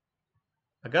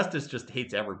 Augustus just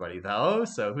hates everybody though,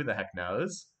 so who the heck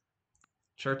knows?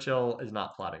 Churchill is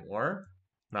not plotting war,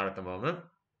 not at the moment.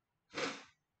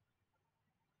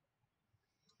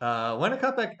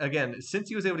 Winnacopek, again, since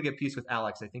he was able to get peace with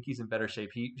Alex, I think he's in better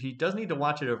shape. He does need to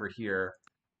watch it over here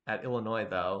at Illinois,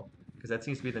 though, because that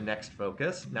seems to be the next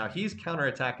focus. Now, he's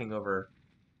counterattacking over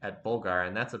at Bulgar,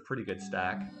 and that's a pretty good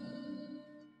stack.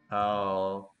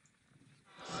 Oh.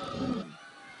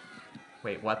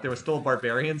 Wait, what? There was still a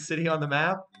barbarian city on the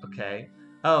map? Okay.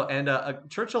 Oh, and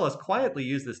Churchill has quietly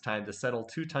used this time to settle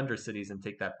 2 tundra cities and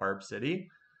take that barb city.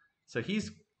 So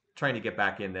he's trying to get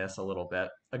back in this a little bit.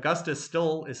 Augustus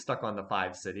still is stuck on the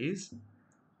 5 cities.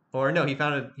 Or no, he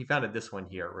founded this one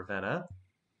here, Ravenna.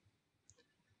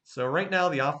 So right now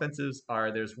the offensives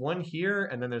are, there's one here,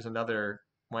 and then there's another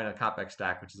Winnacopek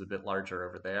stack, which is a bit larger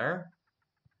over there.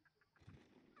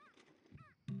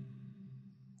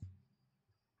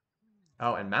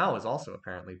 Oh, and Mao is also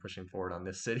apparently pushing forward on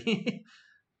this city.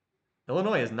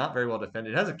 Illinois is not very well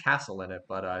defended. It has a castle in it,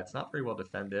 but it's not very well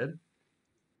defended.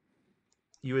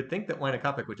 You would think that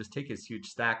Winnacopek would just take his huge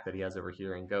stack that he has over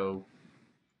here and go,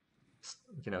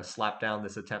 you know, slap down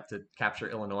this attempt to capture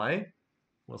Illinois.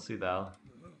 We'll see, though.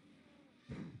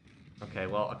 Okay,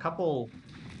 well, a couple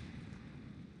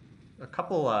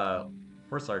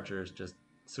horse archers just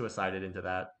suicided into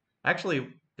that. Actually,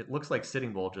 it looks like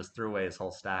Sitting Bull just threw away his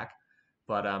whole stack.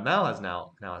 But Mao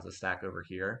now has a stack over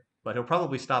here. But he'll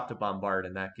probably stop to bombard,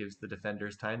 and that gives the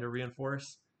defenders time to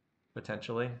reinforce,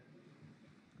 potentially.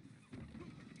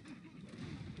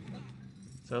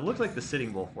 So it looks like the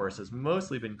Sitting Bull force has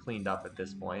mostly been cleaned up at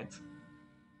this point,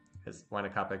 as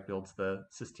Winnacopek builds the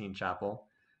Sistine Chapel.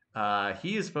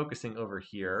 He is focusing over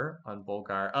here on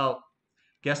Bulgar. Oh,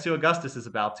 guess who Augustus is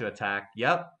about to attack?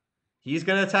 Yep, he's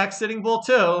going to attack Sitting Bull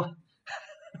too.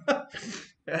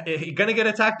 He's going to get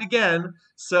attacked again.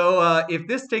 So if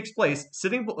this takes place,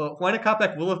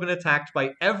 Winnacopek will have been attacked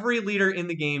by every leader in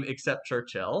the game except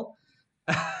Churchill.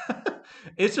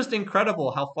 It's just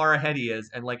incredible how far ahead he is,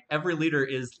 and like every leader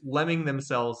is lemming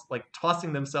themselves, like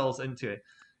tossing themselves into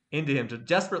him, to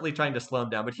desperately trying to slow him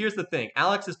down. But here's the thing: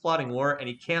 Alex is plotting war, and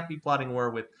he can't be plotting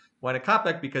war with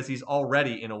Winnacopek because he's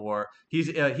already in a war. He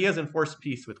has enforced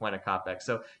peace with Winnacopek,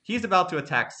 so he's about to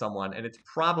attack someone, and it's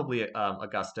probably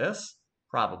Augustus,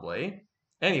 probably.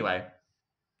 Anyway,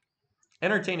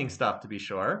 entertaining stuff to be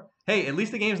sure. Hey, at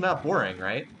least the game's not boring,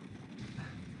 right?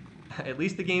 At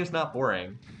least the game's not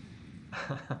boring.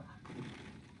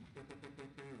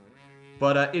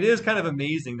 But it is kind of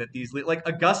amazing that these, like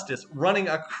Augustus running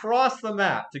across the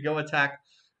map to go attack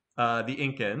the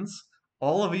Incans.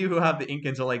 All of you who have the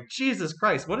Incans are like, Jesus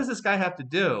Christ, what does this guy have to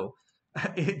do?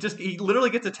 He literally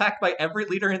gets attacked by every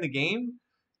leader in the game.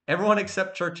 Everyone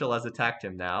except Churchill has attacked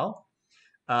him now.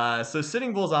 So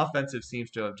Sitting Bull's offensive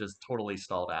seems to have just totally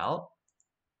stalled out.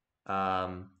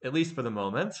 At least for the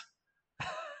moment.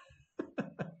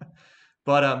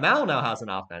 But Mao now has an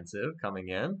offensive coming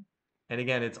in. And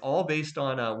again, it's all based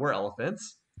on war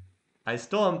elephants. I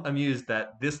still am amused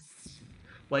that this,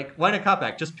 like,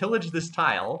 Winnacopek, just pillage this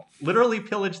tile, literally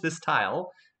pillage this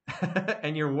tile,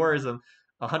 and your war is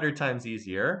 100 times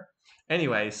easier.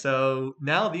 Anyway, so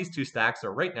now these two stacks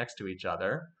are right next to each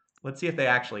other. Let's see if they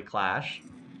actually clash.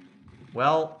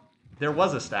 Well, there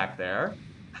was a stack there.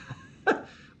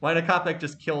 Winnacopek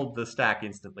just killed the stack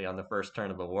instantly on the first turn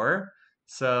of the war.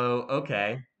 So,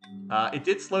 okay. It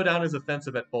did slow down his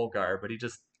offensive at Bulgar, but he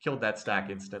just killed that stack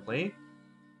instantly.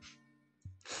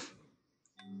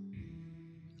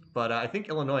 But I think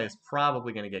Illinois is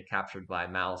probably going to get captured by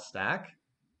Mao's stack.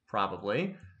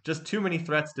 Probably. Just too many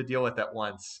threats to deal with at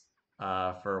once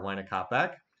for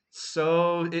Winnacopek.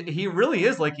 So he really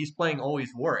is like he's playing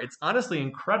Always War. It's honestly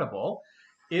incredible.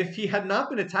 If he had not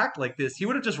been attacked like this, he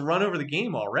would have just run over the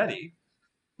game already.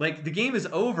 Like, the game is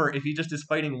over if he just is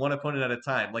fighting one opponent at a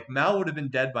time. Like, Mao would have been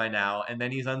dead by now, and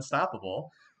then he's unstoppable.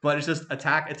 But it's just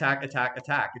attack, attack, attack,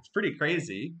 attack. It's pretty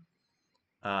crazy.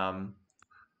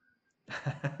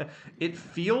 It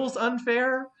feels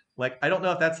unfair. Like, I don't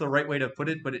know if that's the right way to put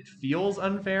it, but it feels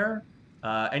unfair.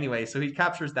 Anyway, so he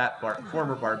captures that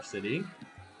former Barb City.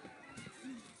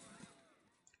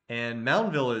 And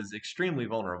Moundville is extremely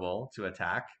vulnerable to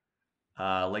attack.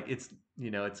 Like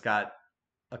it's got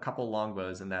a couple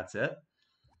longbows and that's it.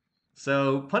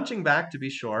 So punching back to be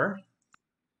sure,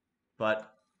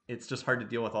 but it's just hard to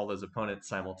deal with all those opponents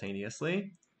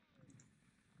simultaneously.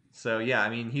 So yeah, I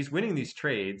mean, he's winning these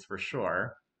trades for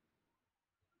sure.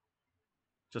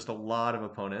 Just a lot of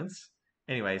opponents.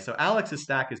 Anyway, so Alex's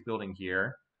stack is building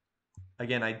here.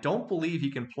 Again, I don't believe he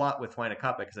can plot with Huayna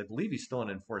because I believe he's still in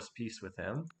enforced peace with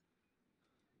him.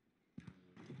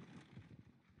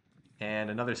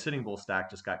 And another Sitting Bull stack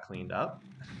just got cleaned up.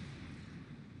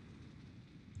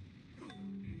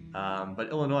 But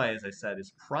Illinois, as I said,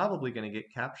 is probably going to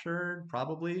get captured,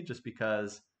 probably, just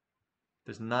because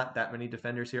there's not that many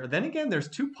defenders here. Then again, there's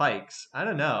two pikes. I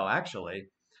don't know, actually.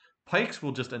 Pikes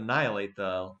will just annihilate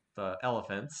the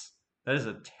elephants. That is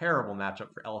a terrible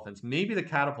matchup for elephants. Maybe the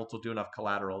catapults will do enough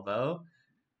collateral, though,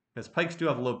 because pikes do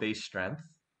have low base strength.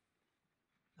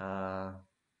 I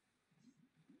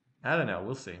don't know.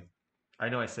 We'll see. I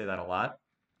know I say that a lot.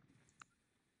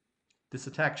 This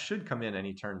attack should come in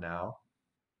any turn now.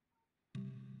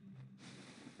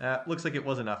 Looks like it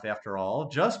was enough after all.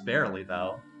 Just barely,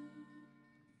 though.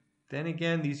 Then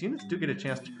again, these units do get a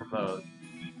chance to promote.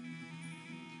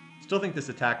 Still think this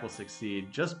attack will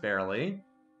succeed, just barely.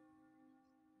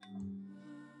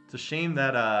 It's a shame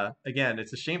that, again,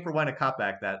 it's a shame for Huayna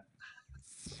that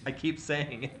I keep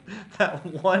saying that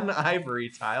one ivory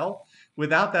tile.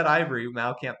 Without that ivory,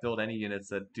 Mao can't build any units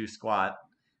that do squat.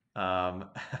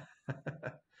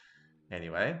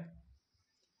 Anyway.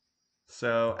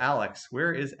 So Alex,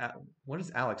 what is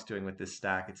Alex doing with this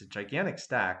stack? It's a gigantic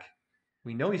stack.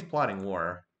 We know he's plotting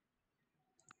war.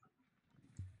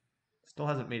 Still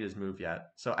hasn't made his move yet.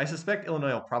 So I suspect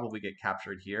Illinois will probably get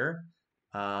captured here.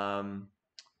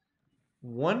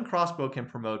 One crossbow can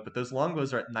promote, but those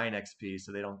longbows are at 9 XP,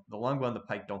 so the longbow and the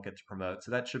pike don't get to promote.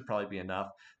 So that should probably be enough.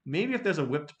 Maybe if there's a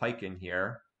whipped pike in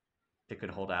here, it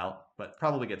could hold out, but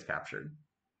probably gets captured.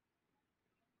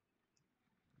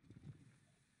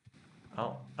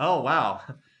 Oh wow.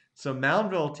 So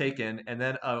Moundville taken, and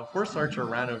then a horse archer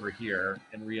ran over here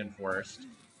and reinforced.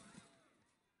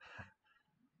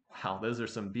 Wow, those are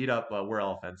some beat up war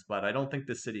elephants, but I don't think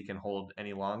this city can hold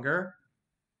any longer.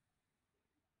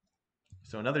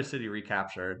 So another city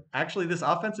recaptured. Actually, this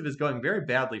offensive is going very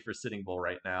badly for Sitting Bull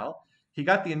right now. He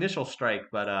got the initial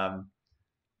strike, but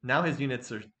now his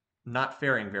units are not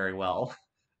faring very well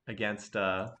against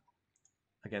Huayna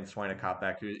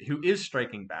who is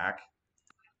striking back,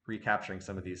 recapturing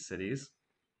some of these cities.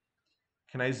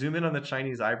 Can I zoom in on the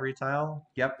Chinese ivory tile?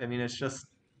 Yep, I mean, it's just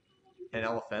an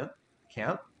elephant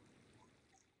camp.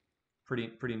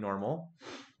 Pretty normal.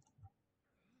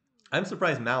 I'm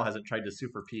surprised Mao hasn't tried to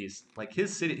super peace. Like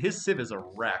his civ is a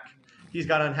wreck. He's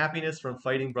got unhappiness from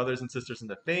fighting brothers and sisters in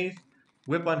the faith,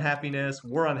 whip unhappiness,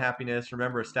 war unhappiness.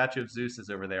 Remember, a statue of Zeus is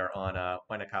over there on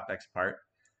Huayna part.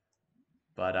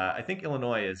 But I think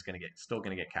Illinois is still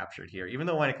gonna get captured here. Even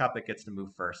though Huayna gets to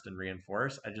move first and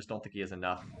reinforce, I just don't think he has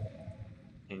enough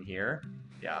in here.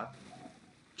 Yeah.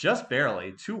 Just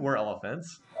barely. 2 war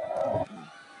elephants.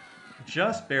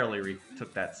 Just barely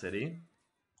took that city.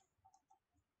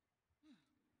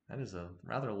 That is a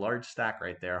rather large stack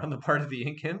right there on the part of the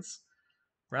Incans.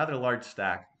 Rather large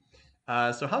stack.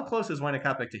 So how close is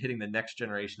Huayna to hitting the next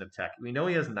generation of tech? We know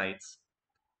he has knights.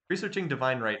 Researching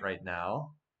Divine right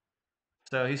now.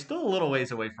 So he's still a little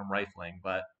ways away from rifling,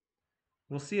 but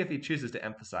we'll see if he chooses to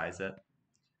emphasize it.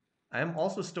 I am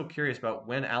also still curious about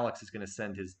when Alex is going to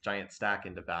send his giant stack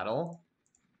into battle.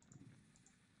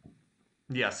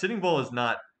 Yeah, Sitting Bull is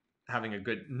not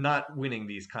winning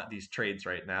these trades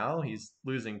right now. He's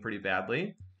losing pretty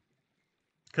badly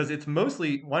because it's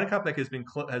mostly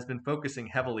Huayna has been focusing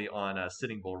heavily on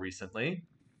Sitting Bull recently.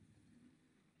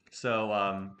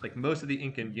 So like most of the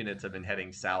Incan units have been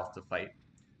heading south to fight,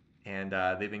 and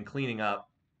they've been cleaning up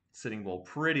Sitting Bull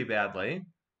pretty badly.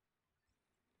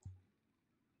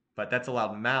 But that's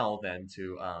allowed Mao then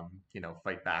to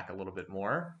fight back a little bit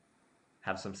more,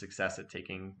 have some success at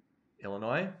taking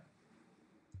Illinois.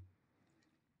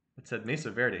 It said Mesa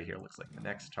Verde here looks like the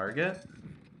next target.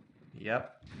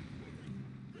 Yep.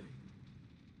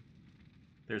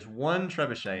 There's 1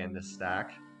 trebuchet in this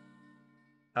stack.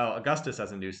 Oh, Augustus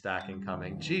has a new stack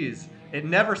incoming. Jeez, it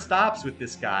never stops with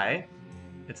this guy.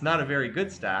 It's not a very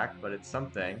good stack, but it's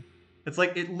something. It's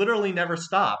like it literally never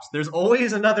stops. There's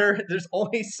always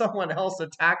someone else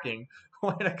attacking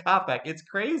Huayna. It's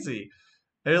crazy.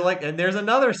 And there's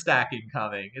another stack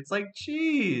incoming. It's like,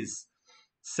 geez.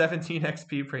 17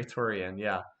 XP Praetorian,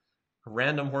 yeah.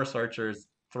 Random horse archers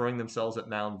throwing themselves at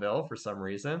Moundville for some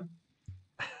reason.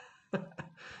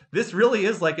 This really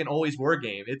is like an always war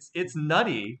game. It's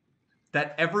nutty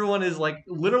that everyone is like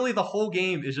literally the whole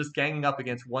game is just ganging up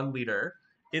against one leader.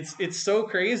 It's so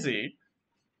crazy.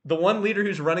 The one leader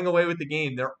who's running away with the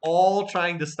game, they're all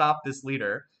trying to stop this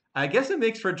leader. I guess it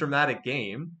makes for a dramatic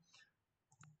game.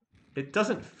 It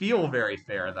doesn't feel very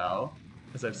fair though,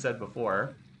 as I've said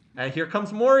before. And here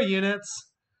comes more units.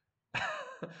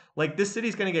 Like this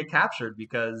city's going to get captured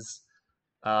because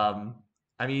um,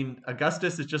 I mean,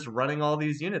 Augustus is just running all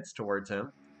these units towards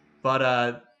him,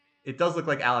 but it does look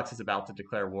like Alex is about to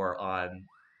declare war on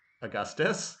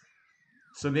Augustus.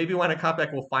 So maybe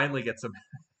Wanakopek will finally get some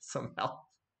some help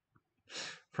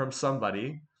from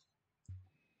somebody.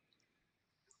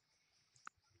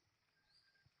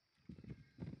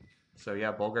 So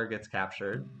yeah, Bulgar gets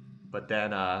captured, but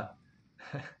then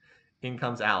in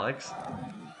comes Alex.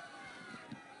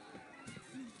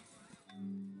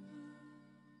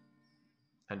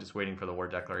 I'm just waiting for the war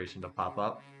declaration to pop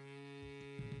up.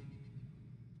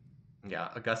 Yeah,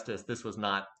 Augustus, this was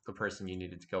not the person you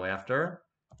needed to go after.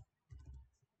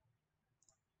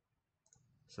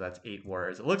 So that's 8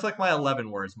 wars. It looks like my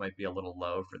 11 wars might be a little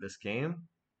low for this game.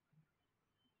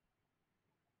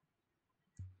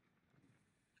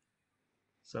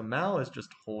 So Mao is just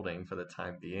holding for the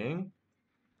time being.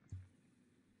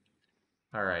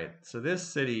 All right, so this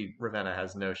city, Ravenna,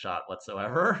 has no shot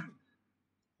whatsoever.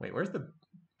 Wait, where's the...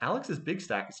 Alex's big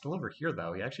stack is still over here,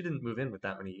 though. He actually didn't move in with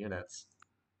that many units.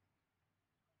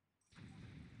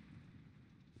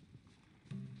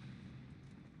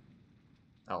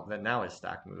 Oh, then now his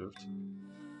stack moved.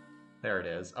 There it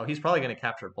is. Oh, he's probably going to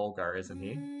capture Bulgar, isn't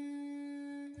he?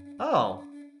 Oh,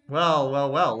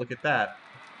 well, look at that.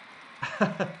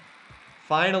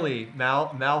 Finally,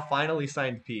 Mao finally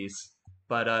signed peace.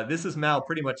 But this is Mao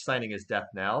pretty much signing his death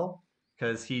now,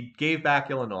 because he gave back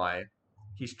Illinois.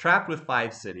 He's trapped with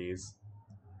 5 cities.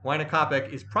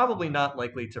 Wynakopek is probably not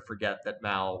likely to forget that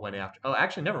Mao went after. Oh,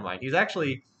 actually, never mind. He's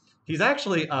actually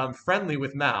friendly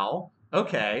with Mao.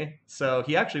 Okay, so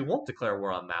he actually won't declare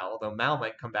war on Mao, although Mao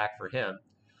might come back for him.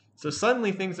 So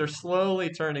suddenly things are slowly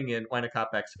turning in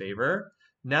Wynakopek's favor.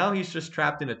 Now he's just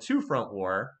trapped in a 2-front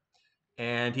war,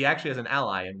 and he actually has an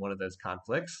ally in one of those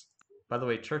conflicts. By the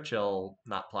way, Churchill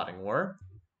not plotting war.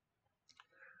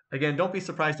 Again, don't be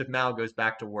surprised if Mao goes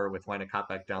back to war with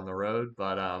Wynakopek down the road,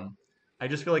 but I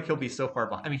just feel like he'll be so far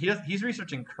behind. I mean, he's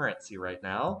researching currency right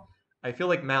now. I feel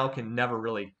like Mao can never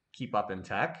really keep up in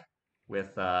tech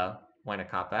with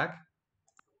Wynakopek.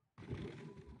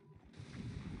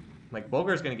 Like,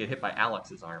 Bulgar's going to get hit by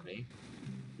Alex's army.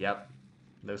 Yep,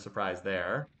 no surprise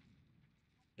there.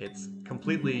 It's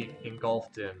completely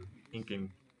engulfed in Incan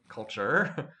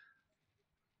culture.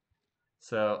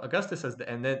 So Augustus has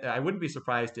and then I wouldn't be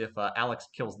surprised if Alex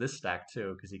kills this stack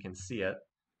too, because he can see it.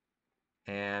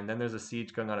 And then there's a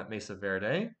siege going on at Mesa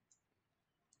Verde.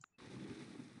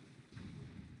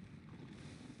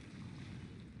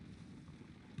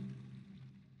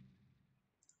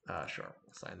 Sure,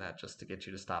 we'll sign that just to get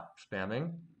you to stop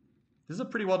spamming. This is a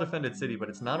pretty well-defended city, but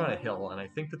it's not on a hill, and I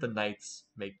think that the knights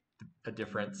make a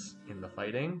difference in the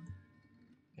fighting.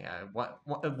 Yeah,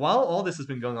 while all this has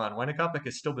been going on, Wynakopek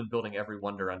has still been building every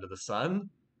wonder under the sun,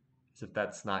 as if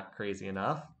that's not crazy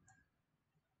enough.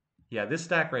 Yeah, this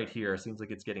stack right here seems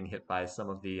like it's getting hit by some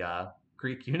of the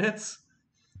Greek units.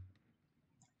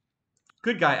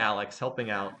 Good guy Alex helping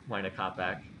out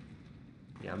Wynakopek.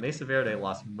 Yeah, Mesa Verde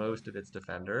lost most of its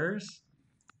defenders.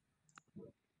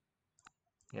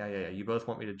 Yeah. You both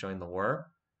want me to join the war.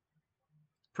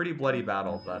 Pretty bloody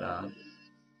battle, but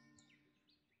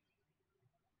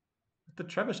the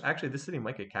trebuchet. Actually, this city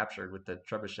might get captured with the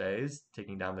trebuchets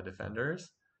taking down the defenders.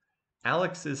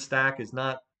 Alex's stack is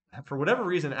not, for whatever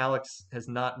reason, Alex has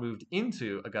not moved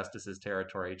into Augustus's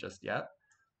territory just yet.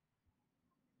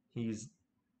 He's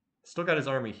still got his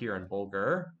army here in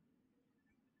Bulgar.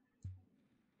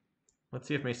 Let's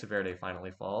see if Mesa Verde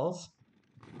finally falls.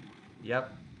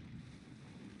 Yep.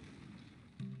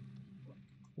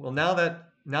 Well, now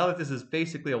that this is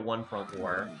basically a 1-front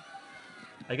war,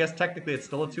 I guess technically it's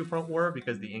still a 2-front war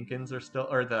because the Incans are still,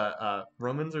 or the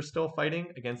Romans are still fighting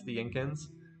against the Incans.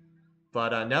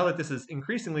 But now that this is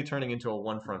increasingly turning into a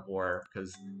 1-front war,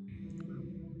 because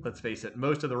let's face it,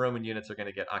 most of the Roman units are going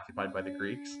to get occupied by the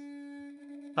Greeks.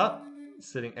 Oh,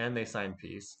 and they signed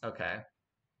peace. Okay.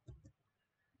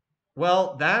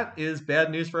 Well, that is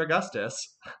bad news for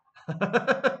Augustus.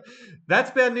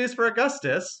 That's bad news for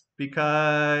Augustus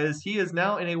because he is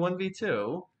now in a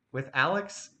 1v2 with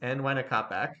Alex and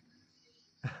Wynakopek.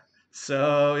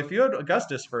 So if you had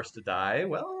Augustus first to die,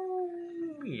 well,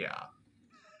 yeah.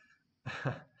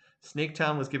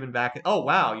 Snaketown was given back. Oh,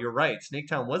 wow, you're right.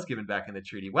 Snaketown was given back in the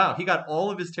treaty. Wow, he got all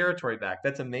of his territory back.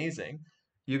 That's amazing.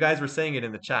 You guys were saying it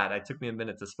in the chat. It took me a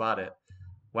minute to spot it.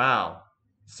 Wow.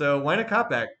 So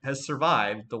Wynakopek has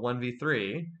survived the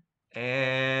 1v3,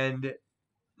 and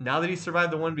now that he's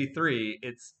survived the 1v3,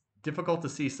 it's difficult to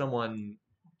see someone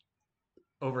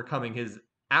overcoming his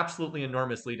absolutely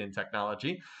enormous lead in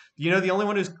technology. You know the only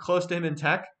one who's close to him in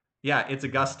tech? Yeah, it's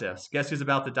Augustus. Guess who's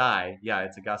about to die? Yeah,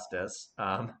 it's Augustus.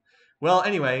 Well,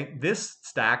 anyway, this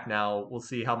stack now, we'll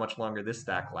see how much longer this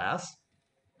stack lasts.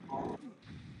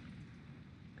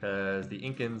 Because the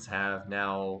Incans are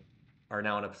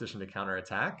now in a position to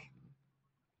counterattack.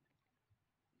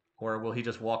 Or will he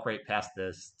just walk right past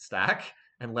this stack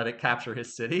and let it capture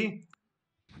his city?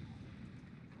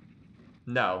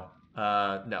 No.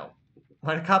 No.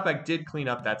 Wynakopek did clean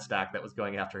up that stack that was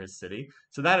going after his city,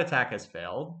 so that attack has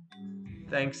failed,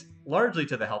 thanks largely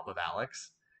to the help of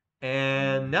Alex.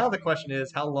 And now the question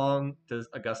is, how long does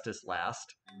Augustus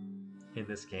last in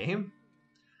this game?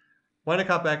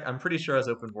 Wynakopek, I'm pretty sure, has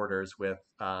open borders with,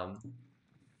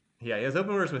 he has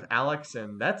open borders with Alex,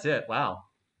 and that's it. Wow.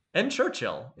 And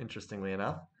Churchill, interestingly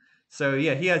enough. So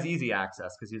yeah, he has easy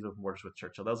access because he's open borders with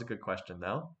Churchill. That was a good question,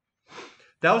 though.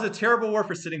 That was a terrible war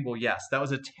for Sitting Bull. Yes, that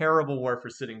was a terrible war for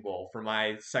Sitting Bull, for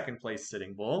my second place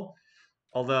Sitting Bull.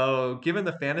 Although, given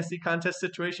the fantasy contest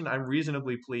situation, I'm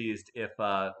reasonably pleased if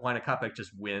Wynakopek just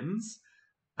wins.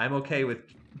 I'm okay with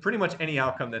pretty much any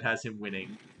outcome that has him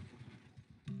winning.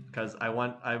 Because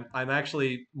I'm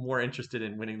actually more interested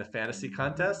in winning the fantasy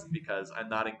contest because I'm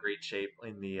not in great shape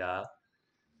in the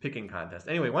picking contest.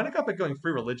 Anyway, Wynakopek going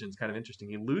free religion is kind of interesting.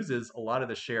 He loses a lot of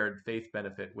the shared faith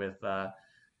benefit with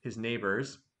his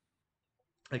neighbors.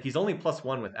 Like he's only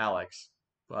 +1 with Alex,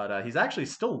 but he's actually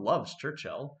still loves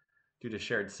Churchill due to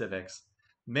shared civics.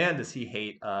 Man, does he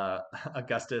hate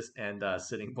Augustus and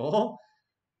Sitting Bull.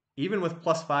 Even with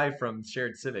 +5 from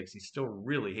shared civics, he still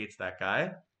really hates that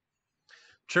guy.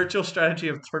 Churchill's strategy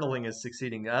of turtling is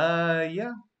succeeding.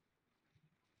 Yeah.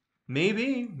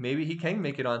 Maybe he can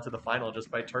make it onto the final just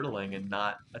by turtling and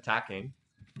not attacking.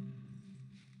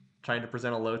 Trying to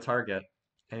present a low target.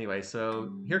 Anyway,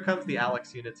 so here comes the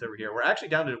Alex units over here. We're actually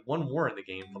down to 1 war in the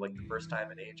game for like the first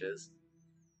time in ages.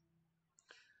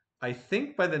 I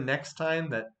think by the next time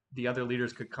that the other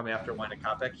leaders could come after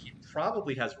Wynakopek, he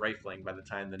probably has rifling by the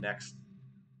time the next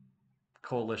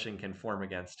coalition can form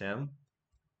against him.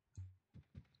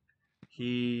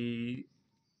 He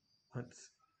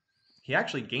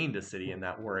actually gained a city in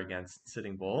that war against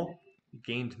Sitting Bull. He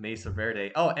gained Mesa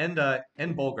Verde. Oh,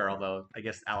 and Bulgar, although I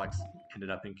guess Alex ended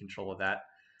up in control of that.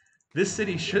 This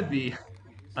city should be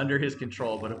under his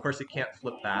control, but of course it can't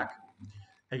flip back.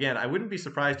 Again, I wouldn't be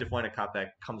surprised if Wynakopek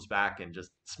comes back and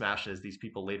just smashes these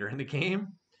people later in the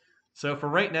game. So for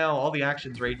right now, all the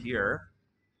action's right here.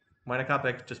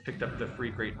 Wynakopek just picked up the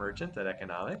free Great Merchant at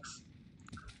economics.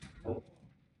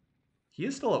 He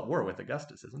is still at war with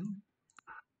Augustus, isn't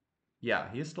he?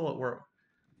 Yeah, he is still at war.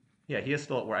 Yeah, he is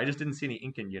still at war. I just didn't see any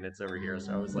Incan units over here,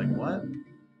 so I was like, what?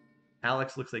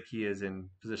 Alex looks like he is in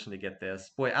position to get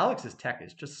this. Boy, Alex's tech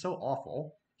is just so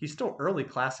awful. He's still early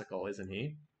classical, isn't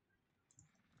he?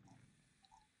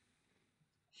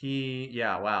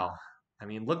 Yeah, wow. I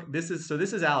mean, look, this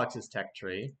is Alex's tech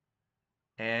tree,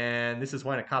 and this is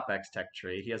Wynakopek's tech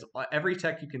tree. He has every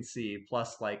tech you can see,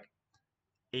 plus like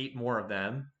 8 more of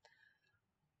them.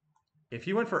 If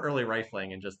he went for early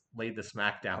rifling and just laid the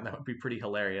smack down, that would be pretty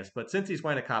hilarious. But since he's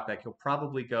Wynakopek, he'll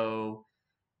probably go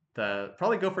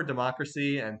for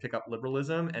democracy and pick up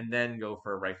liberalism, and then go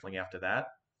for rifling after that.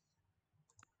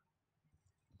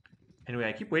 Anyway,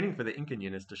 I keep waiting for the Incan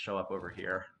units to show up over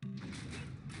here.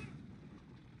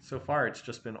 So far, it's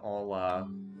just been all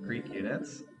Greek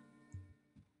units.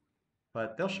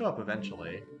 But they'll show up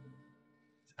eventually.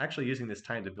 It's actually using this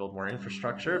time to build more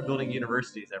infrastructure, building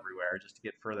universities everywhere just to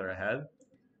get further ahead.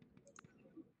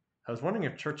 I was wondering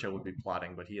if Churchill would be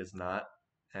plotting, but he is not.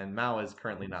 And Mao is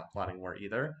currently not plotting war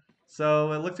either.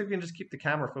 So it looks like we can just keep the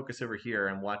camera focused over here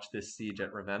and watch this siege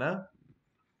at Ravenna.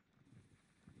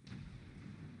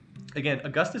 Again,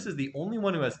 Augustus is the only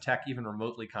one who has tech even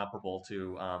remotely comparable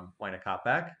to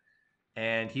Wynakopek.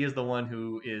 And he is the one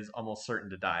who is almost certain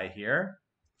to die here.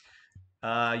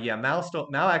 Yeah,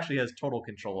 Mao actually has total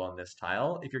control on this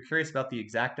tile. If you're curious about the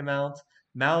exact amount,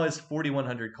 Mao has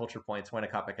 4,100 culture points,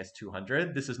 Wynakopek has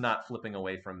 200. This is not flipping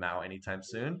away from Mao anytime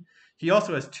soon. He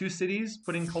also has 2 cities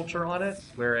putting culture on it,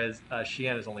 whereas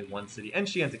Xi'an is only 1 city, and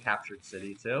Xi'an's a captured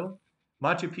city too.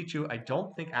 Machu Picchu, I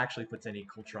don't think actually puts any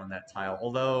culture on that tile,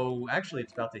 although actually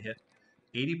it's about to hit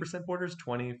 80% borders,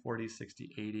 20, 40,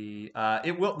 60, 80.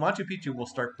 It will Machu Picchu will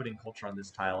start putting culture on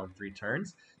this tile in 3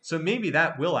 turns. So maybe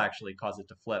that will actually cause it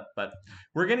to flip. But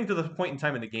we're getting to the point in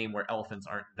time in the game where elephants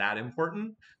aren't that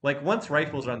important. Like once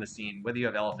rifles are on the scene, whether you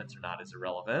have elephants or not is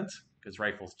irrelevant because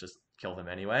rifles just kill them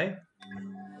anyway.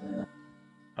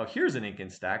 Oh, here's an Incan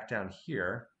stack down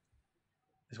here.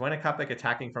 Is Huayna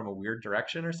attacking from a weird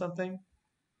direction or something?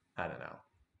 I don't know.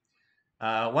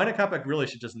 Huayna really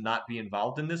should just not be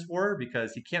involved in this war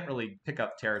because he can't really pick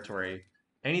up territory.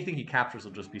 Anything he captures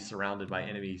will just be surrounded by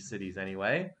enemy cities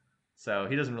anyway. So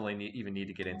he doesn't really even need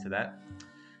to get into that.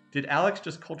 Did Alex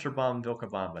just culture bomb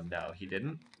Vilcabamba? No, he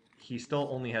didn't. He still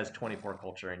only has 24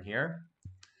 culture in here.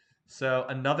 So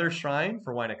another shrine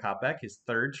for Huayna his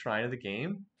third shrine of the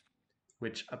game,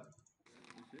 which,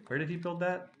 where did he build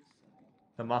that?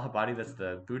 The Mahabodhi, that's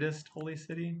the Buddhist holy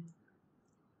city?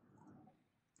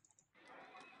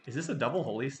 Is this a double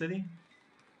holy city?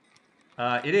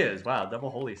 It is. Wow, double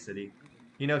holy city.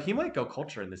 You know, he might go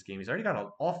culture in this game. He's already got an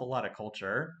awful lot of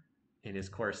culture in his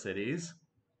core cities.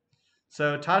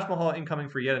 So Taj Mahal incoming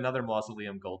for yet another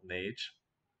mausoleum golden age.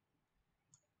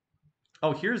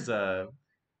 Oh, here's a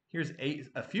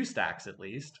few stacks at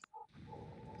least.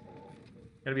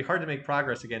 Gonna be hard to make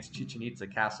progress against Chichen Itza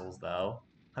castles though.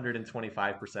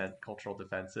 125% cultural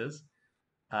defenses.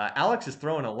 Alex is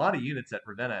throwing a lot of units at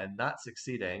Ravenna and not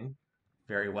succeeding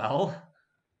very well.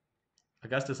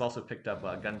 Augustus also picked up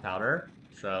gunpowder,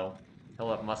 so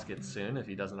he'll have muskets soon if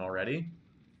he doesn't already.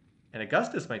 And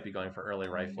Augustus might be going for early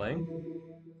rifling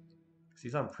because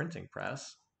he's on printing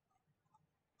press.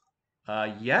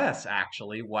 Yes,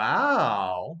 actually.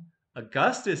 Wow.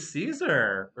 Augustus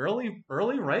Caesar, early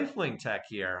rifling tech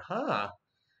here, huh?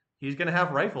 He's going to have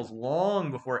rifles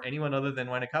long before anyone other than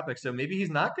Huayna, so maybe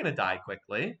he's not going to die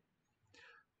quickly.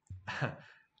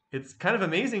 It's kind of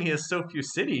amazing he has so few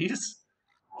cities.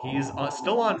 He's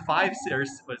still on 5, or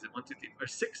what is it, 1, 2, 3, or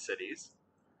 6 cities.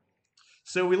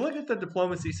 So we looked at the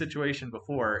diplomacy situation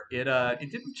before. It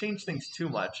didn't change things too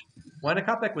much.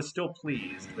 Huayna was still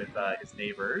pleased with his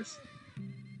neighbors,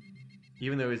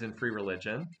 even though he's in free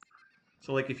religion.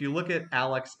 So like if you look at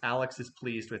Alex, Alex is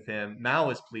pleased with him.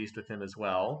 Mao is pleased with him as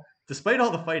well. Despite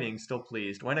all the fighting, still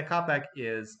pleased. Huayna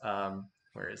is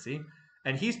where is he?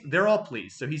 And they're all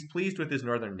pleased. So he's pleased with his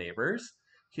northern neighbors.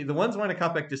 The ones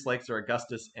Huayna dislikes are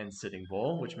Augustus and Sitting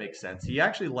Bull, which makes sense. He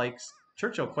actually likes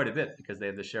Churchill quite a bit because they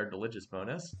have the shared religious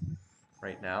bonus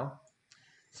right now.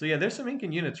 So yeah, there's some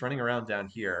Incan units running around down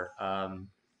here.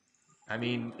 I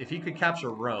mean, if he could capture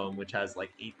Rome, which has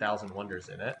like 8,000 wonders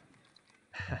in it,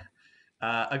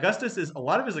 Augustus is a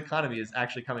lot of his economy is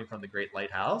actually coming from the Great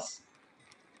Lighthouse.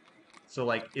 So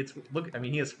like I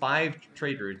mean, he has 5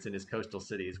 trade routes in his coastal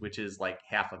cities, which is like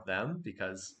half of them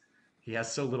because he has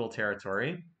so little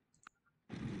territory.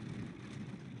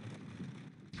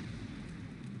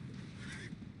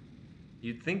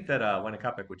 You'd think that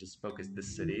Huayna would just focus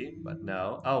this city, but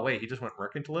no. Oh wait, he just went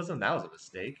mercantilism? That was a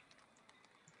mistake.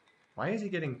 Why is he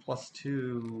getting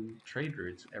 +2 trade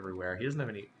routes everywhere? He doesn't have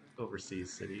any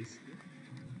overseas cities.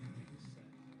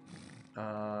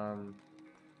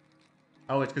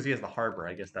 Oh, it's because he has the harbor.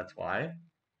 I guess that's why.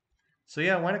 So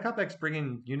yeah, Huayna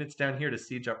bringing units down here to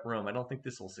siege up Rome. I don't think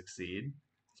this will succeed,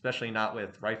 especially not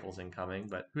with rifles incoming,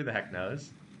 but who the heck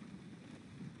knows?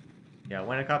 Yeah,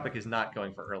 Huayna is not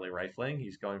going for early rifling.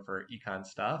 He's going for econ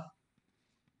stuff.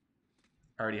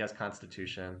 Already has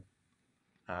Constitution.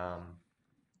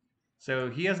 So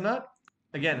he has not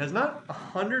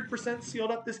 100%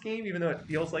 sealed up this game, even though it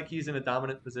feels like he's in a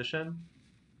dominant position.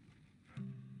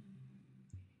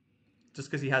 Just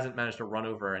because he hasn't managed to run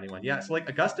over anyone. Yeah, so like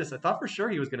Augustus, I thought for sure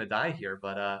he was going to die here,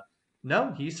 but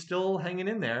no, he's still hanging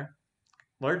in there.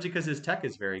 Largely because his tech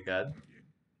is very good.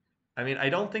 I mean, I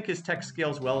don't think his tech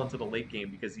scales well into the late game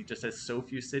because he just has so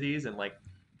few cities and like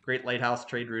Great Lighthouse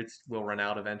trade routes will run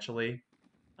out eventually.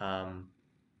 But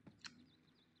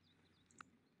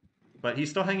he's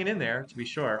still hanging in there, to be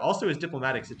sure. Also, his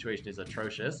diplomatic situation is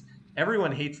atrocious.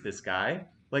 Everyone hates this guy.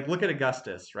 Like, look at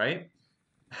Augustus, right?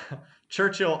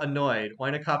 Churchill annoyed,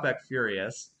 Huayna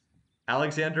furious,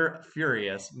 Alexander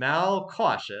furious, Mao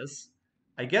cautious.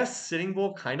 I guess Sitting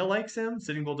Bull kind of likes him.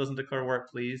 Sitting Bull doesn't declare war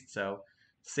pleased, so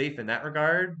safe in that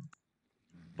regard.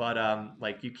 But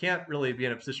like you can't really be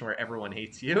in a position where everyone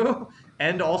hates you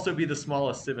and also be the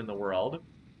smallest civ in the world.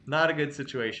 Not a good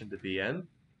situation to be in.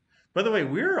 By the way,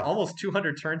 we're almost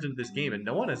 200 turns into this game and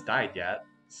no one has died yet.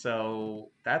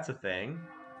 So that's a thing.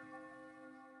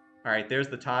 All right, there's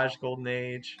the Taj Golden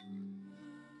Age,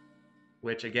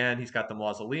 which again, he's got the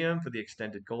Mausoleum for the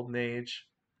extended Golden Age,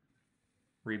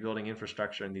 rebuilding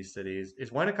infrastructure in these cities.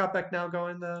 Is Huayna now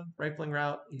going the rifling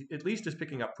route? He at least is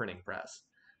picking up printing press.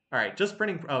 All right, just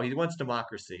printing. Oh, he wants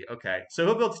democracy. Okay, so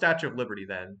he'll build Statue of Liberty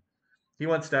then. He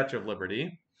wants Statue of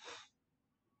Liberty.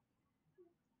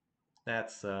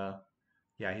 That's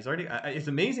yeah. He's already. It's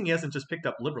amazing he hasn't just picked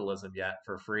up liberalism yet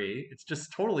for free. It's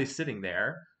just totally sitting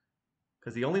there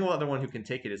because the only other one who can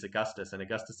take it is Augustus, and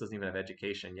Augustus doesn't even have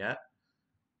education yet.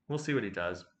 We'll see what he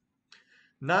does.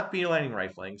 Not beelining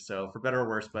rifling, so for better or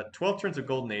worse, but 12 turns of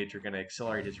Golden Age are going to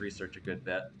accelerate his research a good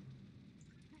bit.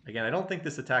 Again, I don't think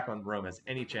this attack on Rome has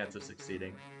any chance of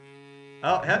succeeding.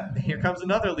 Oh, here comes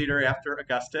another leader after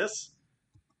Augustus.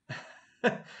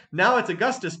 Now it's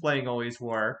Augustus playing Always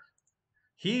War.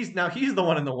 He's the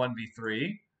one in the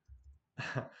 1v3.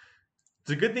 It's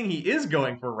a good thing he is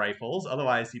going for rifles,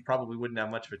 otherwise he probably wouldn't have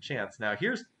much of a chance. Now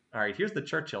here's the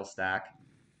Churchill stack.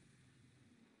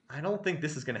 I don't think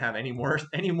this is going to have any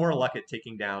more luck at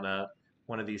taking down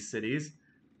one of these cities.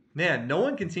 Man, no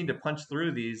one can seem to punch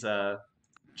through these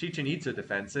Chichen Itza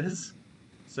defenses.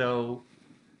 So,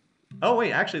 oh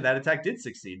wait, actually that attack did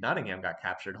succeed. Nottingham got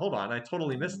captured. Hold on, I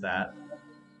totally missed that.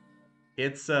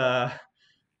 It's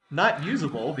not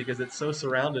usable because it's so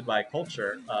surrounded by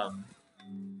culture,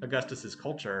 Augustus's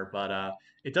culture, but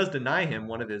it does deny him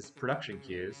one of his production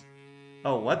queues.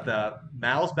 Oh, what the?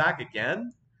 Mao's back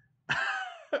again?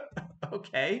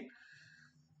 Okay.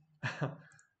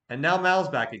 And now Mao's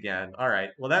back again. All right.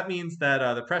 Well, that means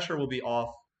that the pressure will be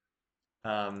off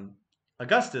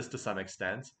Augustus to some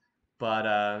extent,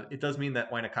 but it does mean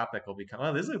that Huayna will become.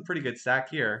 Oh, this is a pretty good stack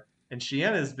here, and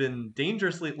Xi'an has been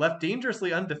left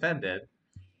dangerously undefended.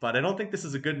 But I don't think this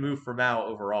is a good move for Mao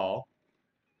overall.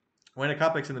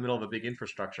 Huayna in the middle of a big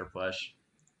infrastructure push,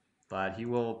 but he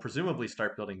will presumably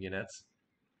start building units.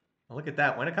 Oh, look at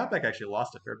that. Huayna actually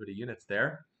lost a fair bit of units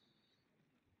there.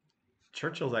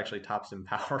 Churchill's actually tops in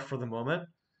power for the moment.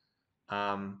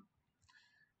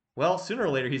 Well, sooner or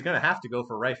later, he's going to have to go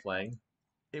for rifling.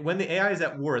 When the AI is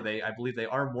at war, I believe they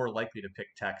are more likely to pick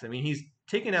techs. I mean, he's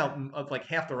taken out like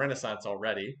half the Renaissance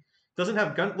already. Doesn't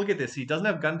have gun. Look at this. He doesn't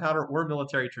have gunpowder or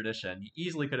military tradition. He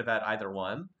easily could have had either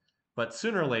one, but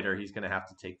sooner or later he's going to have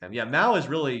to take them. Yeah, Mao is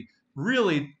really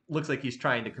looks like he's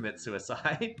trying to commit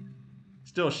suicide.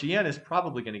 Still, Xi'an is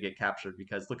probably going to get captured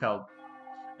because look how,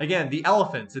 again, the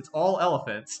elephants. It's all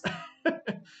elephants.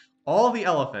 All the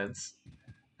elephants.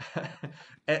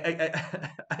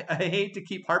 I hate to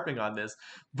keep harping on this,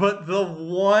 but the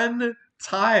one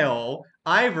tile,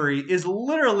 ivory, is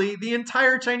literally the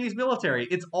entire Chinese military.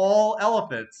 It's all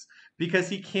elephants because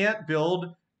he can't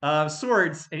build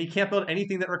swords and he can't build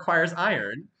anything that requires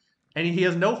iron. And he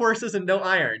has no horses and no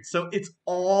iron. So it's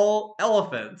all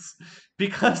elephants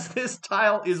because this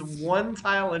tile is one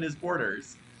tile in his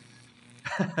borders.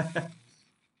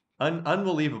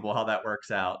 Unbelievable how that works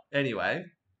out. Anyway,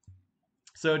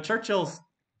 so Churchill's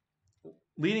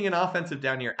leading an offensive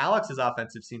down here. Alex's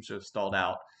offensive seems to have stalled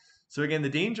out. So again, the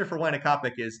danger for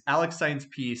Huayna is Alex signs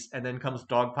peace and then comes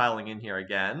dogpiling in here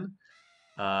again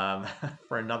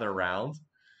for another round.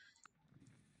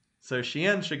 So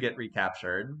Xi'an should get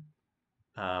recaptured.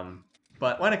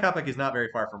 But Huayna is not very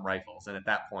far from rifles, and at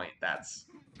that point, that's...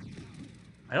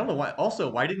 I don't know why.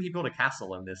 Also, why didn't he build a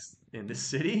castle in this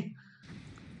city?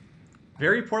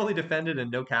 Very poorly defended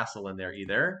and no castle in there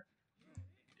either.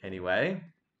 Anyway,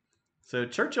 so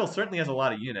Churchill certainly has a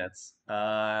lot of units.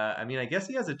 I mean, I guess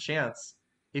he has a chance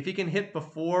if he can hit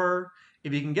before,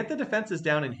 if he can get the defenses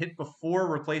down and hit before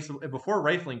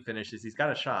rifling finishes. He's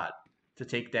got a shot to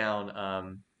take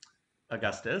down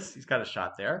Augustus. He's got a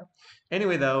shot there.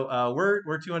 Anyway, though,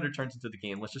 we're 200 turns into the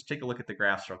game. Let's just take a look at the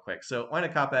graphs real quick. So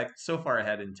Huayna so far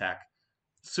ahead in tech.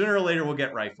 Sooner or later, we'll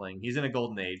get rifling. He's in a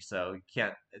golden age, so he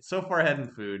can't. It's so far ahead in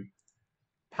food.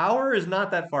 Power is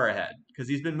not that far ahead because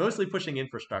he's been mostly pushing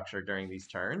infrastructure during these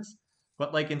turns.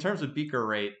 But like in terms of beaker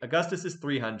rate, Augustus is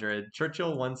 300,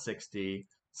 Churchill 160,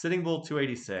 Sitting Bull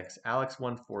 286, Alex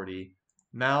 140,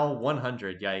 Mao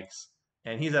 100. Yikes!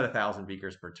 And he's at 1,000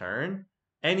 beakers per turn.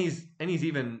 And he's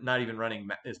even not even running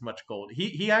as much gold.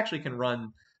 He actually can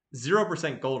run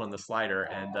 0% gold on the slider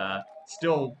and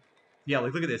still, yeah.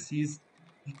 Like look at this.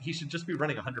 He should just be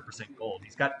running 100% gold.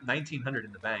 He's got 1,900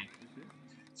 in the bank.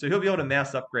 So he'll be able to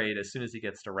mass upgrade as soon as he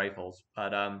gets to rifles.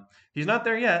 But he's not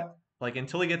there yet. Like,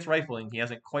 until he gets rifling, he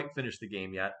hasn't quite finished the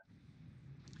game yet.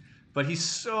 But he's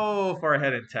so far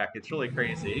ahead in tech. It's really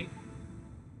crazy.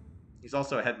 He's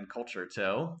also ahead in culture,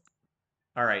 too.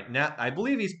 All right, now I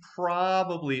believe he's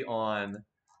probably on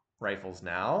rifles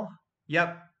now.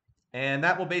 Yep. And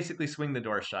that will basically swing the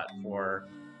door shut for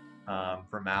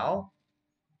Mao.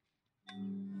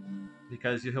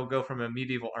 Because he'll go from a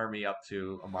medieval army up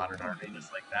to a modern army,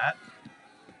 just like that.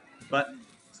 But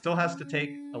still has to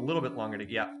take a little bit longer to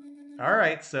get. All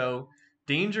right, so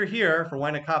danger here for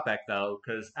Wynakopek, though,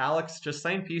 because Alex just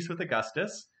signed peace with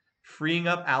Augustus, freeing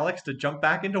up Alex to jump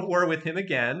back into war with him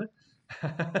again.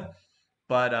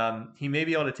 But he may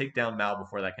be able to take down Mao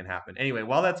before that can happen. Anyway,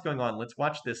 while that's going on, let's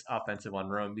watch this offensive on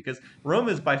Rome, because Rome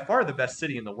is by far the best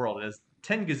city in the world. It has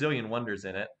 10 gazillion wonders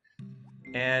in it.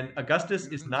 And Augustus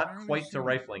is not quite to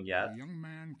rifling yet.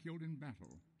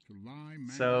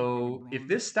 So if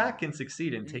this stack can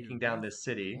succeed in taking down this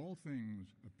city,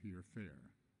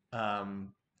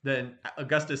 then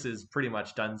Augustus is pretty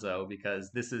much donezo,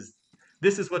 because this is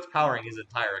what's powering his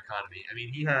entire economy. I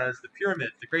mean, he has the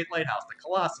pyramids, the Great Lighthouse, the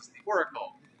Colossus, the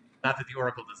Oracle. Not that the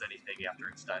Oracle does anything after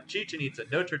it's done. Chichen Itza,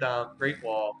 Notre Dame, Great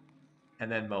Wall, and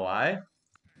then Moai.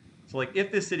 So, like,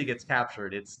 if this city gets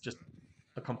captured, it's just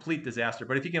a complete disaster.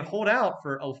 But if you can hold out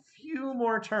for a few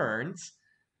more turns...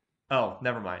 Oh,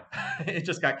 never mind. It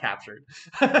just got captured.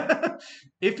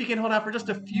 If you can hold out for just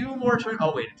a few more turns...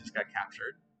 Oh, wait, it just got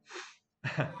captured.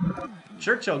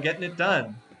 Churchill getting it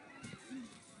done.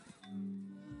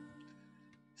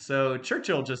 So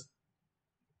Churchill just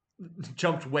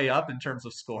jumped way up in terms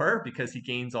of score because he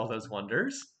gains all those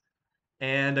wonders.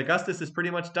 And Augustus is pretty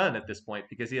much done at this point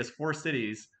because he has 4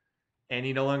 cities and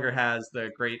he no longer has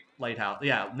the Great Lighthouse.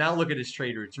 Yeah, now look at his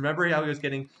trade routes. Remember how he was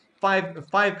getting 5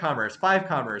 commerce, 4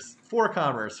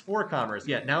 commerce, 4 commerce.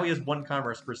 Yeah, now he has 1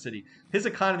 commerce per city. His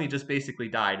economy just basically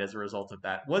died as a result of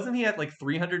that. Wasn't he at like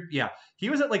 300? Yeah, he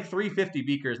was at like 350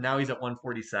 beakers. Now he's at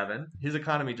 147. His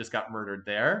economy just got murdered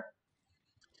there.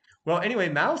 Well, anyway,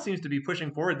 Mao seems to be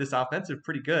pushing forward this offensive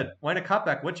pretty good.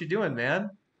 Wynakopek, what you doing, man?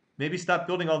 Maybe stop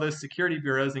building all those security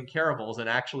bureaus and caravels and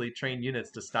actually train units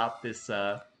to stop this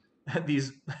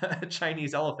these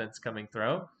Chinese elephants coming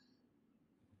through.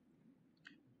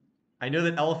 I know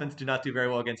that elephants do not do very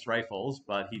well against rifles,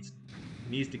 but he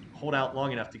needs to hold out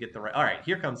long enough to get the right. All right,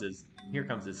 here comes his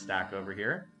stack over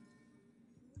here.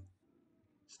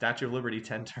 Statue of Liberty,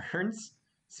 10 turns.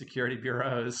 Security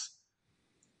bureaus.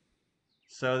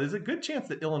 So there's a good chance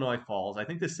that Illinois falls. I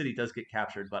think this city does get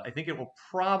captured, but I think it will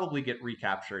probably get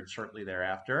recaptured shortly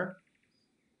thereafter.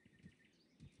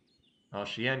 Oh,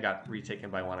 Xi'an got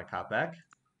retaken by Wynakopek.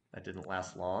 That didn't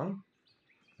last long.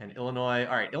 And Illinois,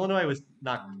 all right, Illinois was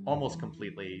knocked almost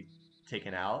completely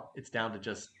taken out. It's down to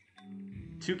just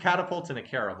 2 catapults and a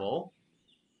caravel.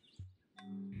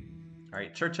 All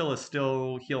right, Churchill is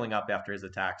still healing up after his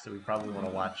attack, so we probably want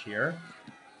to watch here.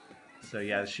 So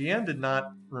yeah, Xi'an did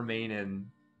not remain in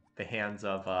the hands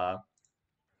of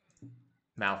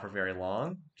Mao for very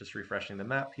long. Just refreshing the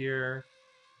map here.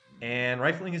 And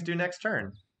rifling is due next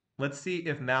turn. Let's see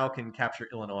if Mao can capture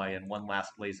Illinois in one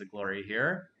last blaze of glory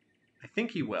here. I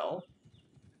think he will,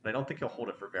 but I don't think he'll hold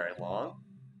it for very long.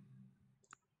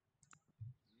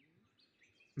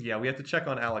 Yeah, we have to check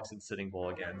on Alex and Sitting Bull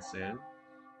again soon.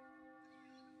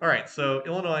 All right, so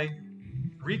Illinois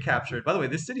recaptured. By the way,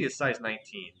 this city is size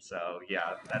 19, so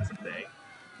yeah, that's a thing.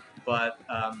 But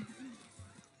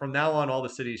from now on, all the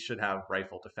cities should have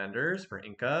rifle defenders for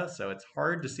Inca, so it's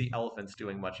hard to see elephants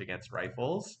doing much against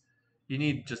rifles. You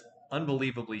need just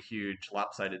unbelievably huge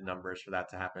lopsided numbers for that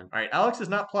to happen. All right, Alex is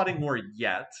not plotting war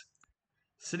yet.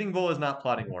 Sitting Bull is not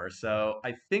plotting war, so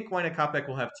I think Wynakopek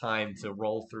will have time to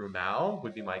roll through Mao,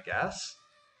 would be my guess.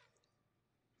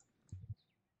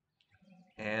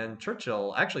 And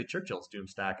Churchill, actually Churchill's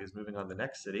Doomstack is moving on the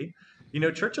next city. You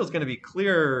know, Churchill's going to be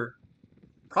clear,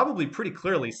 probably pretty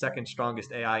clearly second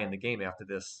strongest AI in the game after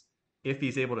this, if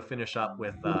he's able to finish up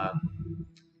with Augustus,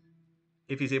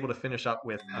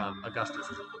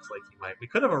 as it looks like he might. We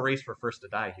could have a race for first to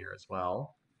die here as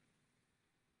well,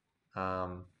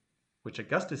 which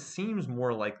Augustus seems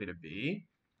more likely to be.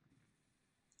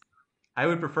 I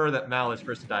would prefer that Mao is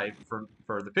first to die for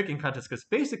the picking contest, because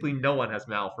basically no one has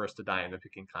Mao first to die in the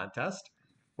picking contest,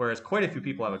 whereas quite a few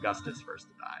people have Augustus first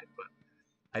to die. But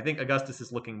I think Augustus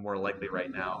is looking more likely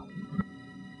right now.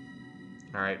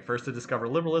 All right, first to discover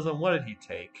liberalism. What did he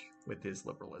take with his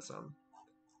liberalism?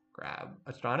 Grab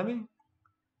astronomy?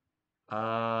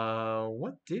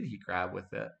 What did he grab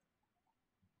with it?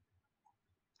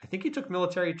 I think he took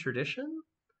military tradition.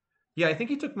 Yeah, I think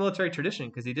he took military tradition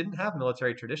because he didn't have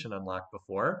military tradition unlocked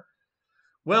before.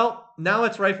 Well, now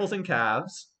it's rifles and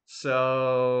calves,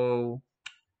 so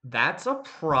that's a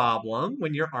problem.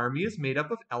 When your army is made up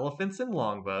of elephants and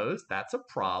longbows, that's a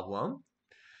problem.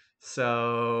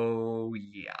 So,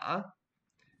 yeah.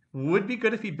 Would be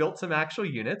good if he built some actual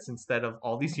units instead of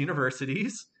all these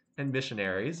universities and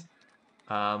missionaries.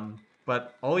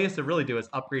 But all he has to really do is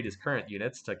upgrade his current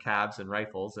units to cabs and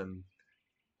rifles, and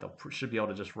should be able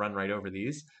to just run right over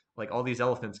these. Like, all these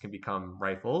elephants can become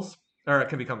rifles, or it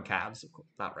can become cabs,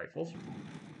 not rifles.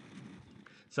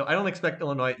 So I don't expect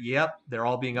Illinois. Yep, they're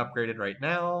all being upgraded right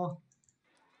now.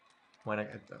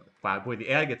 Wow, boy,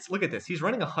 the AI gets, look at this. He's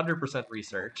running 100%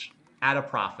 research at a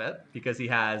profit because he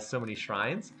has so many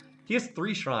shrines. He has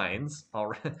 3 shrines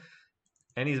already,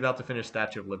 and he's about to finish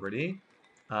Statue of Liberty.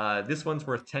 This one's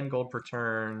worth 10 gold per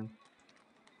turn,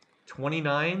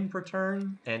 29 per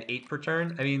turn, and 8 per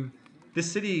turn. I mean, this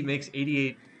city makes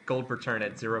 88 gold per turn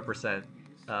at 0%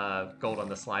 gold on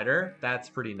the slider. That's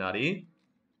pretty nutty.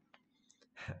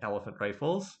 Elephant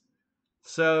rifles.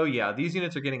 So yeah, these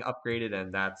units are getting upgraded,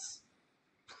 and that's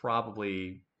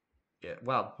probably it.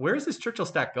 Wow, where is this Churchill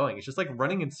stack going? It's just like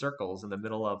running in circles in the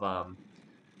middle of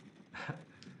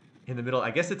in the middle.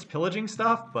 I guess it's pillaging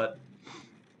stuff, but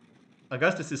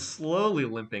Augustus is slowly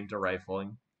limping to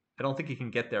rifling. I don't think he can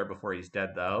get there before he's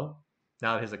dead, though.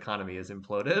 Now that his economy is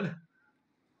imploded.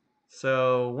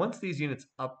 So once these units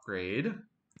upgrade,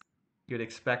 you'd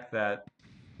expect that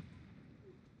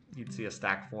you'd see a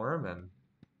stack form, and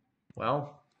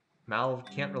well, Mal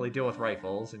can't really deal with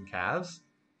rifles and calves.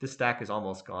 This stack is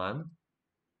almost gone.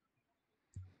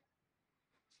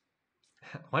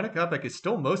 Wynakopek is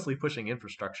still mostly pushing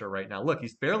infrastructure right now. Look,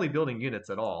 he's barely building units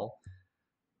at all.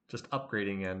 Just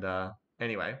upgrading and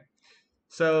anyway.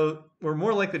 So we're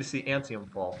more likely to see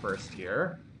Antium fall first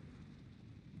here.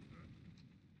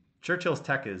 Churchill's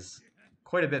tech is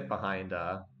quite a bit behind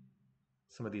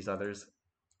some of these others.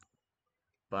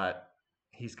 But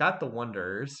he's got the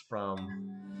wonders from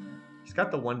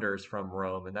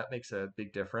Rome, and that makes a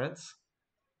big difference.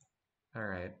 All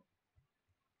right.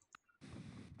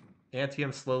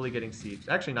 Antium slowly getting sieged.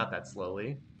 Actually, not that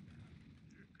slowly,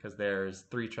 because there's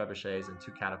 3 trebuchets and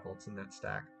 2 catapults in that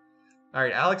stack. All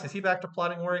right, Alex, is he back to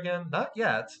plotting war again? Not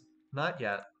yet. Not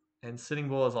yet. And Sitting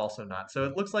Bull is also not. So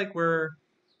it looks like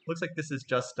this is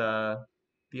just the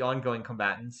ongoing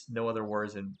combatants. No other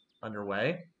wars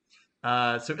underway.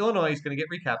 So Illinois is going to get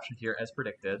recaptured here as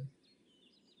predicted.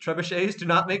 Trebuchets do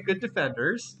not make good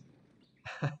defenders.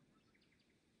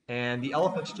 And the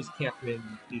elephants just can't win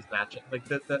these matchups. Like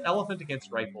the elephant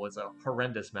against rifle is a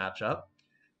horrendous matchup.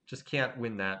 Just can't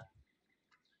win that.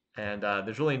 And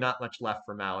there's really not much left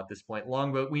for Mao at this point.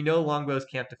 Longbow, we know longbows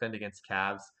can't defend against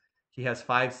calves. He has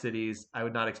 5 cities. I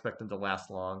would not expect him to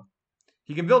last long.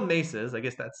 He can build maces. I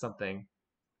guess that's something.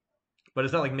 But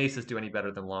it's not like maces do any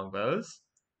better than longbows.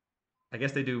 I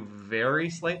guess they do very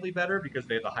slightly better because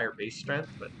they have a higher base strength,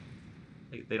 but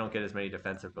they don't get as many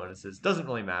defensive bonuses. Doesn't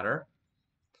really matter.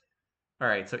 All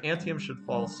right, so Antium should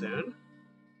fall soon.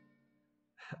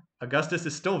 Augustus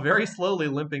is still very slowly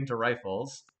limping to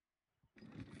rifles.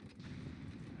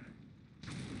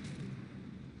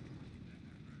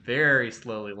 Very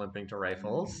slowly limping to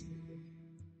rifles.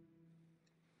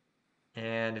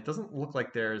 And it doesn't look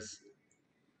like there's...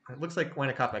 It looks like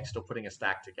Wynakopek's still putting a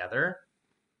stack together.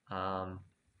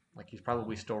 Like he's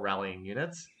probably still rallying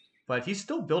units. But he's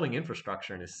still building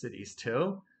infrastructure in his cities,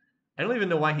 too. I don't even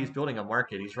know why he's building a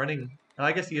market. He's running... Oh,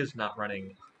 I guess he is not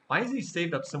running... Why has he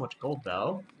saved up so much gold,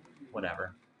 though?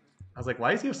 Whatever. I was like,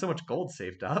 why does he have so much gold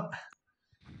saved up?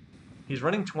 He's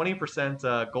running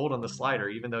 20% gold on the slider,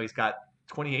 even though he's got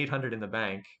 2,800 in the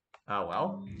bank. Oh,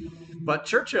 well. But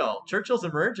Churchill's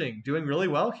emerging, doing really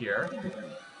well here.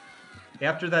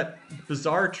 After that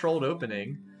bizarre trolled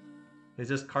opening, he's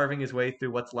just carving his way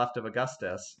through what's left of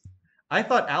Augustus. I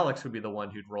thought Alex would be the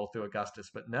one who'd roll through Augustus,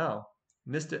 but no.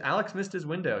 Alex missed his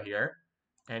window here,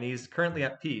 and he's currently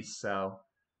at peace, so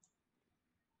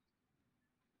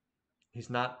he's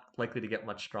not likely to get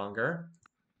much stronger.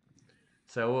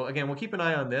 So again, we'll keep an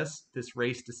eye on this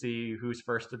race to see who's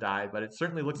first to die, but it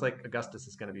certainly looks like Augustus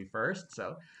is going to be first.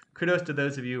 So kudos to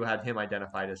those of you who had him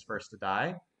identified as first to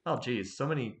die. Oh, geez, so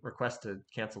many requests to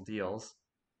cancel deals.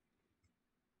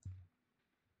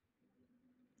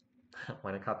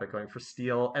 Wynakopek going for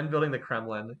steel and building the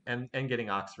Kremlin and getting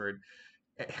Oxford.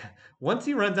 Once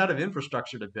he runs out of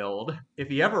infrastructure to build, if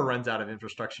he ever runs out of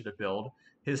infrastructure to build,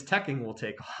 his teching will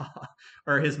take off,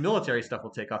 or his military stuff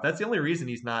will take off. That's the only reason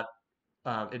he's not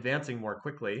advancing more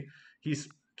quickly. He's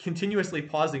continuously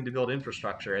pausing to build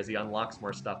infrastructure as he unlocks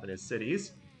more stuff in his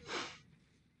cities.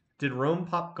 Did Rome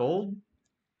pop gold?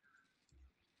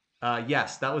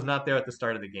 Yes, that was not there at the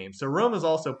start of the game. So Rome has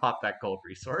also popped that gold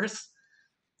resource.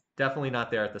 Definitely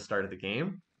not there at the start of the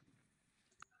game.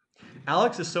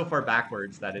 Alex is so far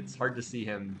backwards that it's hard to see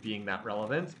him being that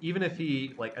relevant. Even if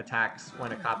he like attacks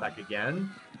Wynakopek again,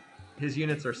 his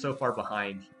units are so far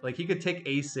behind. Like he could take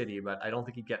a city, but I don't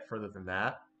think he'd get further than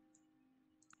that.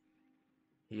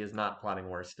 He is not plotting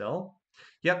war still.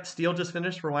 Yep, steel just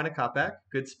finished for Wynakopek.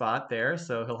 Good spot there,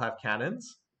 so he'll have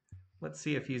cannons. Let's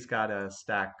see if he's got a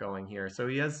stack going here. So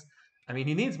he has, I mean,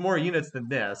 he needs more units than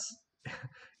this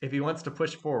if he wants to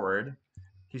push forward.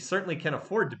 He certainly can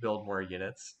afford to build more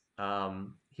units.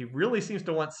 He really seems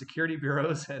to want security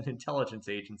bureaus and intelligence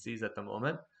agencies at the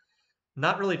moment.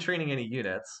 Not really training any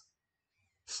units.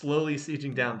 Slowly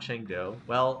sieging down Chengdu.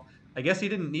 Well, I guess he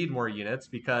didn't need more units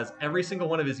because every single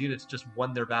one of his units just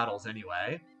won their battles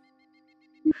anyway.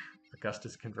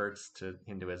 Augustus converts to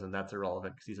Hinduism. That's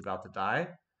irrelevant because he's about to die.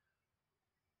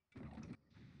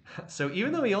 So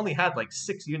even though he only had like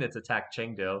 6 units attack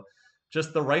Chengdu,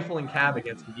 just the rifling cab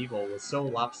against medieval was so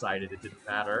lopsided it didn't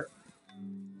matter.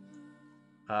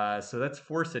 So that's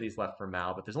 4 cities left for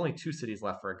Mao, but there's only 2 cities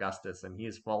left for Augustus, and he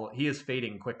is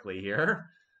fading quickly here.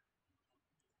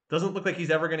 Doesn't look like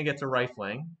he's ever going to get to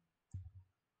rifling.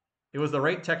 It was the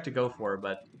right tech to go for,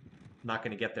 but not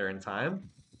going to get there in time.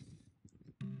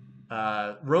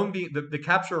 Rome being the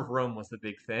capture of Rome was the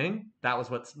big thing. That was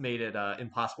what's made it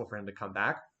impossible for him to come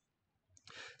back.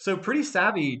 So pretty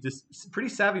savvy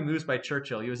moves by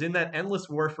Churchill. He was in that endless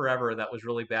war forever that was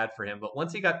really bad for him. But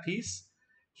once he got peace,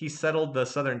 he settled the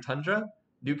southern tundra,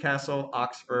 Newcastle,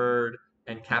 Oxford,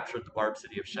 and captured the barbed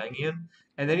city of Shangian.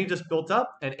 And then he just built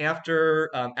up. And after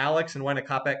Alex and Huayna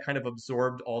kind of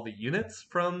absorbed all the units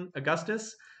from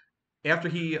Augustus, after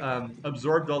he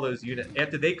absorbed all those units,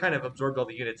 after they kind of absorbed all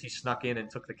the units, he snuck in and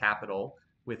took the capital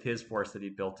with his force that he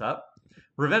built up.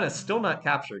 Ravenna's still not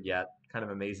captured yet, kind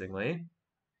of amazingly.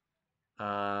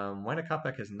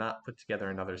 Huayna has not put together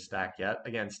another stack yet.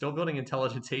 Again, still building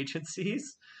intelligence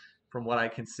agencies, from what I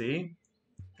can see.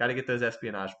 Got to get those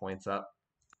espionage points up.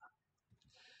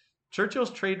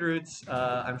 Churchill's trade routes,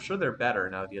 I'm sure they're better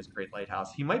now that he has a Great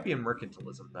Lighthouse. He might be in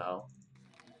mercantilism, though.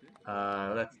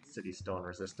 That city's still in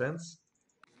resistance.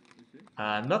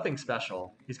 Nothing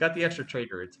special. He's got the extra trade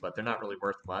routes, but they're not really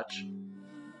worth much,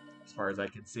 as far as I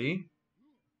can see.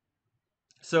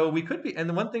 So we could be, and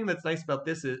the one thing that's nice about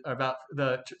this is about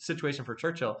the situation for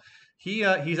Churchill.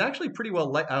 He's actually pretty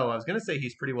well liked. Oh, I was going to say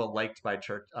he's pretty well liked by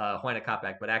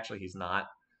Huayna, but actually he's not.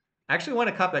 Actually,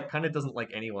 Huayna kind of doesn't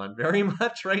like anyone very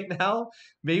much right now.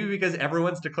 Maybe because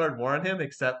everyone's declared war on him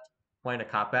except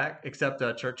except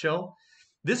Churchill.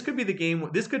 This could be the game.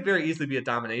 This could very easily be a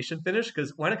domination finish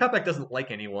because Huayna doesn't like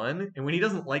anyone, and when he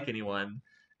doesn't like anyone,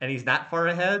 and he's that far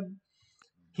ahead,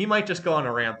 he might just go on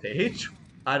a rampage.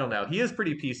 I don't know. He is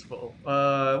pretty peaceful.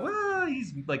 Well,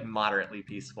 he's like moderately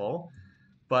peaceful.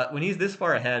 But when he's this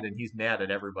far ahead and he's mad at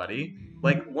everybody,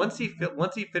 like once he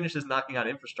finishes knocking out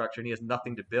infrastructure and he has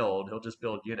nothing to build, he'll just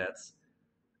build units.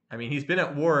 I mean, he's been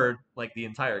at war like the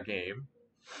entire game.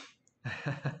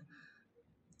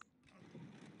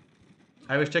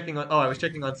 I was checking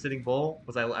on Sitting Bull.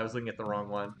 I was looking at the wrong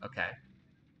one. Okay.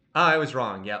 Oh, I was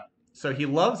wrong. Yep. So he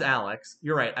loves Alex.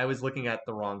 You're right. I was looking at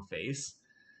the wrong face.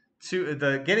 To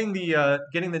the getting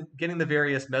the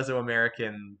various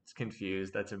Mesoamericans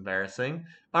confused. That's embarrassing.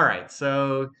 All right,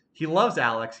 so he loves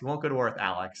Alex. He won't go to war with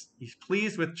Alex. He's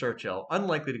pleased with Churchill.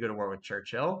 Unlikely to go to war with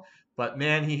Churchill, but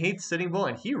man, he hates Sitting Bull,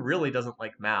 and he really doesn't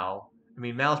like Mao. I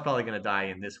mean, Mao's probably going to die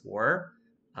in this war,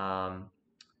 and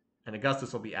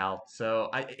Augustus will be out. So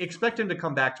I expect him to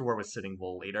come back to war with Sitting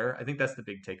Bull later. I think that's the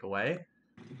big takeaway.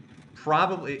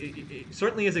 Probably, it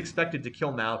certainly is expected to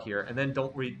kill Mao here, and then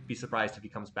don't be surprised if he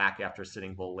comes back after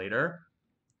Sitting Bull later.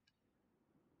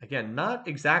 Again, not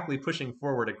exactly pushing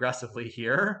forward aggressively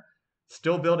here.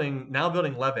 Still now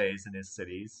building levees in his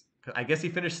cities. I guess he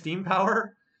finished steam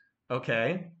power.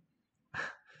 Okay.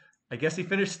 I guess he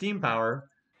finished steam power.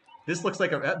 This looks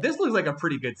like a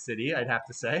pretty good city, I'd have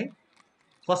to say.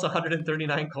 Plus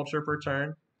 139 culture per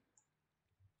turn.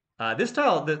 This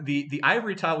tile, the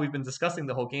ivory tile we've been discussing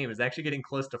the whole game is actually getting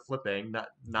close to flipping.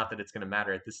 Not that it's going to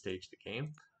matter at this stage of the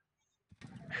game.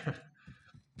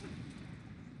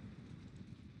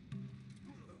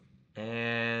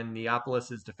 And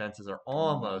Neapolis's defenses are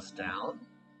almost down.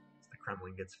 The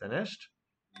Kremlin gets finished.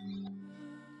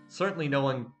 Certainly, no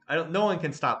one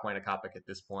can stop Huayna at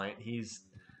this point.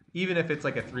 Even if it's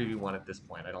like a 3v1 at this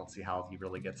point, I don't see how he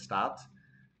really gets stopped.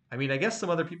 I mean, I guess some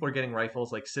other people are getting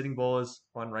rifles, like Sitting Bull is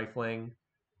on rifling.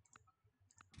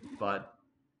 But,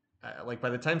 like, by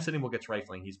the time Sitting Bull gets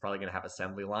rifling, he's probably going to have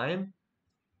assembly line.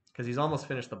 Because he's almost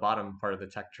finished the bottom part of the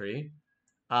tech tree.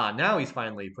 Now he's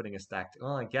finally putting a stack.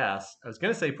 Well, I guess. I was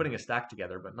going to say putting a stack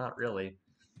together, but not really.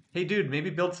 Hey, dude, maybe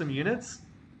build some units?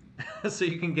 So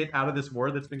you can get out of this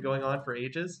war that's been going on for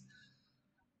ages?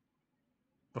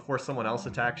 Before someone else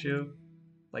attacks you?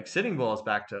 Like, Sitting Bull is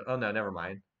back to... Oh, no, never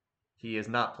mind. He is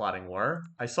not plotting war.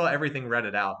 I saw everything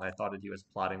redded out, and I thought that he was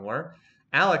plotting war.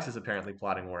 Alex is apparently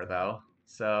plotting war, though.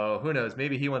 So, who knows?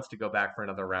 Maybe he wants to go back for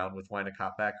another round with Huayna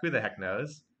back. Who the heck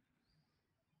knows?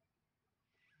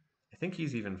 I think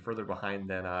he's even further behind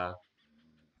than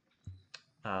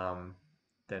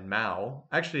Mao.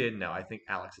 Actually, no, I think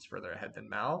Alex is further ahead than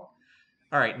Mao.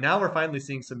 All right, now we're finally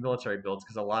seeing some military builds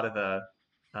because a lot of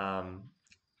the um,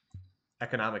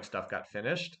 economic stuff got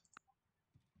finished.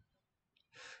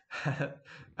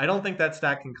 I don't think that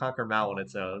stack can conquer Mao on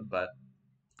its own, but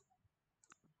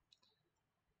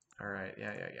all right,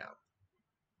 yeah.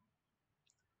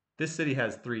 This city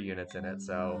has 3 units in it,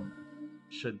 so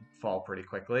should fall pretty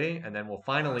quickly, and then we'll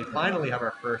finally have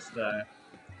our first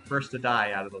to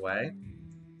die out of the way.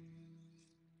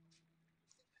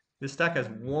 This stack has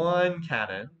 1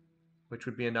 cannon, which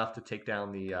would be enough to take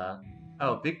down the.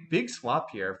 Oh, big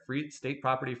swap here. Free state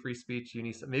property, free speech,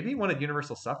 maybe he wanted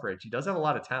universal suffrage. He does have a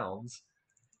lot of towns,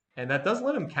 and that does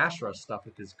let him cash rush stuff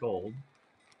with his gold.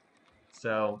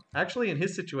 So actually, in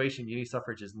his situation, uni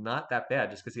suffrage is not that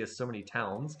bad just because he has so many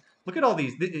towns. Look at all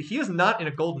these. He is not in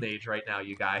a golden age right now,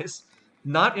 you guys.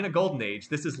 Not in a golden age.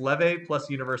 This is leve plus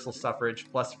universal suffrage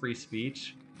plus free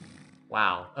speech.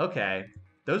 Wow. Okay,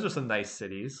 those are some nice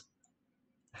cities.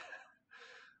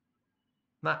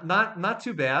 Not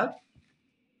too bad.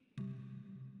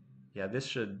 Yeah, this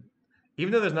should.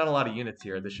 Even though there's not a lot of units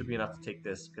here, this should be enough to take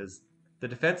this because the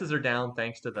defenses are down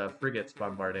thanks to the frigates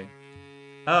bombarding.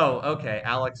 Oh, okay.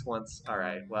 Alex wants. All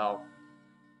right. Well,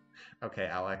 okay,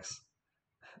 Alex.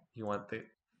 You want the. You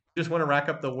just want to rack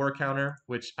up the war counter,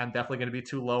 which I'm definitely going to be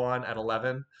too low on at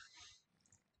 11.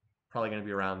 Probably going to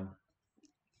be around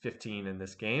 15 in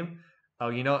this game.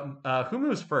 Oh, who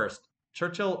moves first?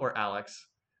 Churchill or Alex?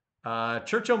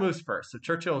 Churchill moves first. So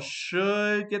Churchill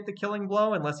should get the killing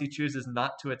blow unless he chooses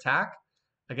not to attack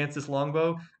against this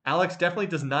longbow. Alex definitely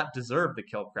does not deserve the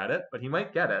kill credit, but he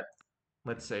might get it.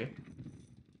 Let's see.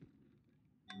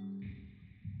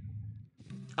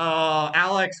 Oh,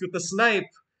 Alex with the snipe.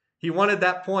 He wanted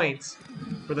that point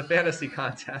for the fantasy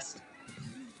contest.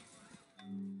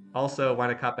 Also,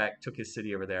 Wynakopek took his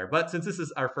city over there. But since this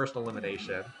is our first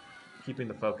elimination, keeping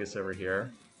the focus over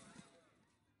here.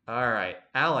 All right,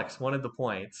 Alex wanted the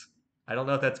points. I don't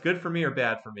know if that's good for me or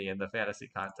bad for me in the fantasy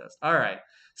contest. All right,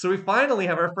 so we finally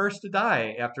have our first to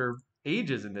die after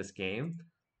ages in this game.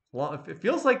 Well, it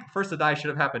feels like first to die should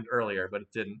have happened earlier, but it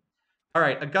didn't. All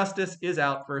right, Augustus is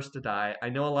out first to die. I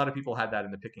know a lot of people had that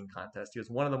in the picking contest. He was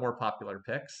one of the more popular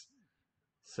picks.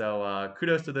 So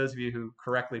kudos to those of you who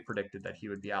correctly predicted that he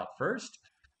would be out first.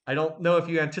 I don't know if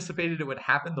you anticipated it would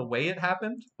happen the way it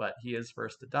happened, but he is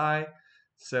first to die.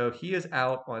 So he is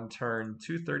out on turn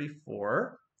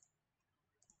 234.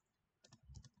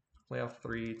 Playoff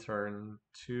 3, turn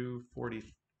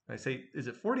 240. I say, is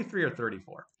it 43 or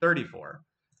 34? 34.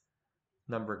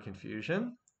 Number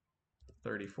confusion.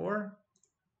 34.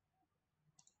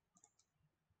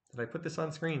 Did I put this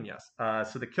on screen? Yes.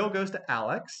 So the kill goes to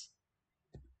Alex.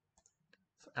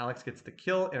 So Alex gets the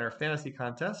kill in our fantasy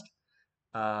contest.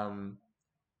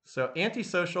 So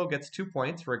Antisocial gets 2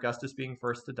 points for Augustus being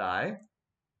first to die,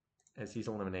 as he's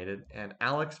eliminated. And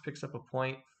Alex picks up a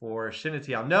point for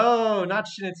Shinitiao. No, not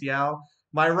Shinitiao.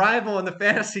 My rival in the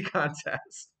fantasy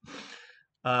contest.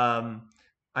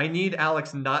 I need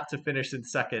Alex not to finish in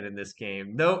second in this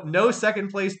game. No second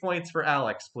place points for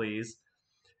Alex, please.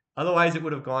 Otherwise, it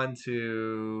would have gone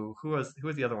to who was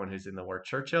the other one who's in the war?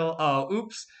 Churchill. Oh,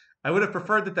 oops. I would have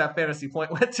preferred that fantasy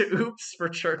point went to oops for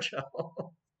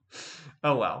Churchill.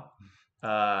 Oh well.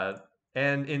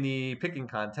 And in the picking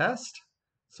contest,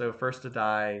 so first to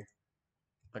die,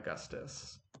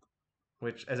 Augustus,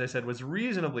 which, as I said, was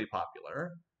reasonably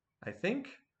popular. I think.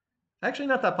 Actually,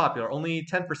 not that popular. Only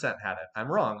 10% had it.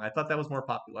 I'm wrong. I thought that was more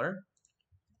popular.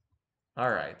 All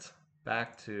right.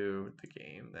 Back to the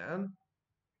game then.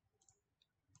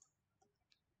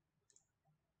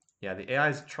 Yeah, the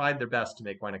AIs tried their best to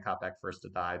make Wynakopek first to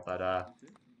die, but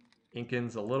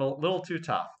Incan's a little too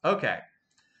tough. Okay.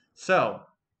 So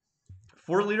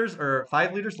 4 liters or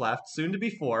 5 liters left, soon to be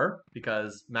 4,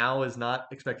 because Mao is not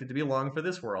expected to be long for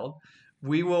this world.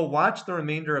 We will watch the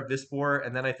remainder of this war,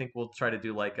 and then I think we'll try to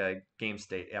do like a game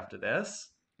state after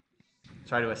this.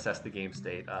 Try to assess the game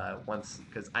state once,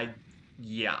 because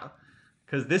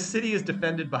this city is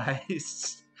defended by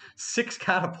 6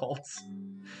 catapults.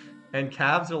 And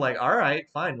Cavs are like, all right,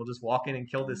 fine, we'll just walk in and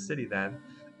kill this city then.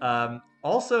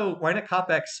 Also,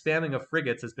 Wynakopek spamming of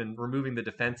frigates has been removing the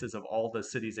defenses of all the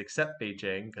cities except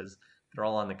Beijing, because they're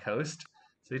all on the coast.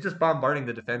 So he's just bombarding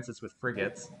the defenses with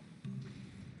frigates.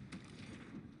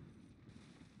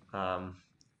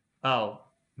 Oh,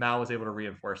 Mao was able to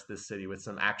reinforce this city with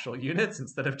some actual units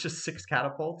instead of just 6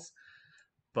 catapults.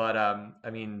 But, I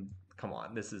mean, come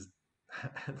on, this is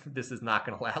this is not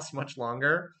going to last much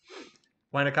longer.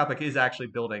 Wynakopek is actually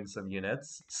building some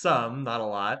units. Some, not a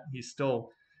lot. He's still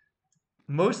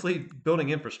mostly building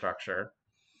infrastructure.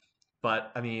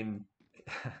 But, I mean,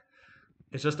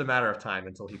 it's just a matter of time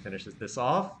until he finishes this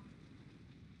off.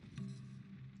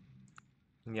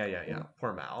 Yeah.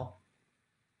 Poor Mao.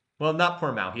 Well, not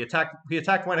poor Mao. He attacked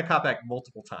Winnacopek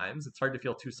multiple times. It's hard to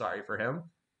feel too sorry for him.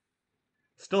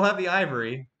 Still have the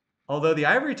ivory. Although the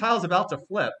ivory tile's about to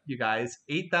flip, you guys.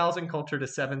 8,000 culture to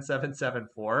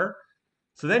 7,774.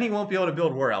 So then he won't be able to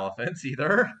build war elephants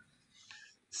either.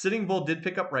 Sitting Bull did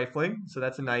pick up rifling, so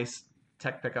that's a nice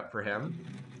tech pickup for him.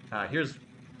 Here's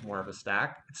more of a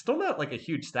stack. It's still not like a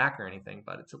huge stack or anything,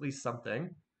 but it's at least something.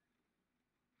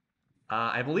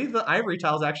 I believe the ivory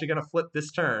tile is actually going to flip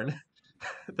this turn.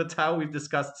 The tile we've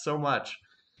discussed so much,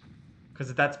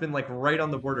 because that's been like right on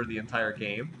the border the entire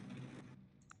game.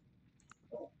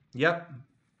 Yep,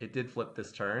 it did flip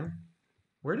this turn.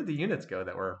 Where did the units go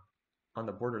that were on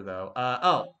the border though?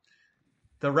 Oh,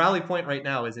 the rally point right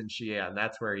now is in Xi'an.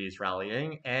 That's where he's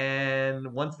rallying.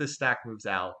 And once this stack moves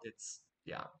out, it's,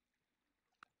 yeah.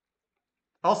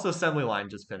 Also, assembly line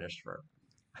just finished for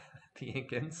the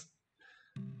Incans.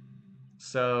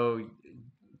 So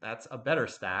that's a better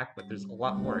stack, but there's a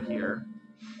lot more here.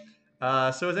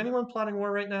 So is anyone plotting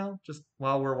war right now? Just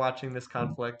while we're watching this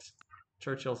conflict?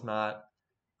 Churchill's not.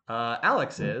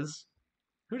 Alex is.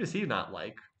 Who does he not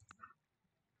like?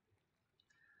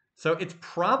 So it's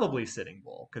probably Sitting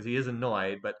Bull because he is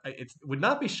annoyed, but it would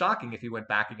not be shocking if he went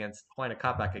back against Huayna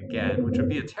Capac again, which would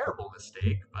be a terrible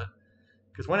mistake. But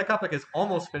because Huayna Capac has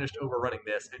almost finished overrunning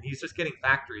this, and he's just getting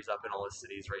factories up in all his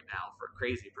cities right now for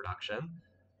crazy production.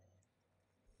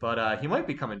 But he might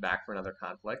be coming back for another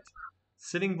conflict.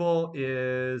 Sitting Bull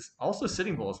is also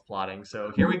Sitting Bull is plotting.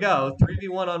 So here we go,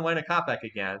 3v1 on Huayna Capac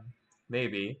again,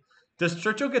 maybe. Does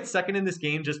Churchill get second in this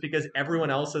game just because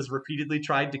everyone else has repeatedly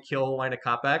tried to kill Huayna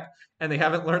Capac and they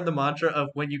haven't learned the mantra of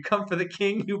when you come for the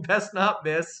king, you best not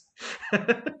miss?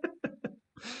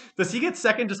 Does he get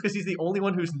second just because he's the only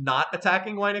one who's not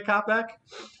attacking Huayna Capac?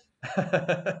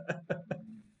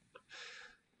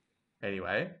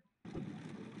 Anyway.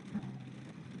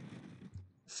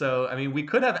 So, I mean, we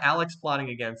could have Alex plotting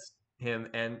against him,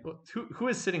 and who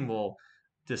is Sitting Bull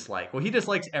dislike? Well, he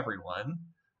dislikes everyone.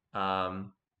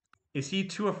 Is he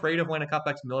too afraid of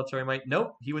Winnacopec's military might?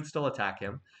 Nope, he would still attack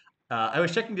him. I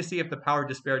was checking to see if the power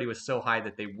disparity was so high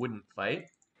that they wouldn't fight.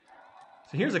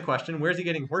 So here's a question. Where's he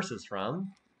getting horses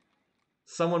from?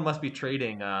 Someone must be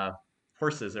trading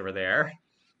horses over there.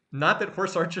 Not that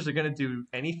horse archers are going to do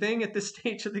anything at this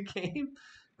stage of the game,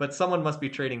 but someone must be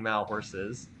trading Mao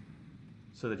horses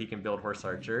so that he can build horse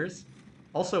archers.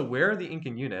 Also, where are the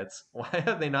Incan units? Why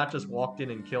have they not just walked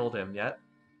in and killed him yet?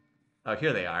 Oh,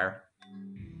 here they are.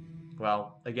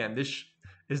 Well, again, this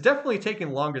is definitely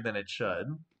taking longer than it should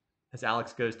as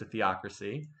Alex goes to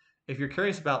theocracy. If you're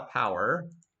curious about power,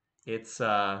 it's,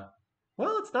 well,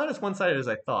 it's not as one-sided as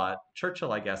I thought.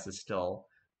 Churchill, I guess, is still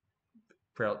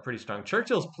pretty strong.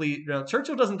 Churchill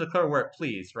doesn't declare war at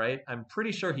please, right? I'm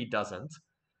pretty sure he doesn't.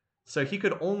 So he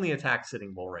could only attack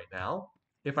Sitting Bull right now,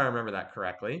 if I remember that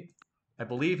correctly. I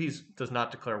believe he does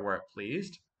not declare war at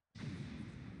pleased.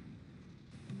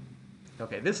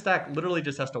 Okay, this stack literally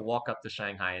just has to walk up to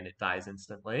Shanghai and it dies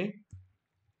instantly.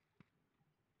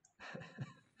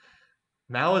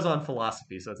 Mao is on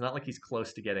philosophy, so it's not like he's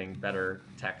close to getting better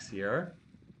techs here.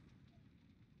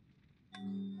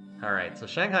 All right, so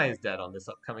Shanghai is dead on this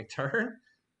upcoming turn.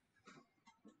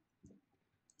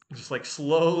 Just like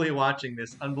slowly watching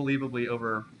this unbelievably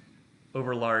over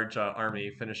large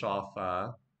army finish off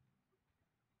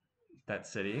that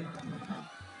city.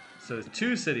 So there's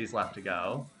 2 cities left to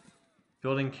go.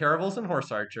 Building caravels and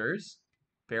horse archers.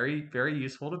 Very, very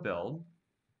useful to build.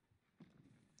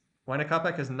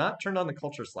 Winnacopec has not turned on the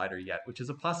culture slider yet, which is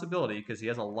a possibility because he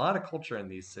has a lot of culture in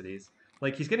these cities.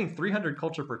 Like, he's getting 300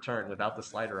 culture per turn without the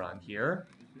slider on here.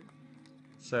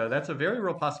 So that's a very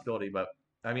real possibility, but,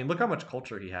 I mean, look how much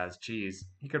culture he has. Jeez.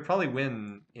 He could probably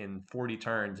win in 40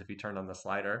 turns if he turned on the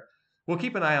slider. We'll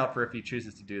keep an eye out for if he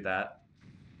chooses to do that.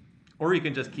 Or you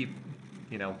can just keep,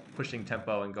 pushing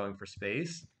tempo and going for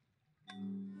space.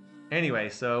 Anyway,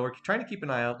 so we're trying to keep an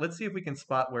eye out. Let's see if we can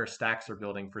spot where stacks are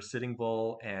building for Sitting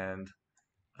Bull. And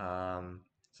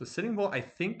so Sitting Bull, I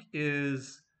think,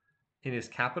 is in his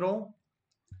capital.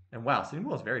 And wow, Sitting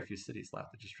Bull has very few cities left.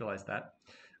 I just realized that.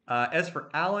 As for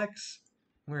Alex,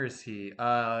 where is he?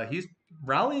 He's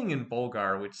rallying in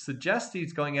Bulgar, which suggests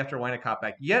he's going after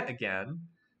Winnacopec yet again.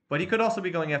 But he could also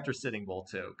be going after Sitting Bull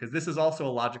too, because this is also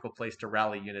a logical place to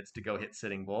rally units to go hit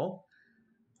Sitting Bull.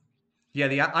 Yeah,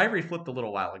 the ivory flipped a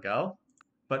little while ago.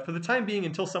 But for the time being,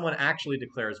 until someone actually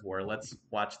declares war, let's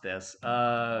watch this.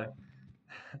 Yeah,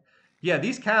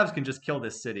 these calves can just kill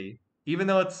this city. Even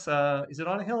though it's, is it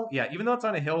on a hill? Yeah, even though it's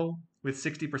on a hill with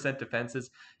 60% defenses,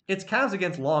 it's calves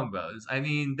against longbows. I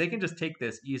mean, they can just take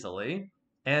this easily.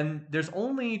 And there's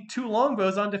only 2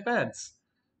 longbows on defense.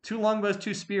 2 longbows,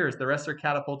 2 spears. The rest are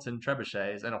catapults and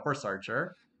trebuchets and a horse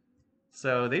archer.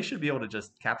 So they should be able to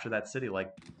just capture that city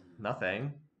like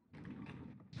nothing.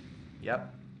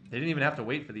 Yep. They didn't even have to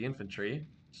wait for the infantry.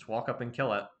 Just walk up and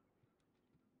kill it.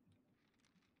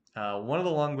 One of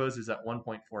the longbows is at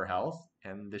 1.4 health,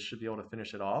 and this should be able to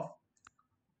finish it off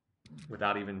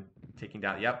without even taking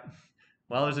down. Yep.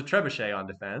 Well, there's a trebuchet on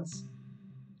defense.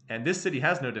 And this city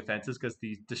has no defenses because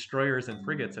the destroyers and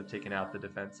frigates have taken out the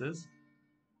defenses.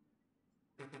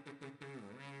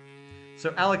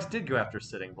 So Alex did go after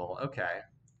Sitting Bull. Okay.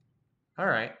 All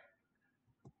right.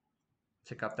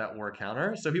 Tick up that war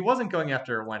counter. So he wasn't going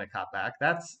after Winnacott.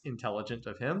 That's intelligent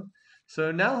of him.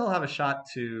 So now he'll have a shot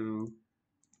to,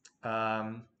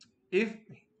 if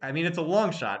I mean it's a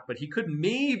long shot, but he could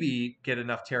maybe get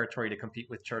enough territory to compete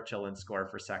with Churchill and score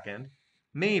for second.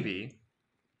 Maybe.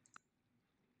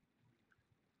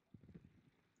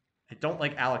 I don't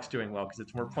like Alex doing well because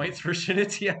it's more points for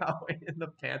Shinitiao in the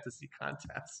fantasy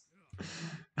contest.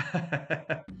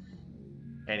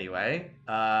 Anyway,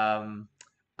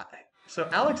 so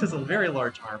Alex has a very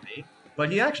large army,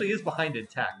 but he actually is behind in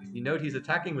tech. You note he's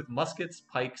attacking with muskets,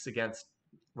 pikes against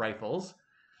rifles.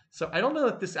 So I don't know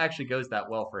if this actually goes that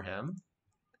well for him.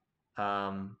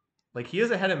 Like he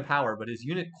is ahead in power, but his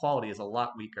unit quality is a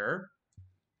lot weaker.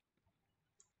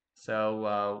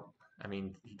 So I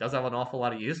mean, he does have an awful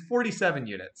lot of. He has 47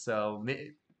 units, so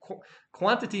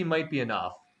quantity might be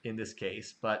enough in this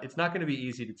case, but it's not going to be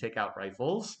easy to take out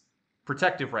rifles,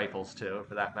 protective rifles too,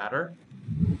 for that matter.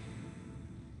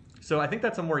 So I think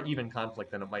that's a more even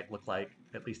conflict than it might look like,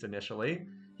 at least initially.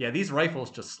 Yeah, these rifles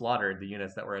just slaughtered the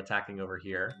units that were attacking over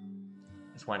here.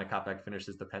 As Winnacott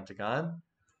finishes the Pentagon.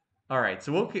 All right,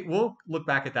 so we'll look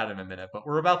back at that in a minute, but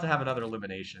we're about to have another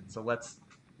elimination, so let's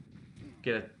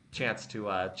get a chance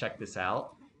to check this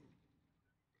out.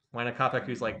 Winnacott,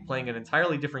 who's like playing an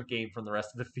entirely different game from the rest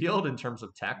of the field in terms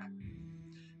of tech.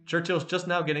 Churchill's just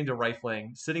now getting to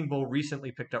rifling. Sitting Bull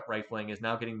recently picked up rifling, is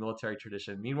now getting military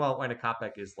tradition. Meanwhile,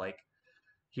 Winnacott is like,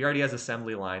 he already has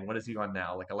assembly line. What is he on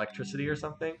now? Like electricity or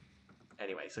something?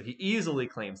 Anyway, so he easily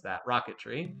claims that.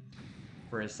 Rocketry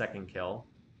for his second kill.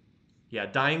 Yeah,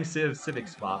 dying civic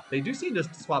swap. They do seem to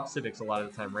swap civics a lot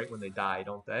of the time right when they die,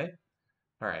 don't they?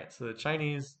 All right, so the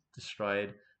Chinese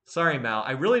destroyed. Sorry, Mao.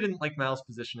 I really didn't like Mao's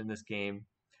position in this game.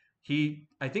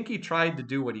 I think he tried to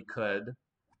do what he could,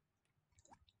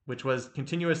 which was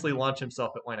continuously launch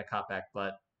himself at Winnacott,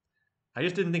 but I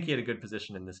just didn't think he had a good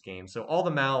position in this game. So all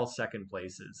the Mao second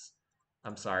places.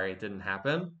 I'm sorry, it didn't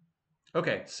happen.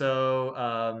 Okay,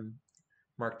 so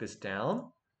mark this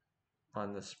down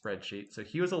on the spreadsheet. So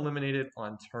he was eliminated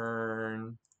on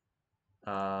turn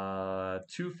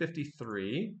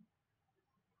 253.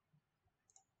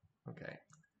 Okay.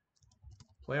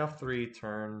 Playoff 3,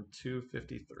 turn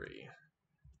 253.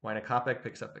 Winnacott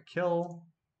picks up a kill.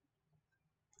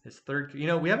 His third,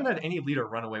 we haven't had any leader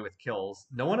run away with kills.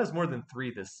 No one has more than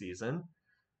 3 this season.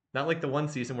 Not like the one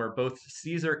season where both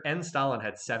Caesar and Stalin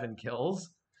had 7 kills.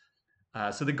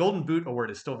 So the Golden Boot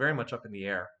award is still very much up in the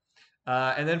air.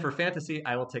 And then for fantasy,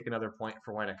 I will take another point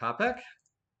for Winnacott.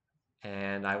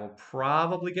 And I will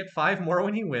probably get 5 more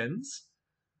when he wins.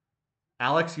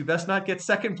 Alex, you best not get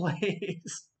second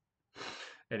place.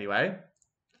 Anyway,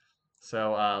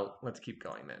 so let's keep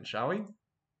going then, shall we?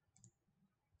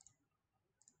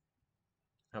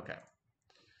 Okay.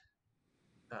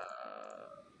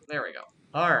 There we go.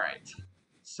 All right.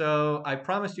 So I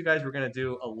promised you guys we're going to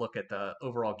do a look at the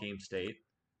overall game state.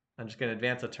 I'm just going to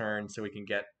advance a turn so we can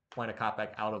get Winnacott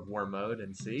out of war mode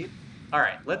and see. All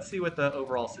right, let's see what the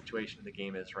overall situation of the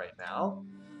game is right now.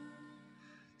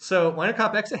 So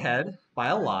Winnacott ahead by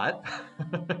a lot.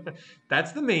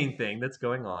 That's the main thing that's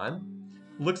going on.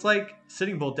 Looks like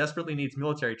Sitting Bull desperately needs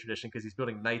military tradition because he's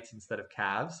building knights instead of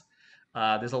calves.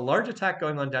 There's a large attack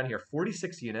going on down here,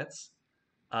 46 units.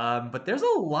 But there's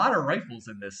a lot of rifles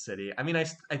in this city. I mean, I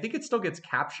think it still gets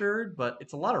captured, but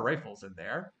it's a lot of rifles in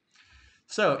there.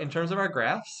 So in terms of our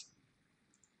graphs,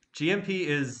 GMP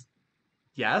is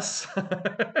yes.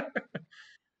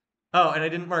 Oh, and I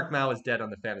didn't mark Mao as dead on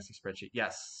the fantasy spreadsheet.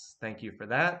 Yes, thank you for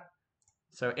that.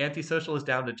 So antisocial is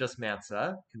down to just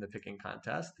Mansa in the picking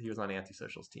contest. He was on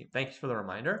antisocial's team. Thank you for the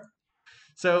reminder.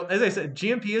 So as I said,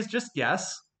 GMP is just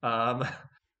yes.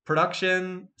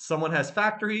 Production, someone has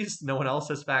factories. No one else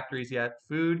has factories yet.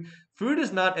 Food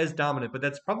is not as dominant, but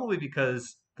that's probably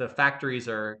because the factories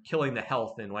are killing the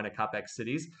health in Winnacott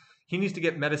cities. He needs to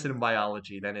get medicine and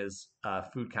biology, then his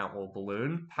food count will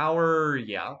balloon. Power,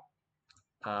 yeah.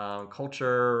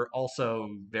 Culture, also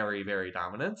very, very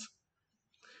dominant.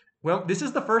 Well, this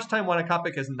is the first time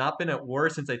Winnacott has not been at war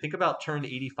since I think about turn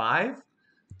 85.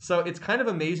 So it's kind of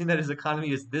amazing that his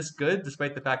economy is this good,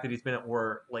 despite the fact that he's been at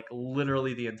war like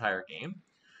literally the entire game.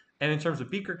 And in terms of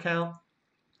beaker count,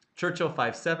 Churchill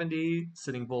 570,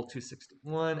 Sitting Bull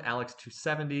 261, Alex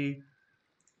 270,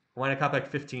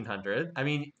 Wynakopek 1500. I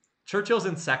mean, Churchill's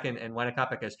in second, and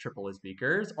Wynakopek has triple his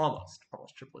beakers, almost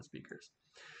triple his beakers.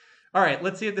 All right,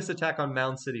 let's see if this attack on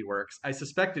Mound City works. I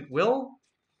suspect it will.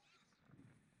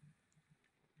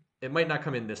 It might not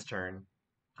come in this turn.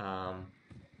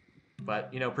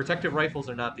 But, protective rifles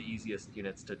are not the easiest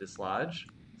units to dislodge.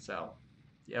 So,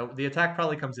 the attack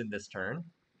probably comes in this turn.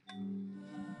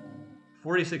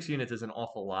 46 units is an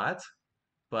awful lot,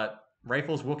 but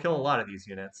rifles will kill a lot of these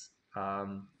units.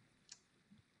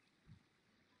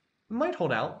 Might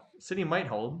hold out. City might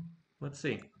hold. Let's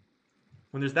see.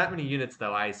 When there's that many units,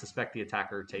 though, I suspect the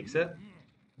attacker takes it.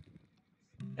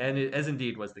 And it, as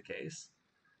indeed was the case.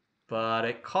 But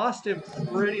it cost him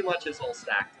pretty much his whole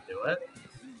stack to do it.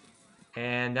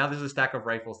 And now there's a stack of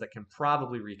rifles that can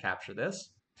probably recapture this.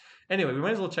 Anyway, we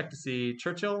might as well check to see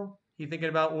Churchill. He thinking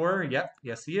about war? Yep,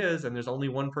 yes he is. And there's only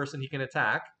one person he can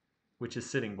attack, which is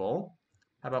Sitting Bull.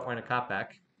 How about Wynakopek?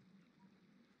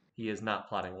 He is not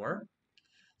plotting war.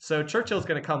 So Churchill's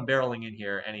going to come barreling in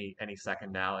here any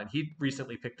second now, and he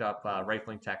recently picked up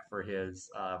rifling tech for his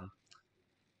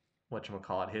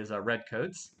whatchamacallit, his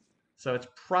redcoats. So it's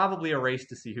probably a race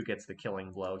to see who gets the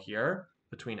killing blow here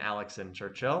between Alex and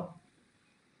Churchill.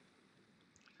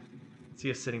 Let's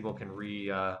see if Sitting Bull can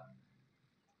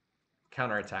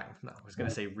counterattack. No, I was going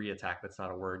to say re-attack. That's not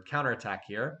a word. Counterattack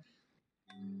here.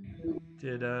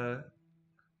 Did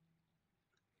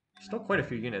still quite a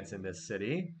few units in this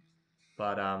city,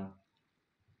 but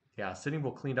yeah, Sitting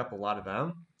Bull cleaned up a lot of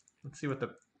them. Let's see what the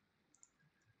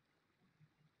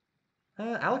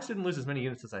Alex didn't lose as many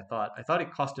units as I thought. I thought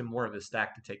it cost him more of his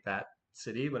stack to take that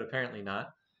city, but apparently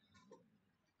not.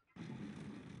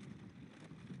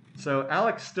 So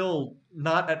Alex still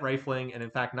not at rifling, and in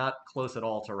fact not close at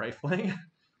all to rifling.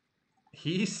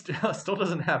 He still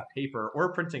doesn't have paper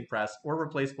or printing press or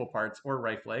replaceable parts or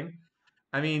rifling.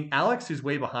 I mean, Alex, who's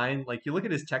way behind, like you look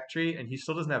at his tech tree and he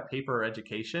still doesn't have paper or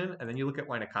education. And then you look at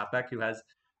Wynakopek, who has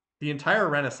the entire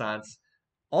Renaissance,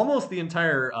 almost the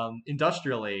entire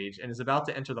industrial age, and is about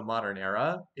to enter the modern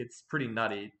era. It's pretty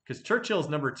nutty because Churchill's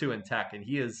number 2 in tech, and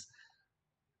he is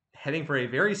heading for a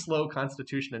very slow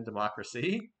constitution and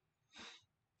democracy.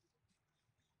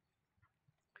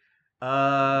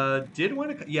 Did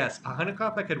Wynakopek? Yes,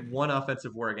 Wynakopek had one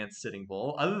offensive war against Sitting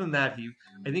Bull. Other than that,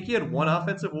 I think he had one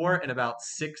offensive war and about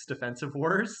 6 defensive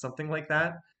wars, something like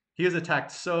that. He was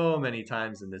attacked so many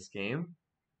times in this game,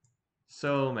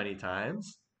 so many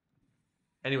times.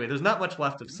 Anyway, there's not much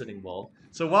left of Sitting Bull.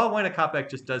 So while Wynakopek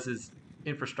just does his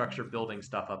infrastructure building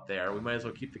stuff up there, we might as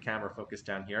well keep the camera focused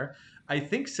down here. I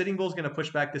think Sitting Bull's going to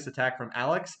push back this attack from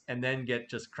Alex and then get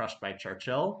just crushed by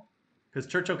Churchill, because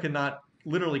Churchill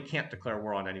literally can't declare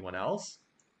war on anyone else.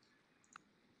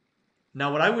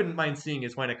 Now, what I wouldn't mind seeing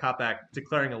is Wynakopek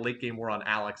declaring a late game war on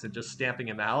Alex and just stamping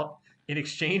him out in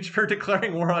exchange for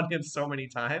declaring war on him so many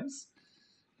times.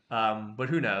 But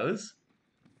who knows?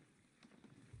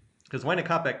 Because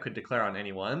Wynakopek could declare on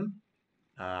anyone.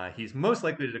 He's most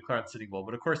likely to declare on Sitting Bull,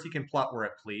 but of course he can plot where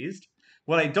it pleased.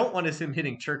 What I don't want is him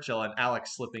hitting Churchill and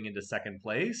Alex slipping into second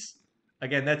place.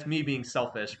 Again, that's me being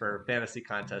selfish for fantasy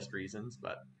contest reasons,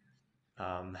 but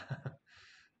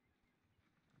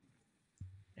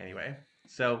anyway,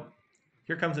 so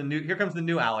here comes the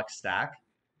new Alex stack.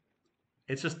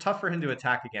 It's just tough for him to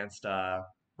attack against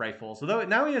rifles. Although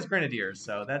now he has grenadiers,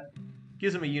 so that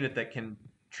gives him a unit that can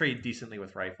trade decently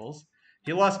with rifles.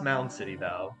 He lost Mound City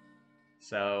though,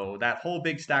 so that whole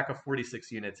big stack of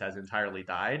 46 units has entirely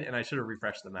died. And I should have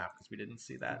refreshed the map because we didn't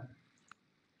see that.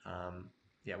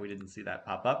 Yeah, we didn't see that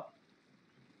pop up.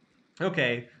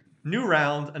 Okay. New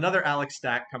round, another Alex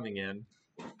stack coming in.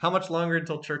 How much longer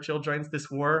until Churchill joins this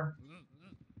war?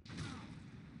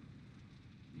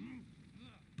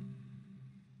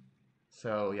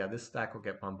 So yeah, this stack will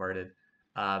get bombarded.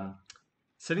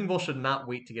 Sitting Bull should not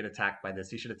wait to get attacked by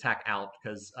this. He should attack out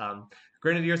because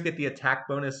Grenadiers get the attack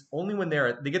bonus only when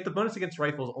they get the bonus against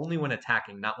rifles only when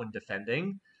attacking, not when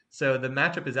defending. So the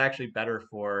matchup is actually better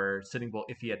for Sitting Bull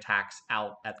if he attacks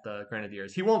out at the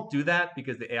Grenadiers. He won't do that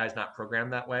because the AI is not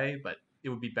programmed that way, but it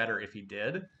would be better if he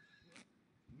did.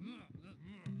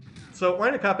 So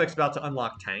Wynakopek's about to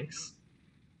unlock tanks.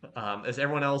 As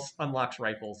everyone else unlocks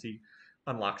rifles, he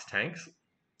unlocks tanks,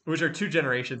 which are 2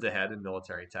 generations ahead in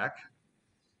military tech.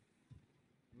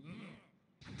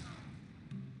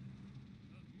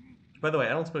 By the way, I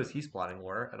don't suppose he's plotting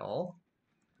war at all.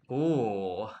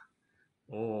 Oh,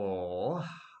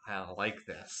 I don't like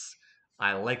this.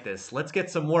 I like this. Let's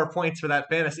get some more points for that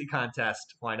fantasy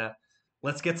contest. Why not?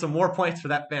 Let's get some more points for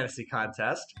that fantasy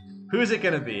contest. Who's it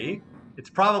going to be? It's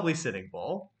probably Sitting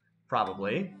Bull.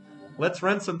 Probably. Let's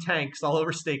run some tanks all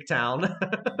over Stake Town.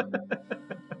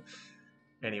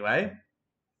 Anyway,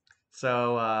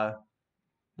 so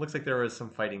looks like there was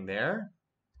some fighting there.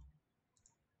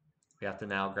 We have to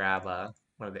now grab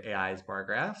one of the AI's bar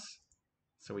graphs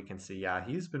so we can see, yeah,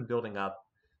 he's been building up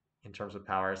in terms of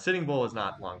power. Sitting Bull is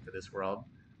not long for this world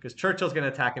because Churchill's going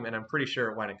to attack him, and I'm pretty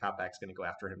sure Wynakopak's going to go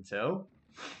after him too.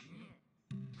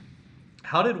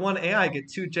 How did one AI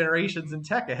get 2 generations in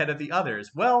tech ahead of the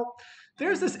others? Well,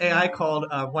 there's this AI called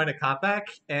Wynakapak,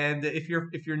 and if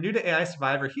you're new to AI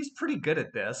Survivor, he's pretty good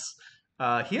at this.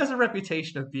 He has a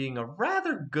reputation of being a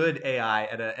rather good AI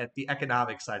at the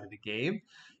economic side of the game.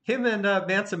 Him and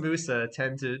Mansa Musa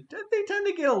tend to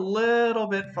get a little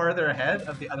bit farther ahead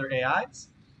of the other AIs.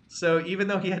 So even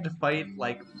though he had to fight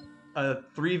like a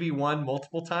 3v1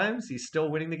 multiple times, he's still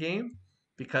winning the game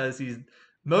because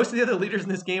most of the other leaders in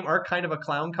this game are kind of a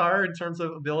clown car in terms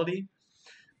of ability.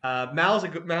 Mal's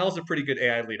a pretty good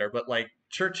AI leader, but like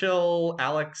Churchill,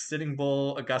 Alex, Sitting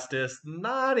Bull, Augustus,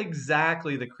 not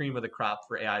exactly the cream of the crop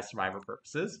for AI Survivor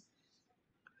purposes.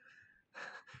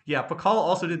 Yeah, Pakal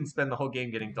also didn't spend the whole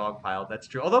game getting dogpiled. That's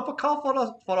true. Although Pakal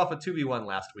fought off a 2v1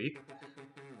 last week.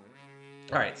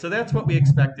 All right, so that's what we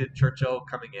expected. Churchill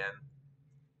coming in.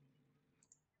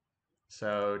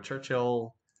 So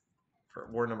Churchill for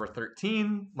war number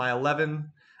 13, my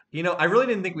 11. You know, I really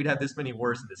didn't think we'd have this many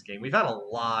wars in this game. We've had a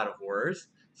lot of wars.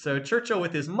 So Churchill,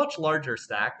 with his much larger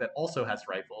stack that also has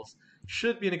rifles,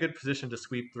 should be in a good position to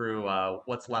sweep through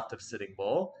what's left of Sitting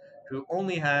Bull, who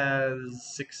only has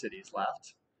 6 cities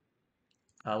left.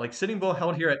 Like Sitting Bull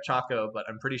held here at Chaco, but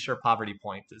I'm pretty sure Poverty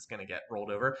Point is going to get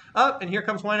rolled over. Oh, and here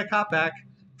comes Wynakoppak.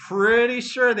 Pretty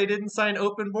sure they didn't sign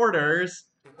open borders.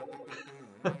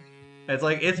 It's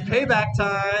like, it's payback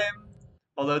time.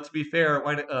 Although, to be fair,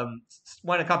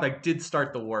 Wynakoppak did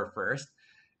start the war first.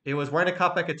 It was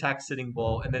Wynakoppak attacked Sitting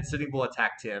Bull, and then Sitting Bull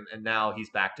attacked him, and now he's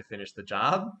back to finish the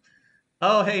job.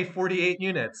 Oh, hey, 48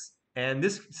 units. And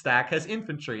this stack has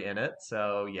infantry in it,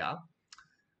 so yeah.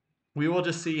 We will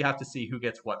just have to see who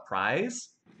gets what prize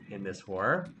in this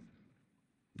war.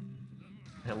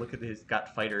 And look at these,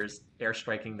 got fighters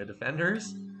airstriking the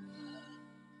defenders.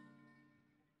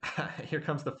 Here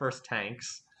comes the first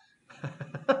tanks.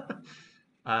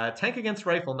 Tank against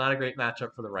rifle, not a great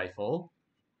matchup for the rifle.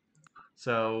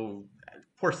 So,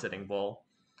 poor Sitting Bull.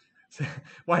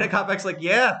 Wynakopak's like,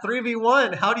 yeah,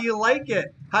 3v1. How do you like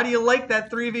it? How do you like that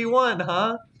 3v1,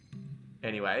 huh?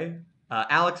 Anyway,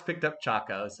 Alex picked up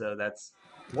Chaco, so that's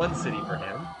 1 city for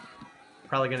him.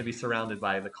 Probably going to be surrounded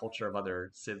by the culture of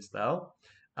other civs, though.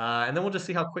 And then we'll just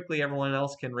see how quickly everyone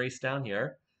else can race down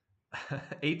here.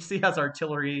 HC has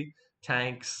artillery,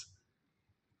 tanks.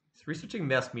 He's researching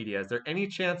mass media. Is there any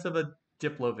chance of a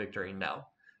Diplo victory? No.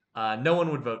 No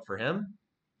one would vote for him.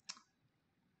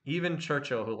 Even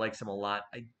Churchill, who likes him a lot.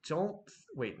 I don't...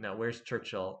 Wait, no, where's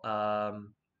Churchill?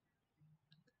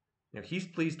 He's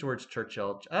pleased towards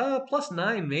Churchill.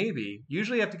 +9, maybe.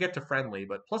 Usually you have to get to friendly,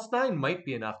 but +9 might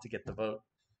be enough to get the vote.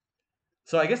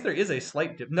 So I guess there is a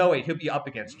slight dip. No, wait, he'll be up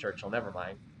against Churchill. Never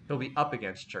mind. He'll be up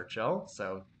against Churchill,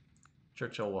 so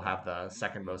Churchill will have the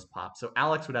second most pop. So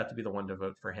Alex would have to be the one to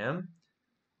vote for him.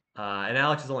 And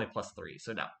Alex is only +3,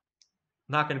 so no.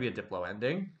 Not going to be a Diplo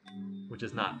ending, which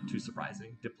is not too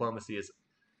surprising. Diplomacy is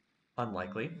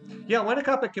unlikely. Yeah,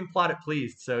 Wynakoppak can plot it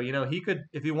pleased, so he could,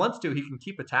 if he wants to, he can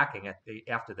keep attacking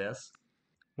after this.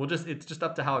 It's just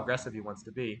up to how aggressive he wants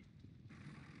to be.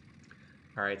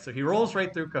 All right, so he rolls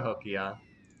right through Cahokia,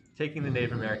 taking the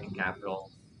Native American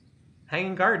capital.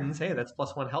 Hanging Gardens, hey, that's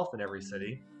 +1 health in every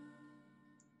city.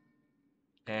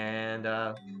 And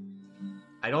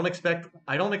I don't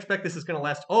expect this is going to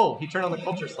last. Oh, he turned on the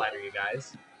culture slider, you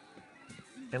guys.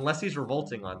 Unless he's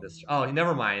revolting on this. Oh,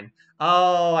 never mind.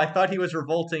 Oh, I thought he was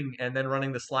revolting and then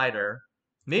running the slider.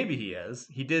 Maybe he is.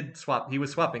 He did swap. He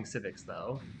was swapping civics,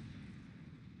 though.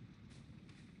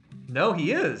 No,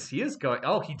 he is. He is going.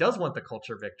 Oh, he does want the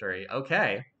culture victory.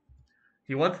 Okay.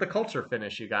 He wants the culture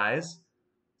finish, you guys.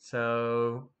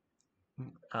 So,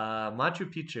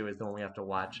 Machu Picchu is the one we have to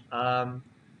watch.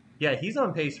 Yeah, he's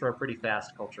on pace for a pretty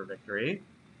fast culture victory.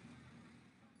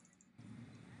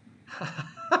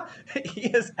 He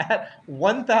is at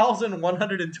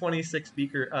 1,126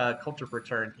 culture per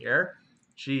turn here.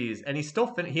 Jeez, and he's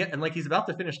still he's about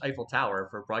to finish Eiffel Tower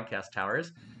for broadcast towers.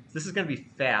 So this is going to be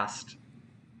fast.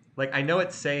 Like, I know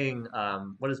it's saying,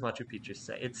 what does Machu Picchu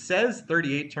say? It says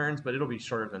 38 turns, but it'll be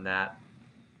shorter than that.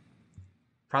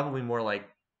 Probably more like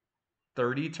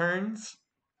 30 turns.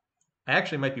 I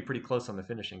actually might be pretty close on the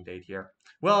finishing date here.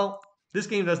 Well, this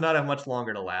game does not have much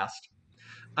longer to last.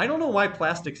 I don't know why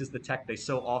plastics is the tech they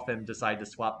so often decide to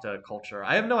swap to culture.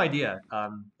 I have no idea.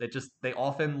 They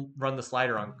often run the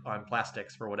slider on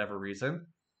plastics for whatever reason.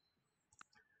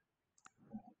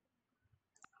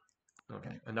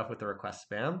 Okay, enough with the request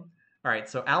spam. All right,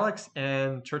 so Alex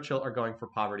and Churchill are going for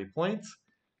poverty points.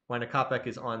 Wynakopek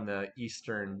is on the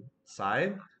eastern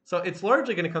side. So it's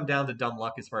largely going to come down to dumb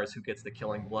luck as far as who gets the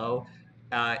killing blow.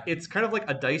 It's kind of like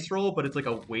a dice roll, but it's like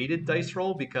a weighted dice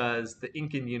roll because the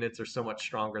Incan units are so much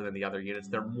stronger than the other units.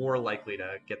 They're more likely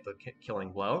to get the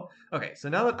killing blow. Okay, so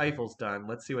now that Eiffel's done,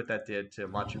 let's see what that did to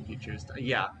Machu Picchu's.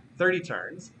 Yeah, 30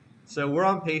 turns. So we're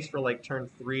on pace for like turn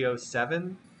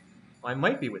 307. I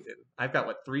might be within. I've got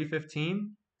what,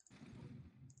 315?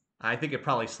 I think it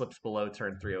probably slips below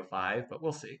turn 305, but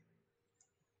we'll see.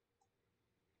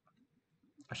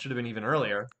 I should have been even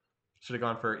earlier. Should have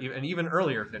gone for an even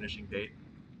earlier finishing date.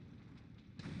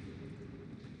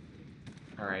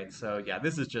 All right, so yeah,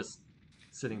 this is just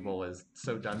Sitting Bull is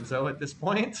so donezo at this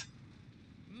point.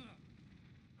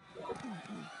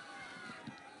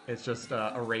 It's just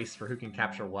a race for who can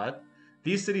capture what.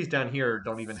 These cities down here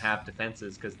don't even have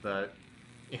defenses because the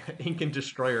Incan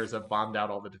destroyers have bombed out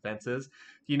all the defenses.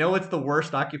 You know what's the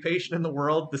worst occupation in the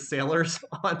world? The sailors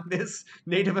on this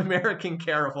Native American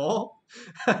caravel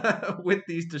with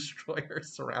these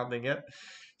destroyers surrounding it.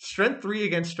 Strength 3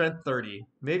 against Strength 30.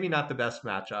 Maybe not the best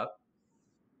matchup.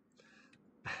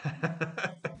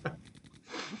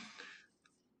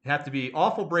 You have to be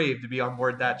awful brave to be on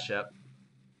board that ship.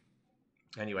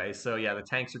 Anyway, so yeah, the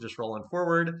tanks are just rolling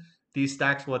forward. These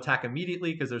stacks will attack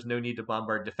immediately because there's no need to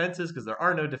bombard defenses because there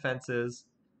are no defenses.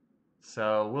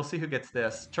 So we'll see who gets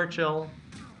this. Churchill,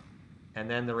 and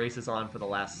then the race is on for the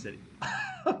last city.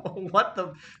 What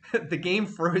the? The game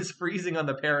is freezing on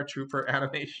the paratrooper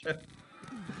animation.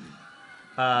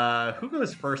 Who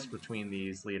goes first between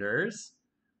these leaders?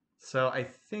 So I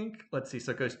think, let's see.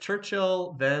 So it goes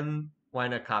Churchill, then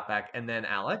Wynakopek, and then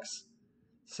Alex.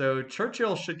 So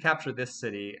Churchill should capture this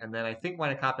city, and then I think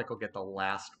Wynakopek will get the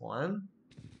last one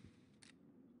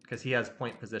because he has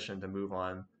point position to move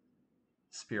on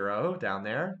Spiro down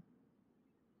there.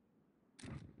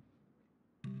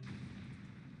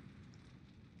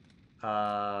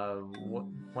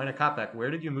 Wynakopek, where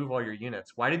did you move all your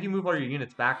units? Why did you move all your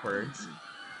units backwards?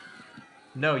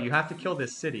 No, you have to kill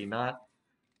this city, not...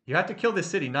 You have to kill this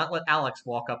city, not let Alex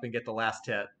walk up and get the last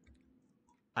hit.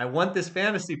 I want this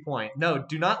fantasy point. No,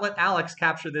 do not let Alex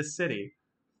capture this city.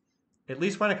 At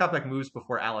least Wynakopek moves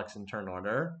before Alex in turn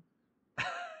order.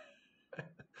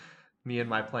 Me and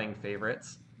my playing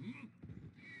favorites.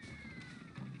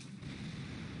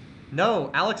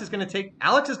 No, Alex is going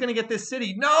to get this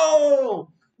city. No!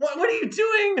 What are you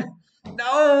doing?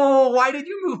 No! Why did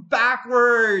you move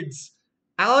backwards?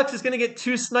 Alex is going to get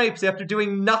 2 snipes after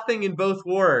doing nothing in both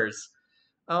wars.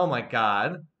 Oh my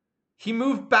god. He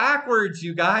moved backwards,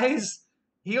 you guys.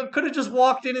 He could have just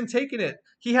walked in and taken it.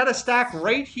 He had a stack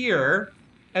right here,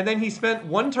 and then he spent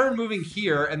 1 turn moving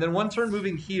here, and then 1 turn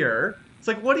moving here. It's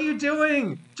like, what are you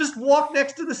doing? Just walk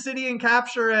next to the city and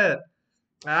capture it.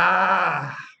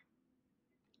 Ah.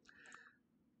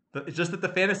 It's just that the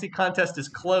fantasy contest is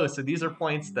close, and these are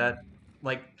points that,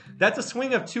 like, that's a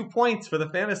swing of 2 points for the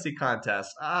fantasy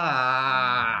contest.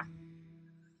 Ah.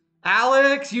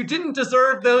 Alex, you didn't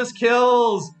deserve those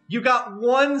kills. You got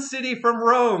 1 city from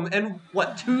Rome and,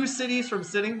 what, 2 cities from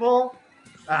Sitting Bull?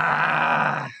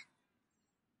 Ah.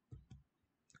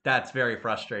 That's very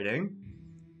frustrating.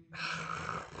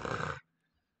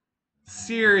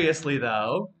 Seriously,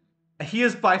 though. He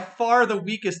is by far the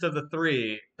weakest of the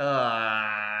 3.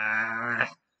 I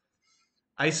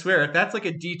swear, if that's like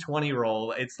a D20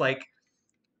 roll, it's like,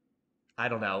 I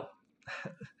don't know,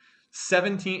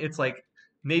 17, it's like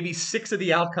maybe 6 of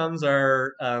the outcomes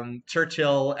are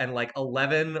Churchill and like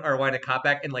 11 are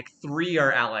Wynakopek and like 3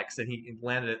 are Alex, and he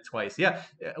landed it twice. Yeah,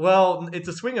 well, it's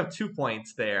a swing of 2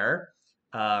 points there.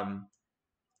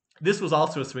 This was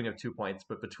also a swing of 2 points,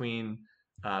 but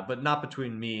but not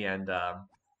between me and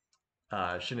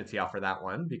Shinitiao for that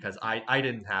one because I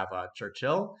didn't have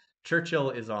Churchill. Churchill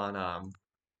is on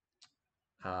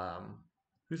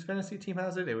whose fantasy team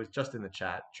has it? It was just in the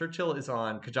chat. Churchill is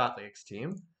on Kajatlik's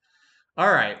team.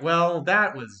 All right, well,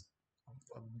 that was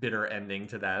a bitter ending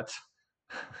to that.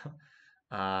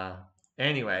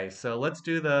 Anyway, so let's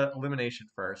do the elimination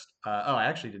first. Oh, I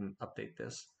actually didn't update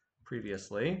this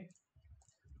previously.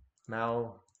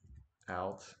 Mao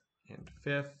out in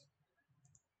 5th.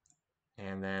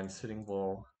 And then Sitting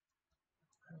Bull.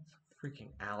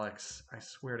 Freaking Alex. I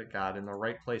swear to God, in the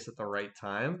right place at the right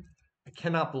time. I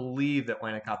cannot believe that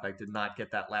Wynakopek did not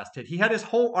get that last hit. He had his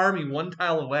whole army one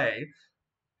tile away.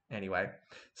 Anyway,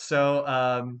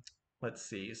 so let's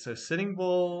see. So Sitting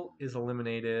Bull is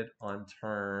eliminated on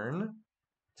turn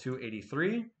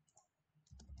 283.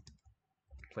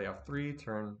 Playoff 3,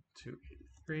 turn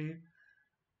 283.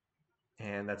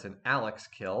 And that's an Alex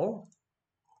kill.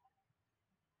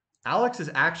 Alex is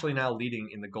actually now leading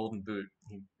in the Golden Boot.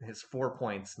 He has 4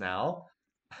 points now.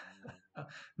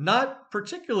 Not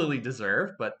particularly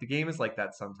deserved, but the game is like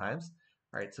that sometimes.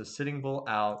 All right, so Sitting Bull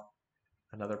out.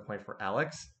 Another point for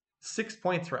Alex. 6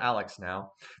 points for Alex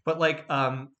now. But like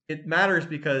it matters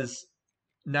because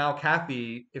now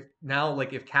Kathy,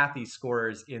 if Kathy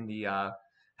scores in the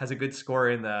has a good score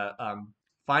in the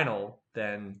final,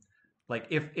 then like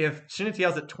if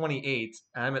Shinatiel's at 28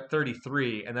 and I'm at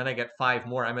 33 and then I get 5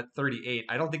 more, I'm at 38.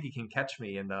 I don't think he can catch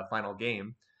me in the final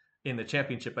game in the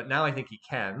championship, but now I think he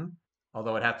can.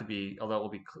 Although it will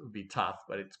be tough,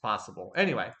 but it's possible.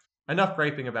 Anyway, enough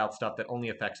griping about stuff that only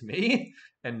affects me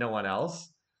and no one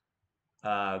else.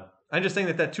 I'm just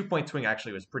saying that 2 point swing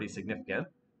actually was pretty significant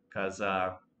because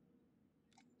I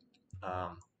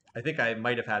think I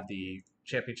might have had the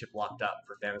championship locked up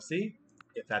for fantasy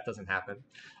if that doesn't happen.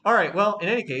 All right, well, in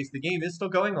any case, the game is still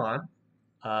going on,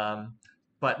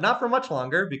 but not for much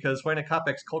longer because Wayne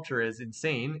Kopek's culture is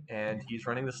insane and he's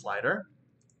running the slider.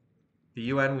 The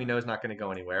UN we know is not going to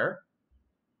go anywhere.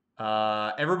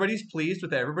 Everybody's pleased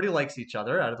with it. Everybody likes each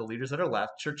other out of the leaders that are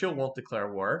left. Churchill won't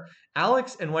declare war.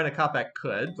 Alex and Wynakopek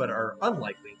could, but are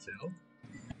unlikely to.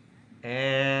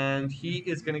 And he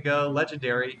is going to go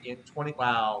legendary in 20.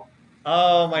 Wow.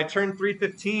 Oh, my turn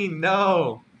 315.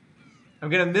 No. I'm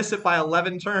going to miss it by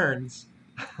 11 turns.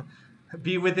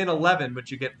 Be within 11,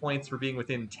 but you get points for being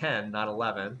within 10, not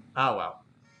 11. Oh, well.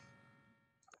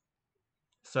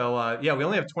 So, yeah, we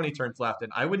only have 20 turns left,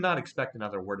 and I would not expect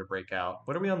another war to break out.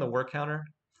 What are we on the war counter?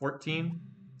 14?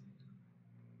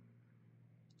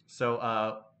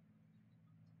 So,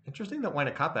 interesting that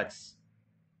Wynakopek's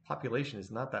population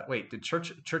is not that. Wait, did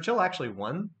Churchill actually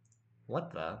won?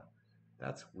 What the?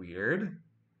 That's weird.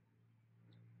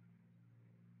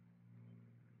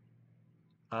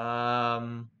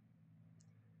 Um,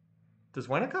 does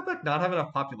Wynakopek not have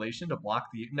enough population to block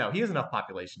the? No, he has enough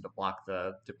population to block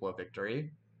the Diplo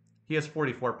victory. He has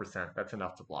 44%. That's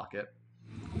enough to block it.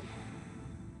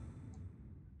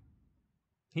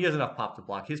 He has enough pop to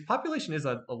block. His population is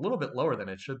a little bit lower than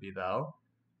it should be, though.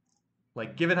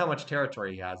 Like, given how much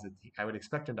territory he has, I would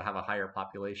expect him to have a higher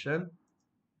population.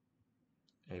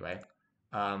 Anyway,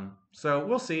 so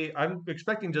we'll see. I'm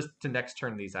expecting just to next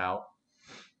turn these out.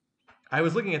 I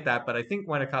was looking at that, but I think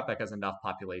Wynakopek has enough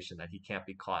population that he can't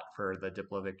be caught for the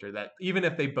Diplo victor. That even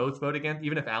if they both vote against,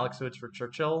 even if Alex votes for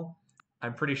Churchill,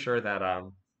 I'm pretty sure that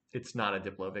it's not a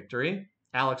Diplo victory.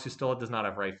 Alex, who still does not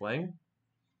have rifling.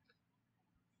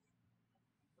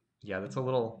 Yeah, that's a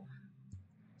little.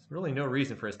 There's really no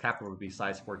reason for his capital to be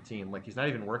size 14. Like he's not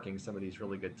even working some of these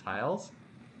really good tiles.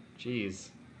 Jeez,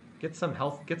 get some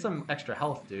health. Get some extra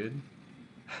health, dude.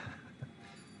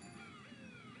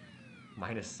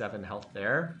 -7 health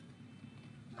there.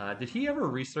 Did he ever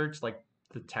research like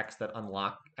the techs that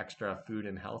unlock extra food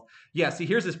and health? Yeah, see,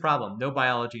 here's his problem. No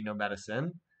biology, no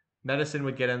medicine. Medicine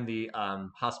would get him the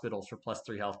hospitals for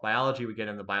 +3 health. Biology would get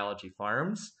him the biology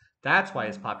farms. That's why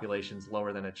his population's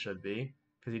lower than it should be,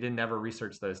 because he didn't ever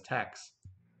research those techs.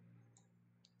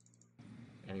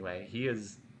 Anyway,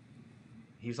 he's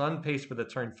on pace for the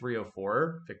turn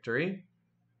 304 victory.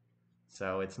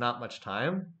 So it's not much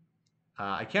time.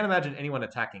 I can't imagine anyone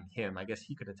attacking him. I guess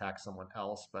he could attack someone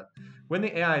else, but when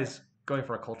the AI is going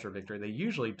for a culture victory, they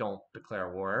usually don't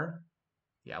declare war.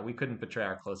 Yeah, we couldn't betray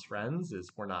our close friends as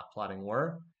we're not plotting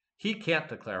war. He can't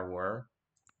declare war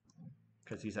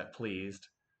because he's at pleased,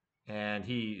 and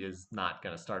he is not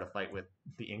going to start a fight with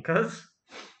the Incas.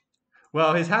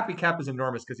 Well, his happy cap is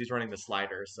enormous because he's running the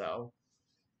slider, so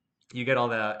you get all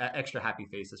the extra happy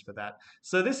faces for that.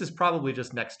 So this is probably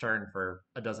just next turn for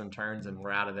a dozen turns, and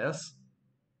we're out of this.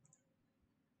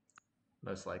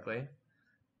 Most likely.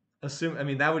 I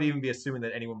mean, that would even be assuming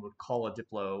that anyone would call a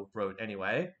Diplo vote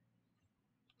anyway.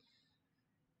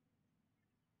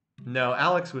 No,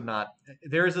 Alex would not.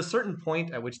 There is a certain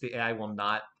point at which the AI will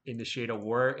not initiate a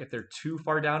war if they're too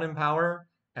far down in power.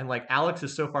 And like Alex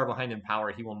is so far behind in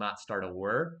power, he will not start a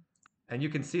war. And you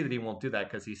can see that he won't do that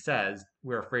because he says,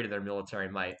 we're afraid of their military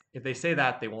might. If they say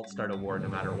that, they won't start a war no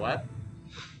matter what.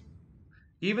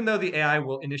 Even though the AI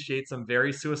will initiate some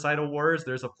very suicidal wars,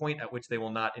 there's a point at which they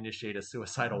will not initiate a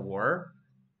suicidal war.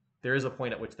 There is a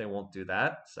point at which they won't do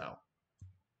that. So,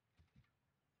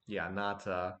 yeah, not.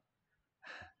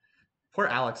 Poor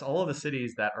Alex. All of the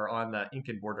cities that are on the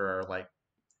Incan border are like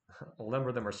A number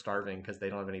of them are starving because they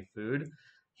don't have any food.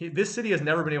 This city has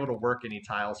never been able to work any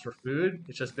tiles for food.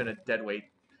 It's just been a dead weight.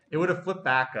 It would have flipped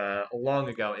back long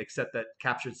ago, except that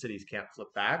captured cities can't flip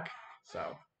back.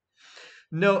 So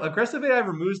no, aggressive AI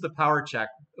removes the power check.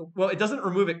 Well, it doesn't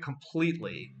remove it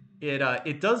completely.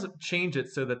 It does change it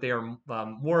so that they are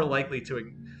more likely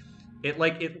to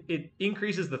it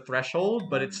increases the threshold,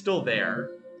 but it's still there.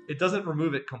 It doesn't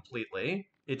remove it completely.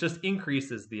 It just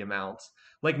increases the amount.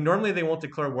 Like normally they won't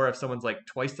declare war if someone's like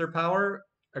twice their power.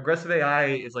 Aggressive AI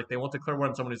is like they won't declare war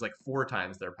on someone who's like 4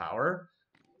 times their power,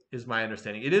 is my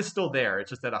understanding. It is still there, it's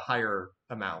just at a higher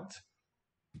amount.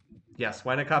 Yes,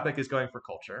 Wynakopik is going for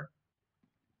culture.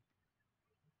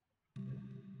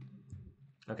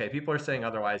 Okay, people are saying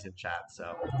otherwise in chat,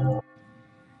 so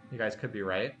you guys could be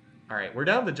right. All right, we're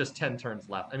down to just 10 turns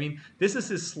left. I mean, this is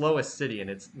his slowest city, and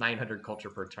it's 900 culture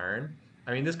per turn.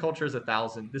 I mean, this culture is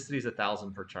 1,000. This city's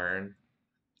 1,000 per turn.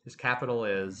 His capital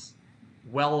is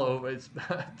well over. It's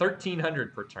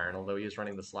 1,300 per turn, although he is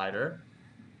running the slider.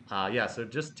 Yeah, so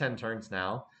just 10 turns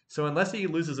now. So unless he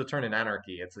loses a turn in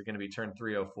anarchy, it's going to be turn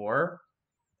 304.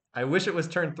 I wish it was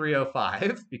turn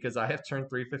 305 because I have turn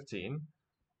 315.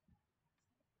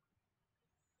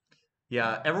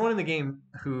 Yeah, everyone in the game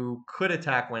who could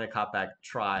attack Wynakopek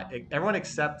try. Everyone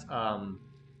except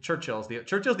Churchill's.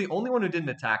 Churchill's the only one who didn't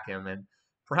attack him, and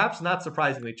perhaps not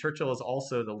surprisingly, Churchill is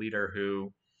also the leader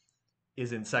who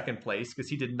is in second place because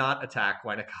he did not attack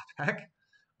Wynakopek.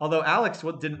 Although Alex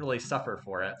didn't really suffer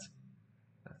for it.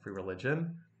 Free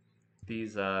religion.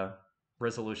 These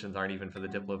resolutions aren't even for the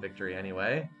Diplo victory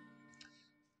anyway.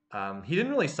 He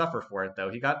didn't really suffer for it though.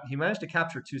 He managed to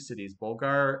capture 2 cities,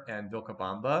 Bulgar and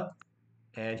Vilcabamba,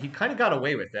 and he kind of got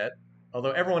away with it,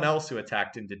 although everyone else who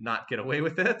attacked him did not get away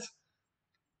with it.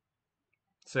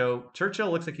 So Churchill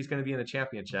looks like he's going to be in the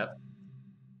championship.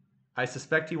 I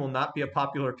suspect he will not be a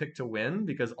popular pick to win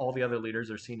because all the other leaders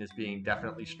are seen as being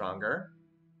definitely stronger.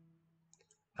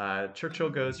 Churchill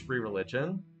goes free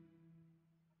religion.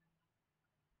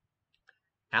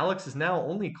 Alex is now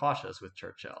only cautious with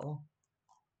Churchill.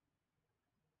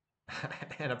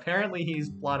 And apparently he's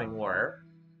plotting war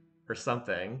or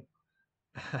something.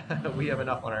 We have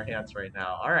enough on our hands right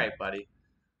now. All right, buddy.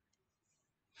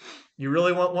 You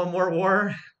really want one more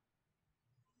war?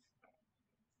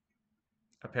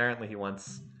 Apparently he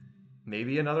wants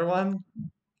maybe another one.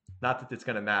 Not that it's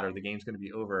going to matter. The game's going to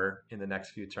be over in the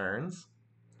next few turns.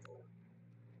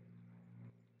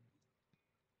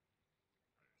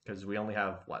 Because we only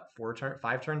have, what,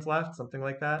 5 turns left? Something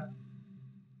like that?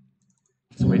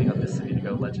 Just waiting on this city to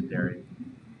go legendary.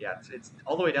 Yeah, it's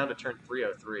all the way down to turn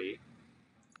 303.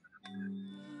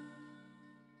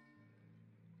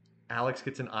 Alex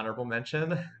gets an honorable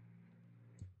mention.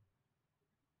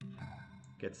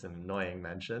 Gets an annoying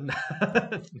mention.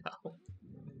 No.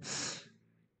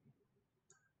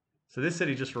 So this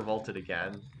city just revolted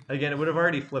again. Again, it would have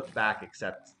already flipped back,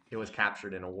 except it was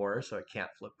captured in a war, so it can't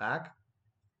flip back.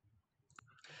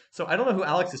 So I don't know who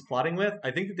Alex is plotting with.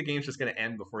 I think that the game's just going to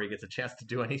end before he gets a chance to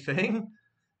do anything,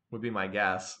 would be my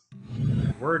guess.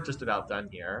 We're just about done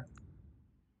here.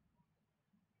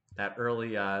 That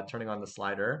early turning on the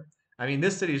slider. I mean,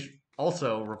 this city's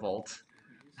also revolt,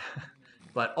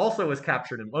 but also was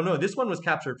captured in... Oh no, this one was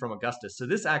captured from Augustus, so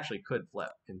this actually could flip,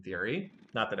 in theory.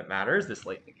 Not that it matters this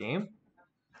late in the game.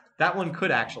 That one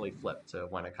could actually flip to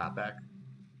Wynakopek.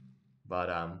 But,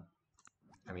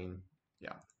 I mean,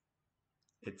 yeah.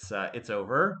 It's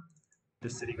over.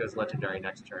 This city goes legendary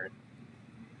next turn.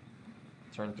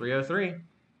 Turn 303.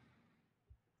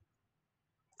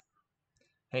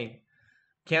 Hey,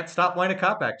 can't stop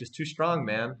Wynakopek, just too strong,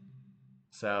 man.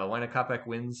 So Wynakopek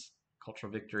wins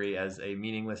cultural victory as a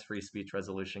meaningless free speech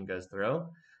resolution goes through.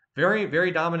 Very,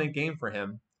 very dominant game for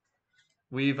him.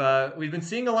 We've been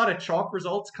seeing a lot of chalk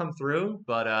results come through,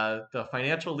 but the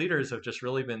financial leaders have just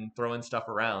really been throwing stuff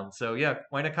around. So yeah,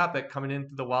 Wynakopek coming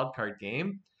into the wildcard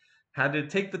game had to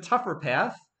take the tougher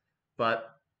path, but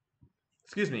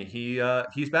excuse me,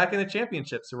 he's back in the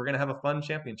championship, so we're gonna have a fun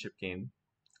championship game.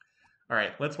 All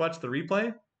right, let's watch the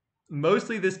replay.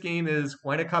 Mostly this game is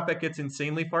Wynakopek gets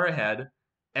insanely far ahead.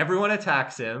 Everyone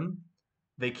attacks him.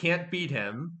 They can't beat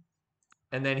him.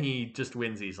 And then he just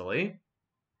wins easily.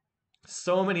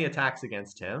 So many attacks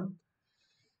against him.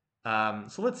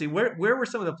 So let's see, where were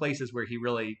some of the places where he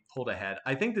really pulled ahead?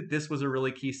 I think that this was a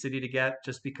really key city to get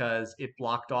just because it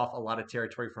blocked off a lot of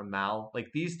territory from Mao.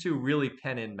 Like these two really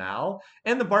pen in Mao.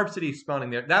 And the Barb City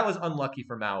spawning there. That was unlucky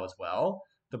for Mao as well.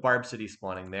 The Barb City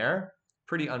spawning there.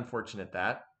 Pretty unfortunate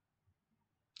that.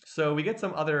 So we get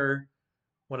some other,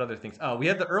 what other things? Oh, we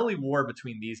had the early war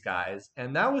between these guys.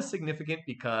 And that was significant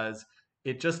because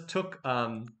it just took...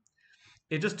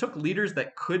 it just took leaders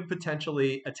that could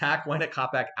potentially attack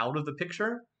Wynakopek out of the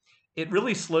picture. It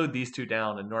really slowed these two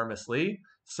down enormously.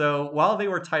 So while they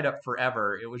were tied up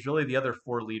forever, it was really the other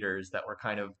four leaders that were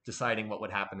kind of deciding what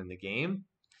would happen in the game.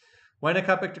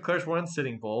 Wynakopek declares war on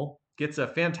Sitting Bull, gets a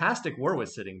fantastic war with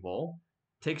Sitting Bull,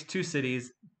 takes two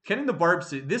cities. Getting the Barb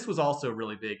city, this was also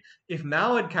really big. If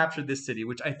Mao had captured this city,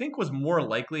 which I think was more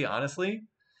likely, honestly,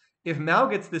 if Mao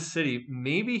gets this city,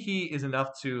 maybe he is enough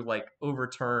to like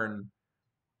overturn.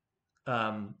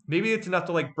 Maybe it's enough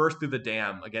to like burst through the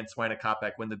dam against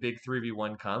Wynakopek when the big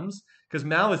 3v1 comes, because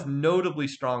Mao is notably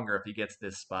stronger if he gets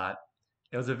this spot.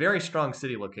 It was a very strong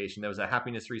city location. There was a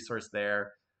happiness resource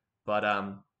there, but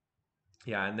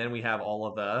yeah, and then we have all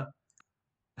of the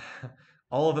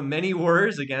all of the many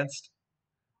wars against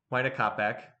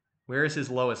Wynakopek. Where is his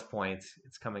lowest point?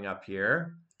 It's coming up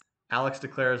here. Alex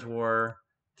declares war,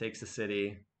 takes the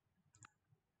city.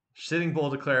 Sitting Bull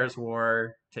declares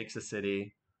war, takes the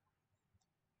city.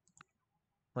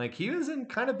 Like he was in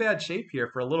kind of bad shape here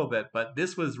for a little bit, but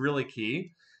this was really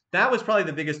key. That was probably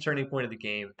the biggest turning point of the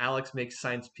game. Alex makes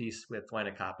science peace with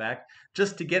Wynakopek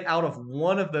just to get out of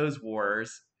one of those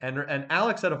wars. And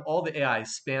Alex, out of all the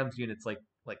AIs, spams units like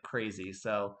crazy.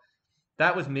 So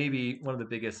that was maybe one of the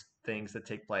biggest things that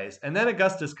take place. And then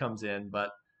Augustus comes in,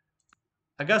 but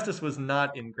Augustus was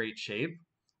not in great shape.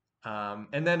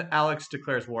 And then Alex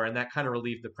declares war, and that kind of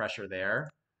relieved the pressure there.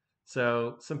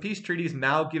 So some peace treaties.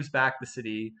 Mao gives back the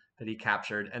city that he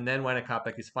captured, and then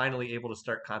Wynakopek is finally able to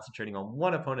start concentrating on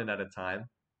one opponent at a time.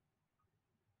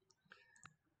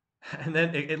 And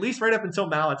then at least right up until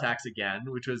Mao attacks again,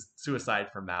 which was suicide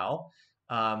for Mao.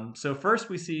 So first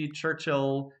we see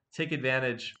Churchill take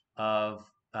advantage of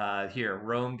here.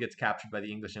 Rome gets captured by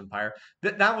the English Empire.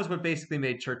 That was what basically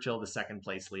made Churchill the second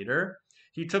place leader.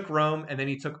 He took Rome, and then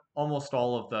he took almost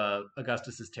all of the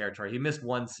Augustus's territory. He missed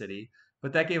one city,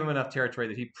 but that gave him enough territory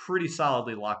that he pretty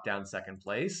solidly locked down second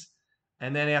place.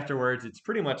 And then afterwards, it's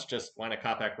pretty much just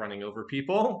Wynakopek running over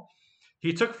people.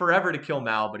 He took forever to kill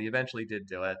Mao, but he eventually did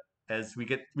do it. As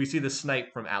we see the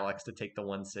snipe from Alex to take the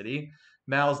one city.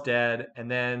 Mao's dead,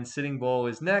 and then Sitting Bull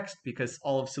is next because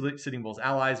all of Sitting Bull's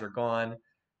allies are gone.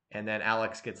 And then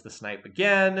Alex gets the snipe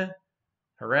again.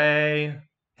 Hooray.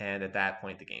 And at that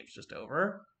point, the game's just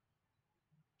over.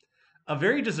 A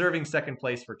very deserving second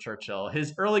place for Churchill.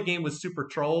 His early game was super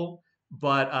troll,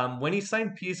 but when he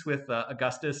signed peace with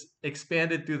Augustus,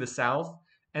 expanded through the south,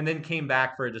 and then came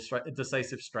back for a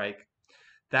decisive strike.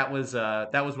 That was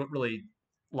what really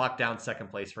locked down second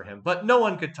place for him. But no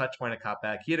one could touch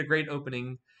Wynakopek. He had a great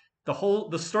opening.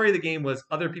 The story of the game was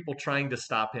other people trying to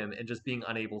stop him and just being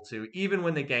unable to. Even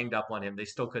when they ganged up on him, they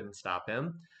still couldn't stop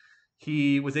him.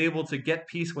 He was able to get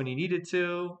peace when he needed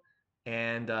to.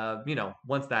 And,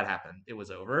 once that happened, it was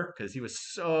over because he was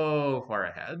so far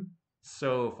ahead.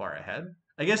 So far ahead.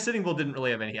 I guess Sitting Bull didn't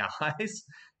really have any allies.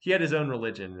 He had his own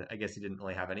religion. I guess he didn't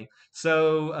really have any.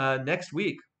 So next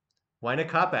week,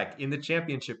 Wynakopek in the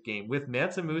championship game with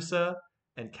Mansa Musa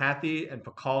and Kathy and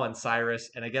Pakal and Cyrus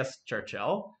and I guess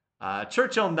Churchill.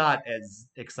 Churchill not as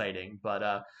exciting,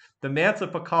 but the Mansa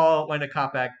Pakal,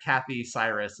 Wynakopek, Kathy,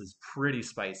 Cyrus is pretty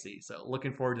spicy. So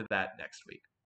looking forward to that next week.